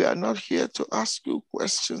 We are not here to ask you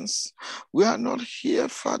questions. We are not here,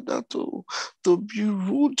 Father, to be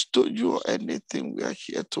rude to you or anything. We are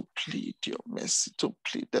here to plead your mercy, to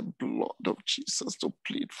plead the blood of Jesus, to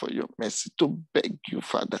plead for your mercy, to beg you,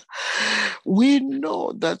 Father. We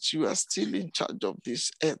know that you are still in charge of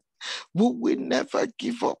this earth. We will never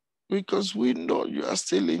give up because we know you are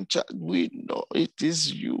still in charge. We know it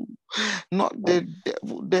is you, not the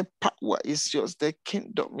devil. The power is yours. The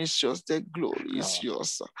kingdom is yours. The glory is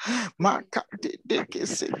yours.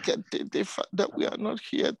 Father, we are not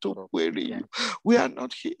here to query you. We are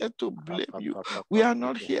not here to blame you. We are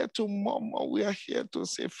not here to murmur. We are here to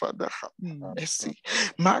say, Father, have mercy.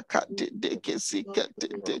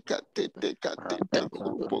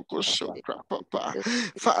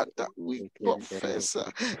 Father, we confess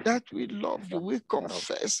that we love you. We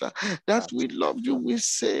confess that we love you. We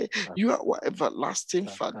say you are our everlasting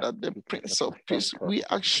Father, the Prince of Peace. We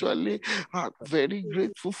actually are very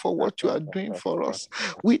grateful for what you are doing for us.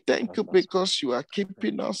 We thank you because you are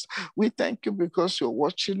keeping us. We thank you because you're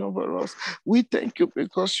watching over us. We thank you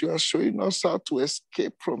because you are showing us how to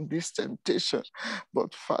escape from this temptation.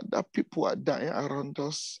 But Father, people are dying around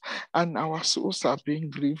us and our souls are being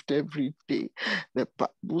grieved every day. The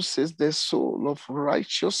Bible says the soul of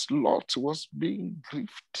righteous Lot was being grieved.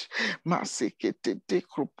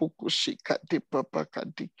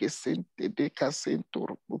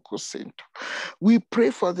 We pray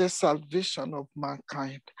for the salvation of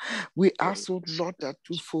mankind. We ask, oh Lord, that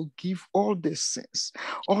you forgive all the sins,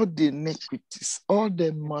 all the iniquities, all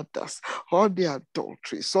the murders, all the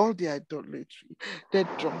adulteries, all the idolatry, the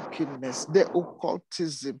drunkenness, the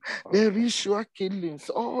occultism, the ritual killings,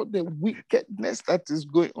 all the wickedness that is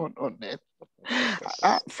going on earth.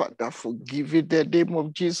 Father, forgive in the name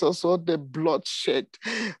of Jesus all the bloodshed,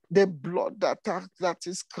 the blood that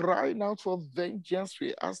is crying out for vengeance.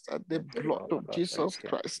 We ask that the blood of Jesus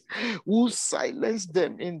Christ will silence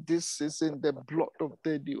them in this season, the blood of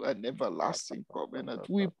the new and everlasting covenant.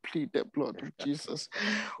 We plead the blood of Jesus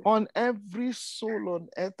on every soul on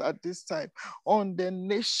earth at this time, on the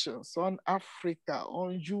nations, on Africa,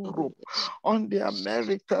 on Europe, on the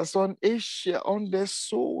Americas, on Asia, on the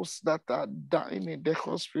souls that are dying in the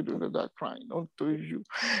hospital that are crying unto you.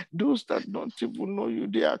 Those that don't even know you,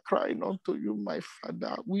 they are crying unto you, my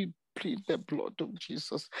Father. We plead the blood of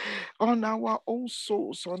Jesus on our own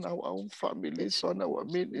souls, on our own families, on our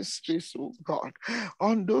ministries, oh God.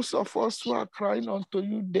 On those of us who are crying unto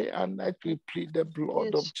you day and night, we plead the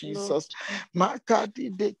blood of Jesus.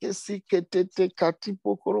 Makadi deke siketete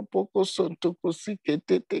katipo koropoko sonto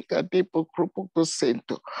kosiketete katipo koropoko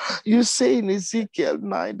sento. You say in Ezekiel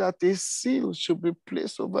 9 that a seal should be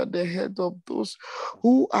placed over the head of those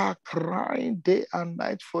who are crying day and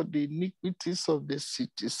night for the iniquities of the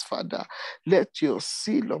cities, Father. Let your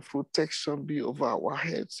seal of protection be over our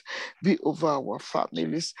heads, be over our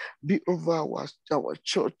families, be over our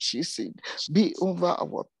churches, be over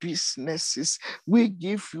our businesses. We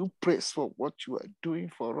give you praise for what you are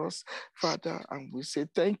doing for us, Father, and we say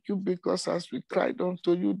thank you, because as we cried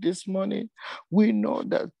unto you this morning, we know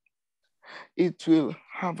that it will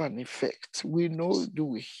have an effect. We know you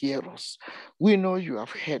will hear us. We know you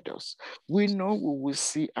have heard us. We know we will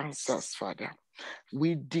see answers, Father.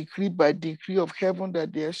 We decree by decree of heaven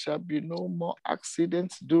that there shall be no more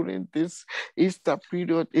accidents during this Easter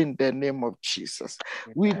period in the name of Jesus.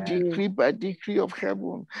 We decree by decree of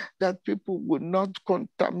heaven that people will not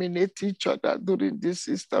contaminate each other during this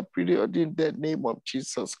Easter period in the name of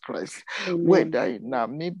Jesus Christ. Whether in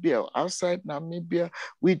Namibia or outside Namibia,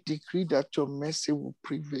 we decree that your mercy will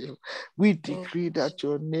prevail. We decree that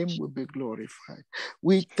your name will be glorified.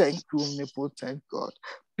 We thank you, omnipotent God.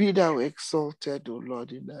 Be thou exalted, O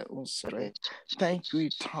Lord, in thy own strength. Thank you,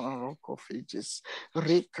 eternal rock of ages.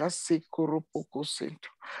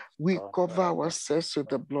 We cover ourselves with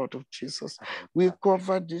the blood of Jesus. We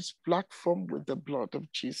cover this platform with the blood of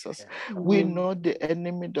Jesus. We know the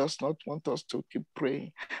enemy does not want us to keep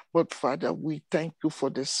praying, but Father, we thank you for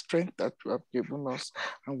the strength that you have given us.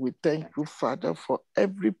 And we thank you, Father, for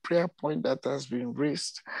every prayer point that has been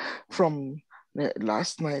raised from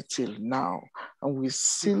last night till now, and we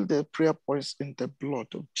seal the prayer points in the blood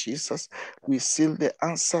of Jesus. We seal the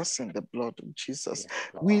answers in the blood of Jesus.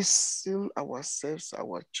 We seal ourselves,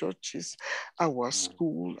 our churches, our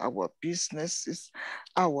school, our businesses,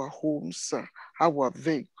 our homes, our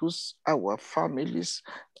vehicles, our families,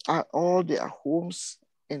 all their homes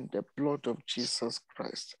in the blood of Jesus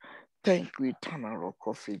Christ. Thank you, eternal rock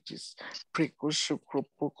of ages.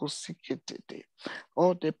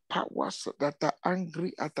 All the powers that are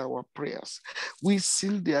angry at our prayers, we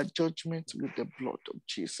seal their judgment with the blood of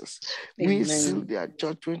Jesus. We seal their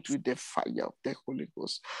judgment with the fire of the Holy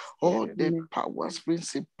Ghost. All the powers,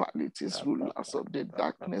 principalities, rulers of the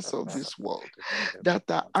darkness of this world that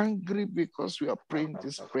are angry because we are praying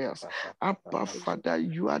these prayers. Abba, Father,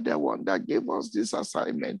 you are the one that gave us this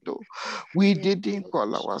assignment. We didn't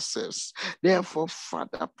call ourselves. Therefore,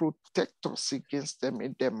 Father, protect us against them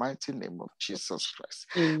in the mighty name of Jesus Christ.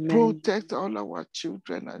 Protect all our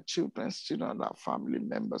children and children's children, our family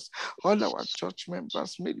members, all our church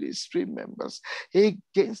members, ministry members,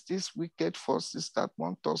 against these wicked forces that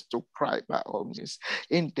want us to cry by all means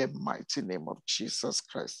in the mighty name of Jesus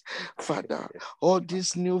Christ. Father, all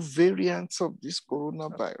these new variants of this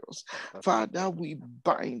coronavirus, Father, we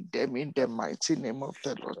bind them in the mighty name of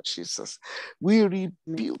the Lord Jesus. We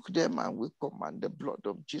rebuke them and we command the blood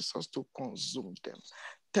of Jesus to consume them.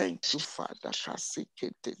 Thank you, Father.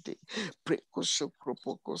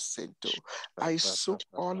 I soak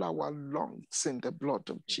all our lungs in the blood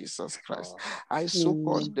of Jesus Christ. I soak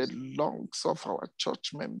all the lungs of our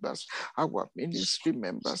church members, our ministry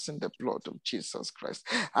members in the blood of Jesus Christ.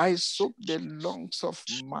 I soak the lungs of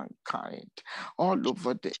mankind all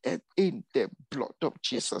over the earth in the blood of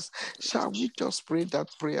Jesus. Shall we just pray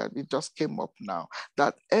that prayer? It just came up now,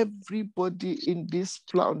 that everybody in this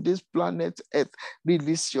planet Earth,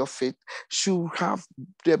 release your faith, should have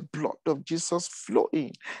the blood of Jesus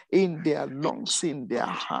flowing in their lungs, in their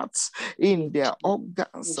hearts, in their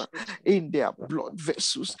organs, in their blood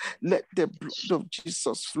vessels. Let the blood of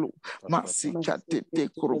Jesus flow.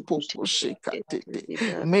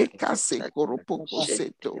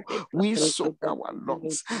 We soak our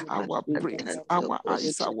lungs, our brains, our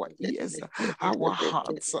eyes, our ears, our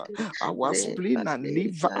hearts, our spleen and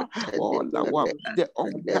liver, all the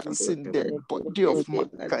organs in the body of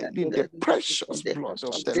mankind, in the precious blood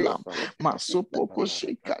of the Lamb.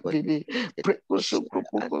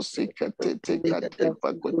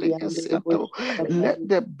 Let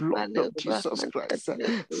the blood of Jesus Christ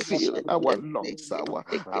fill our lungs, our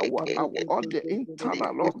all the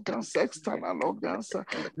internal organs, external organs.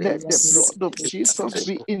 Let the blood of Jesus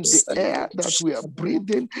be in the air that we are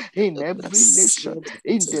breathing, in every nation,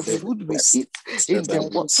 in the food we eat, in the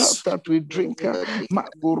waters that we drink, in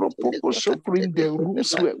the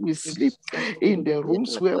rooms where we sleep, in the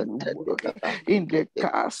rooms where we work, in the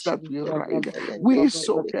cars that we ride. We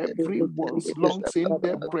soak everyone's lungs in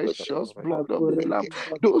the precious blood of the Lamb.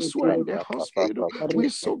 Those who are in the hospital, we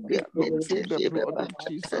soak their lungs in the blood of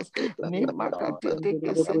Jesus.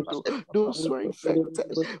 Those who are infected,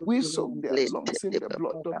 we soak their lungs in the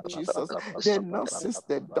blood of Jesus. The nurses,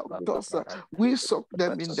 the doctors, we soak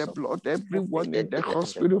them in the blood. Everyone in the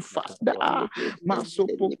hospital, Father, all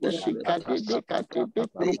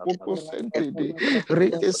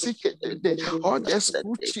the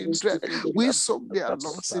school children, we soak their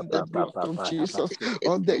lungs in the blood of Jesus.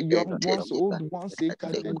 All the young ones, old ones, we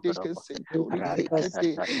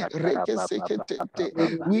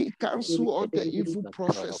cancel all the evil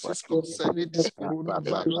prophecies concerning this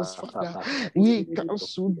coronavirus, Father. We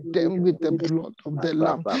cancel them with the blood of the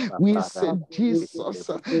Lamb. We said,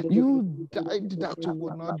 Jesus, you died that we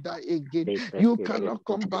will not die again. You cannot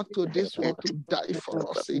come back to this world to die for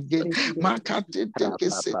us again.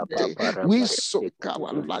 We soak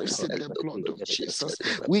our lives in the blood of Jesus.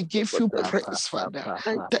 We give you praise, Father.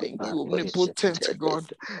 Thank you, omnipotent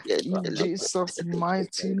God. In Jesus'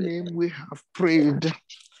 mighty name we have prayed.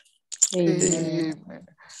 Amen.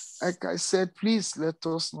 Like I said, please let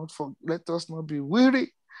us not be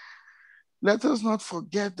weary. Let us not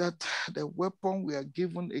forget that the weapon we are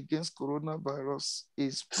given against coronavirus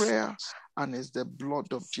is prayer and is the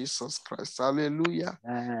blood of Jesus Christ. Hallelujah.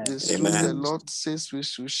 The Lord says we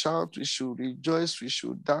should shout, we should rejoice, we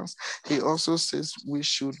should dance. He also says we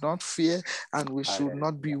should not fear and we should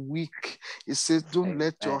not be weak. He says, don't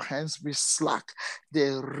let your hands be slack.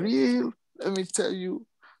 Let me tell you,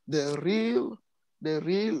 the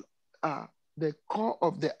core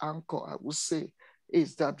of the anchor, I would say,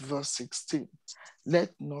 is that verse 16.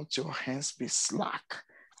 Let not your hands be slack.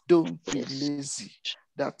 Don't be lazy.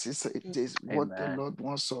 That is what the Lord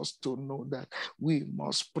wants us to know, that we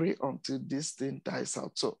must pray until this thing dies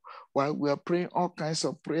out. So while we are praying all kinds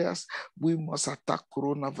of prayers, we must attack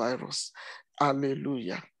coronavirus.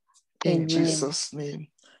 Hallelujah. In Jesus' name.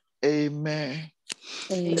 Amen.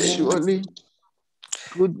 Surely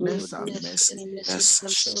goodness and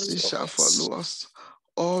mercy shall follow us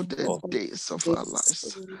all the days of our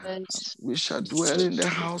lives. We shall dwell in the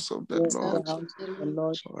house of the Lord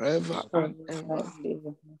forever and ever.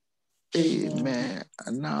 Amen.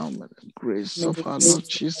 And now, may the grace of our Lord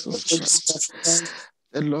Jesus Christ,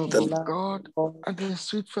 the love of God, and the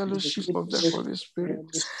sweet fellowship of the Holy Spirit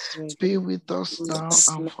be with us now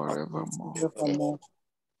and forevermore.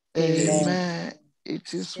 Amen.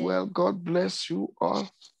 It is well. God bless you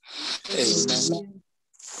all. Amen.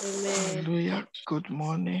 Hallelujah. Good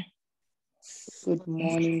morning. Good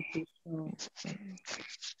morning, people.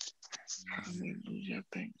 Hallelujah.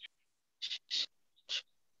 Thank you.